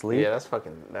fall asleep. Yeah,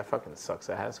 that fucking sucks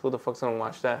ass. Who the fuck's gonna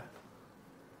watch that?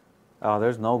 Oh,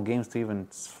 there's no games to even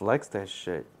flex that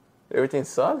shit. Everything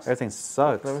sucks? Everything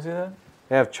sucks. Let me see that.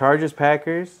 They have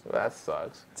Chargers-Packers, That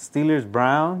sucks.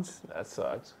 Steelers-Browns, That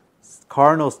sucks.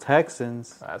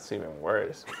 Cardinals-Texans, That's even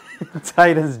worse.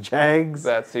 Titans-Jags,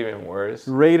 That's even worse.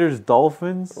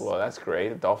 Raiders-Dolphins. Well, that's great.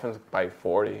 The Dolphins by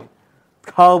 40.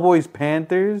 Cowboys,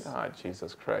 Panthers. Oh,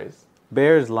 Jesus Christ.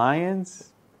 Bears,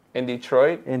 Lions. In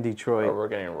Detroit? In Detroit. Oh, we're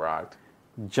getting rocked.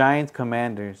 Giants,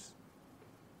 Commanders.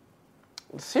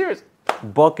 Serious?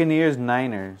 Buccaneers,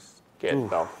 Niners. Get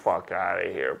the fuck out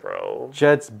of here, bro.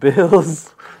 Jets,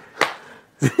 Bills.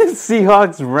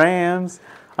 Seahawks, Rams.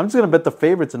 I'm just gonna bet the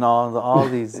favorites in all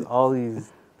these, and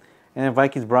then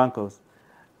Vikings, Broncos.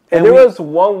 And there was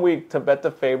 1 week to bet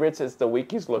the favorites. It's the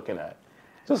week he's looking at.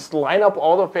 Just line up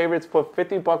all the favorites, put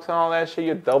 $50 on all that shit.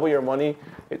 You double your money.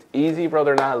 It's easy, bro.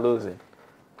 They're not losing.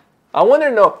 I want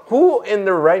to know who in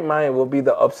their right mind will be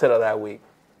the upset of that week.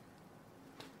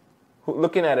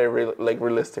 Looking at it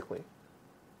realistically,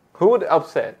 who would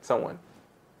upset someone?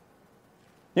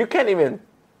 You can't even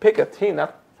pick a team. I'd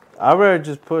rather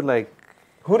just put like.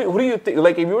 Who do you think?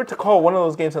 Like, if you were to call one of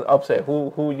those games an upset,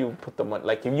 who would you put the money?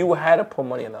 Like, if you had to put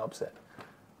money on the upset.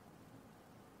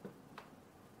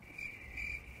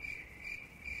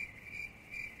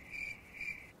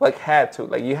 Like, had to.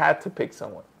 Like, you had to pick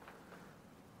someone.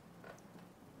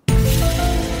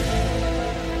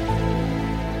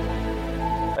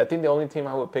 I think the only team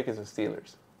I would pick is the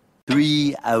Steelers.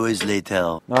 3 hours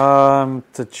later.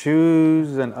 To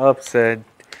choose an upset.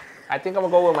 I think I'm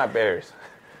going to go with my Bears.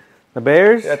 The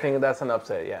Bears? I think that's an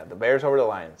upset, yeah. The Bears over the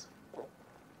Lions.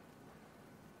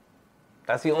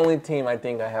 That's the only team I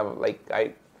think I have,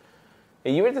 if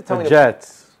you were to tell me... The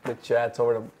Jets. The Jets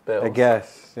over the Bills. I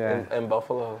guess, yeah. And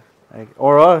Buffalo.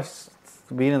 Or us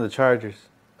beating the Chargers.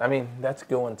 I mean, that's a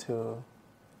good one, too.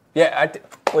 Yeah, I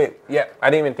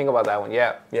didn't even think about that one.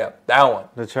 Yeah, that one.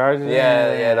 The Chargers?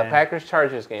 Yeah, the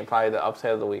Packers-Chargers game, probably the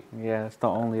upset of the week. Yeah, it's the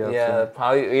only upset. Yeah,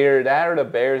 probably either that or the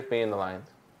Bears beating the Lions.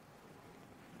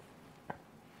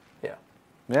 Yeah.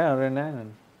 Yeah, other than that.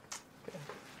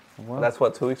 Well, that's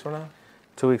what, 2 weeks from now?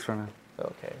 2 weeks from now.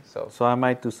 Okay, so I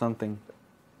might do something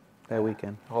that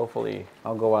weekend. Hopefully.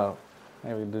 I'll go out.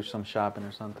 Maybe do some shopping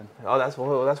or something. Oh, that's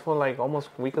for like almost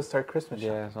we could start Christmas.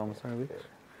 Yeah, it's almost our week.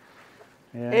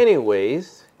 Yeah.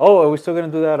 Anyways. Oh, are we still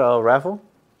going to do that raffle?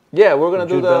 Yeah, we're going to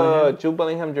do Jude the Bellingham? Jude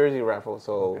Bellingham jersey raffle.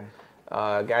 So,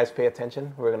 guys, pay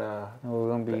attention. We're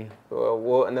going to be...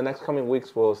 We'll, in the next coming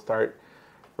weeks, we'll start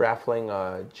raffling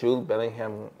a Jude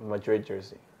Bellingham Madrid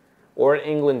jersey. Or an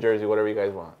England jersey, whatever you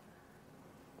guys want.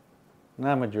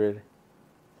 Not Madrid.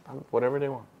 Whatever they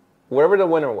want. Wherever the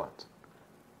winner wants.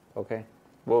 Okay.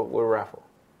 We'll raffle.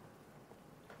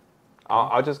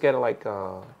 I'll just get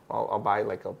I'll buy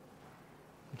like a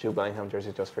Jude Bellingham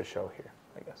jersey just for show here,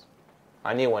 I guess.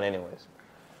 I need one anyways.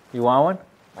 You want one?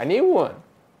 I need one.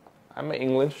 I'm an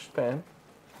English fan.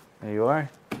 There you are.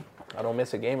 I don't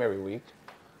miss a game every week.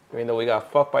 Even though we got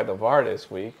fucked by the VAR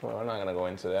this week. Well, we're not going to go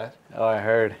into that. Oh, I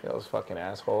heard. Those fucking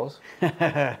assholes.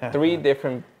 3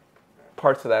 different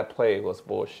parts of that play was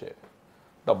bullshit.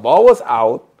 The ball was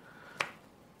out.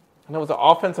 And there was an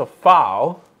offensive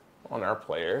foul on our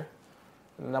player.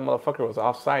 And that motherfucker was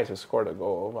offside to score the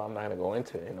goal. But I'm not going to go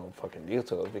into fucking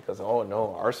details because, oh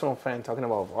no, Arsenal fan talking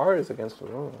about VAR is against the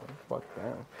rule. Fuck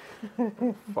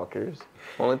them. Fuckers.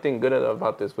 Only thing good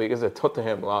about this week is that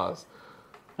Tottenham lost.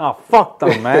 Oh, fuck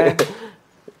them, man.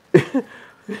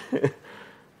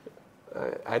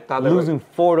 I thought losing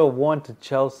 4-1 to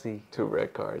Chelsea. 2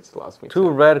 red cards lost me. 2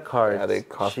 red cards. Yeah, they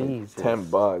cost me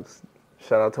 $10.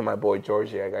 Shout out to my boy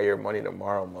Georgie. I got your money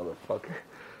tomorrow, motherfucker.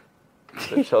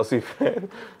 The Chelsea fan.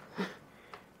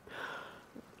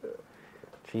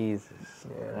 Jesus.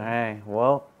 Yeah. All right.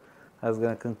 Well, that's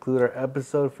going to conclude our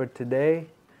episode for today.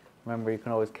 Remember, you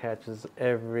can always catch us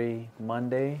every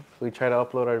Monday. We try to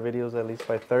upload our videos at least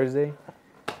by Thursday.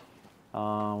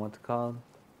 What's it called?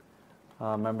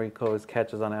 Remember, you can always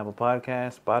catch us on Apple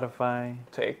Podcasts, Spotify,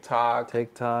 TikTok.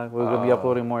 We're going to be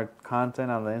uploading more content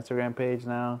on the Instagram page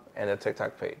now. And the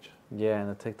TikTok page. Yeah,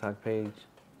 and the TikTok page.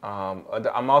 We're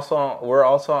also on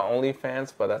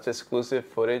OnlyFans, but that's exclusive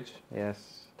footage.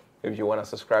 Yes. If you want to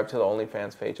subscribe to the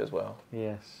OnlyFans page as well.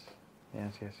 Yes.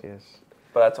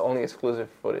 But that's only exclusive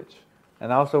footage.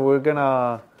 And also,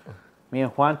 me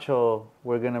and Juancho,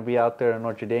 we're going to be out there in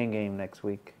Notre Dame game next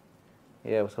week.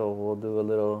 Yeah, so we'll do a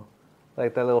little,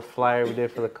 like that little flyer we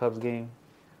did for the Cubs game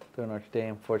through Notre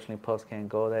Dame. Unfortunately, Puffs can't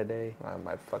go that day.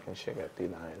 My fucking shit got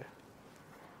denied.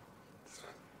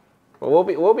 But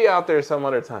we'll be out there some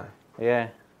other time. Yeah.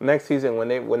 Next season when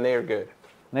they are good.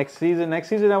 Next season,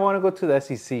 I want to go to the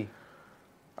SEC.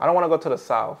 I don't want to go to the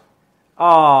South. Oh.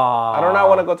 I do not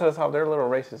want to go to the South. They're a little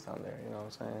racist down there, you know what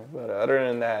I'm saying? But other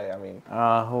than that, I mean...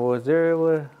 who was there?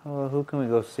 Who can we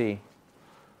go see? You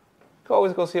can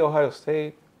always go see Ohio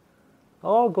State.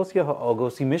 Oh, go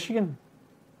see Michigan.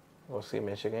 Go see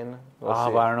Michigan. But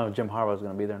I don't know if Jim Harbaugh's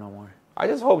going to be there no more. I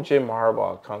just hope Jim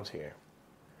Harbaugh comes here.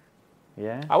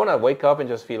 Yeah. I want to wake up and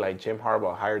just feel like Jim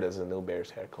Harbaugh hired as the new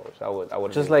Bears head coach. I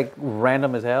would. Just like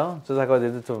random as hell? Just like what they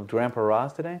did to Grandpa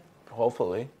Ross today?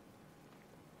 Hopefully.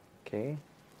 Okay.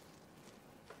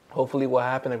 Hopefully what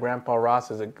happened to Grandpa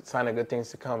Ross is a sign of good things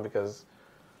to come because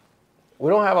we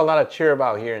don't have a lot of cheer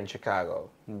about here in Chicago.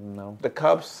 No. The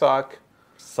Cubs suck.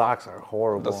 Sox are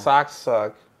horrible. The Sox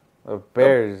suck. The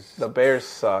Bears. The Bears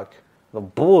suck. The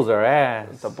Bulls are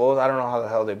ass. The Bulls, I don't know how the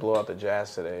hell they blew out the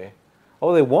Jazz today.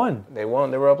 Oh, they won. They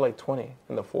won. They were up like 20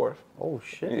 in the fourth. Oh,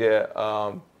 shit. Yeah.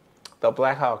 The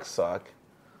Blackhawks suck.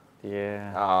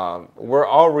 Yeah. We're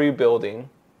all rebuilding.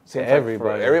 Seems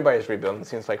Everybody. Everybody's rebuilding.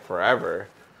 Seems like forever.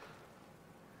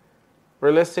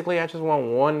 Realistically, I just want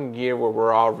 1 year where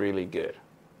we're all really good.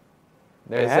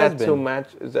 There has been. Too much?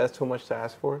 Is that too much to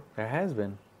ask for? There has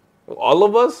been. All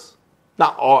of us?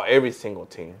 Not all. Every single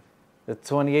team. The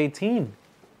 2018.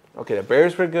 Okay, the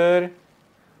Bears were good.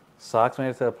 Sox made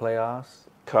it to the playoffs.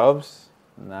 Cubs.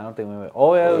 No, I don't think we made.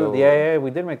 Oh, yeah, Ooh. yeah,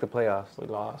 we did make the playoffs. We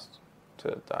lost to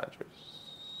the Dodgers.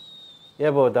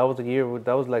 Yeah, but that was the year.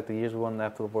 That was like the years we won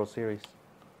after the World Series.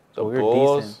 So we were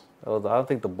Bulls. decent. I don't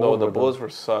think the Bulls. No, the Bulls were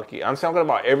sucky. I'm talking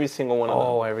about every single one of them.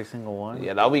 Oh, every single one.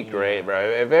 Yeah, that would be great, bro.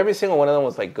 If every single one of them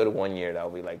was like good 1 year, that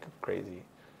would be like crazy.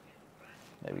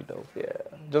 That'd be dope. Yeah,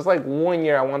 just like 1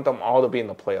 year, I want them all to be in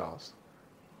the playoffs.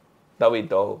 That'd be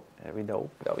dope. That'd be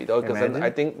dope. That'd be dope because Imagine. I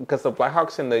think because the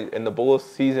Blackhawks in the Bulls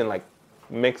season like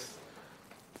mix.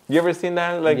 You ever seen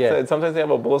that? Like Yeah. sometimes they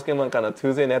have a Bulls game like on a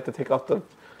Tuesday and they have to take off the.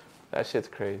 That shit's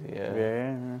crazy. Yeah.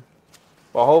 Yeah.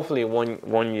 Well, hopefully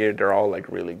one year they're all like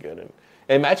really good and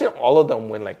imagine all of them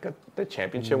win like the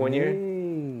championship 1 year.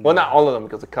 Well, not all of them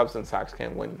because the Cubs and Sox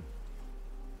can't win.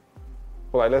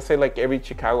 Well, like let's say like every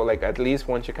Chicago, like at least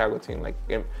one Chicago team, like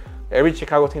every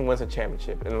Chicago team wins a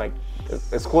championship, and like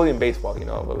it's cool in baseball, you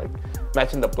know. But like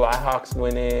imagine the Blackhawks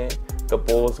winning, the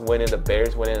Bulls winning, the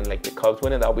Bears winning, and like the Cubs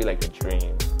winning. That would be like a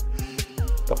dream.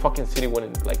 The fucking city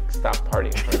wouldn't like stop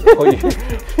partying for the whole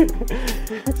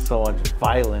year. So much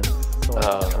violence. So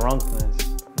much drunkenness.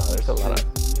 No, there's a lot of.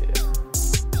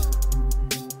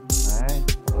 All right.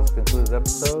 Well, let's conclude this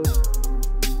episode.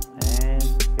 And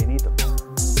finito.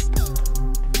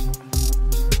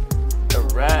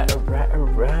 Alright.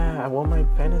 I won my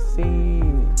fantasy.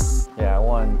 Yeah, I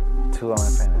won 2 on my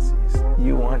fantasies.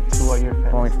 You won 2 of your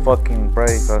Only fantasy. fucking break.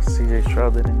 CJ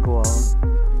Stroud didn't go out.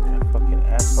 That fucking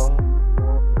asshole.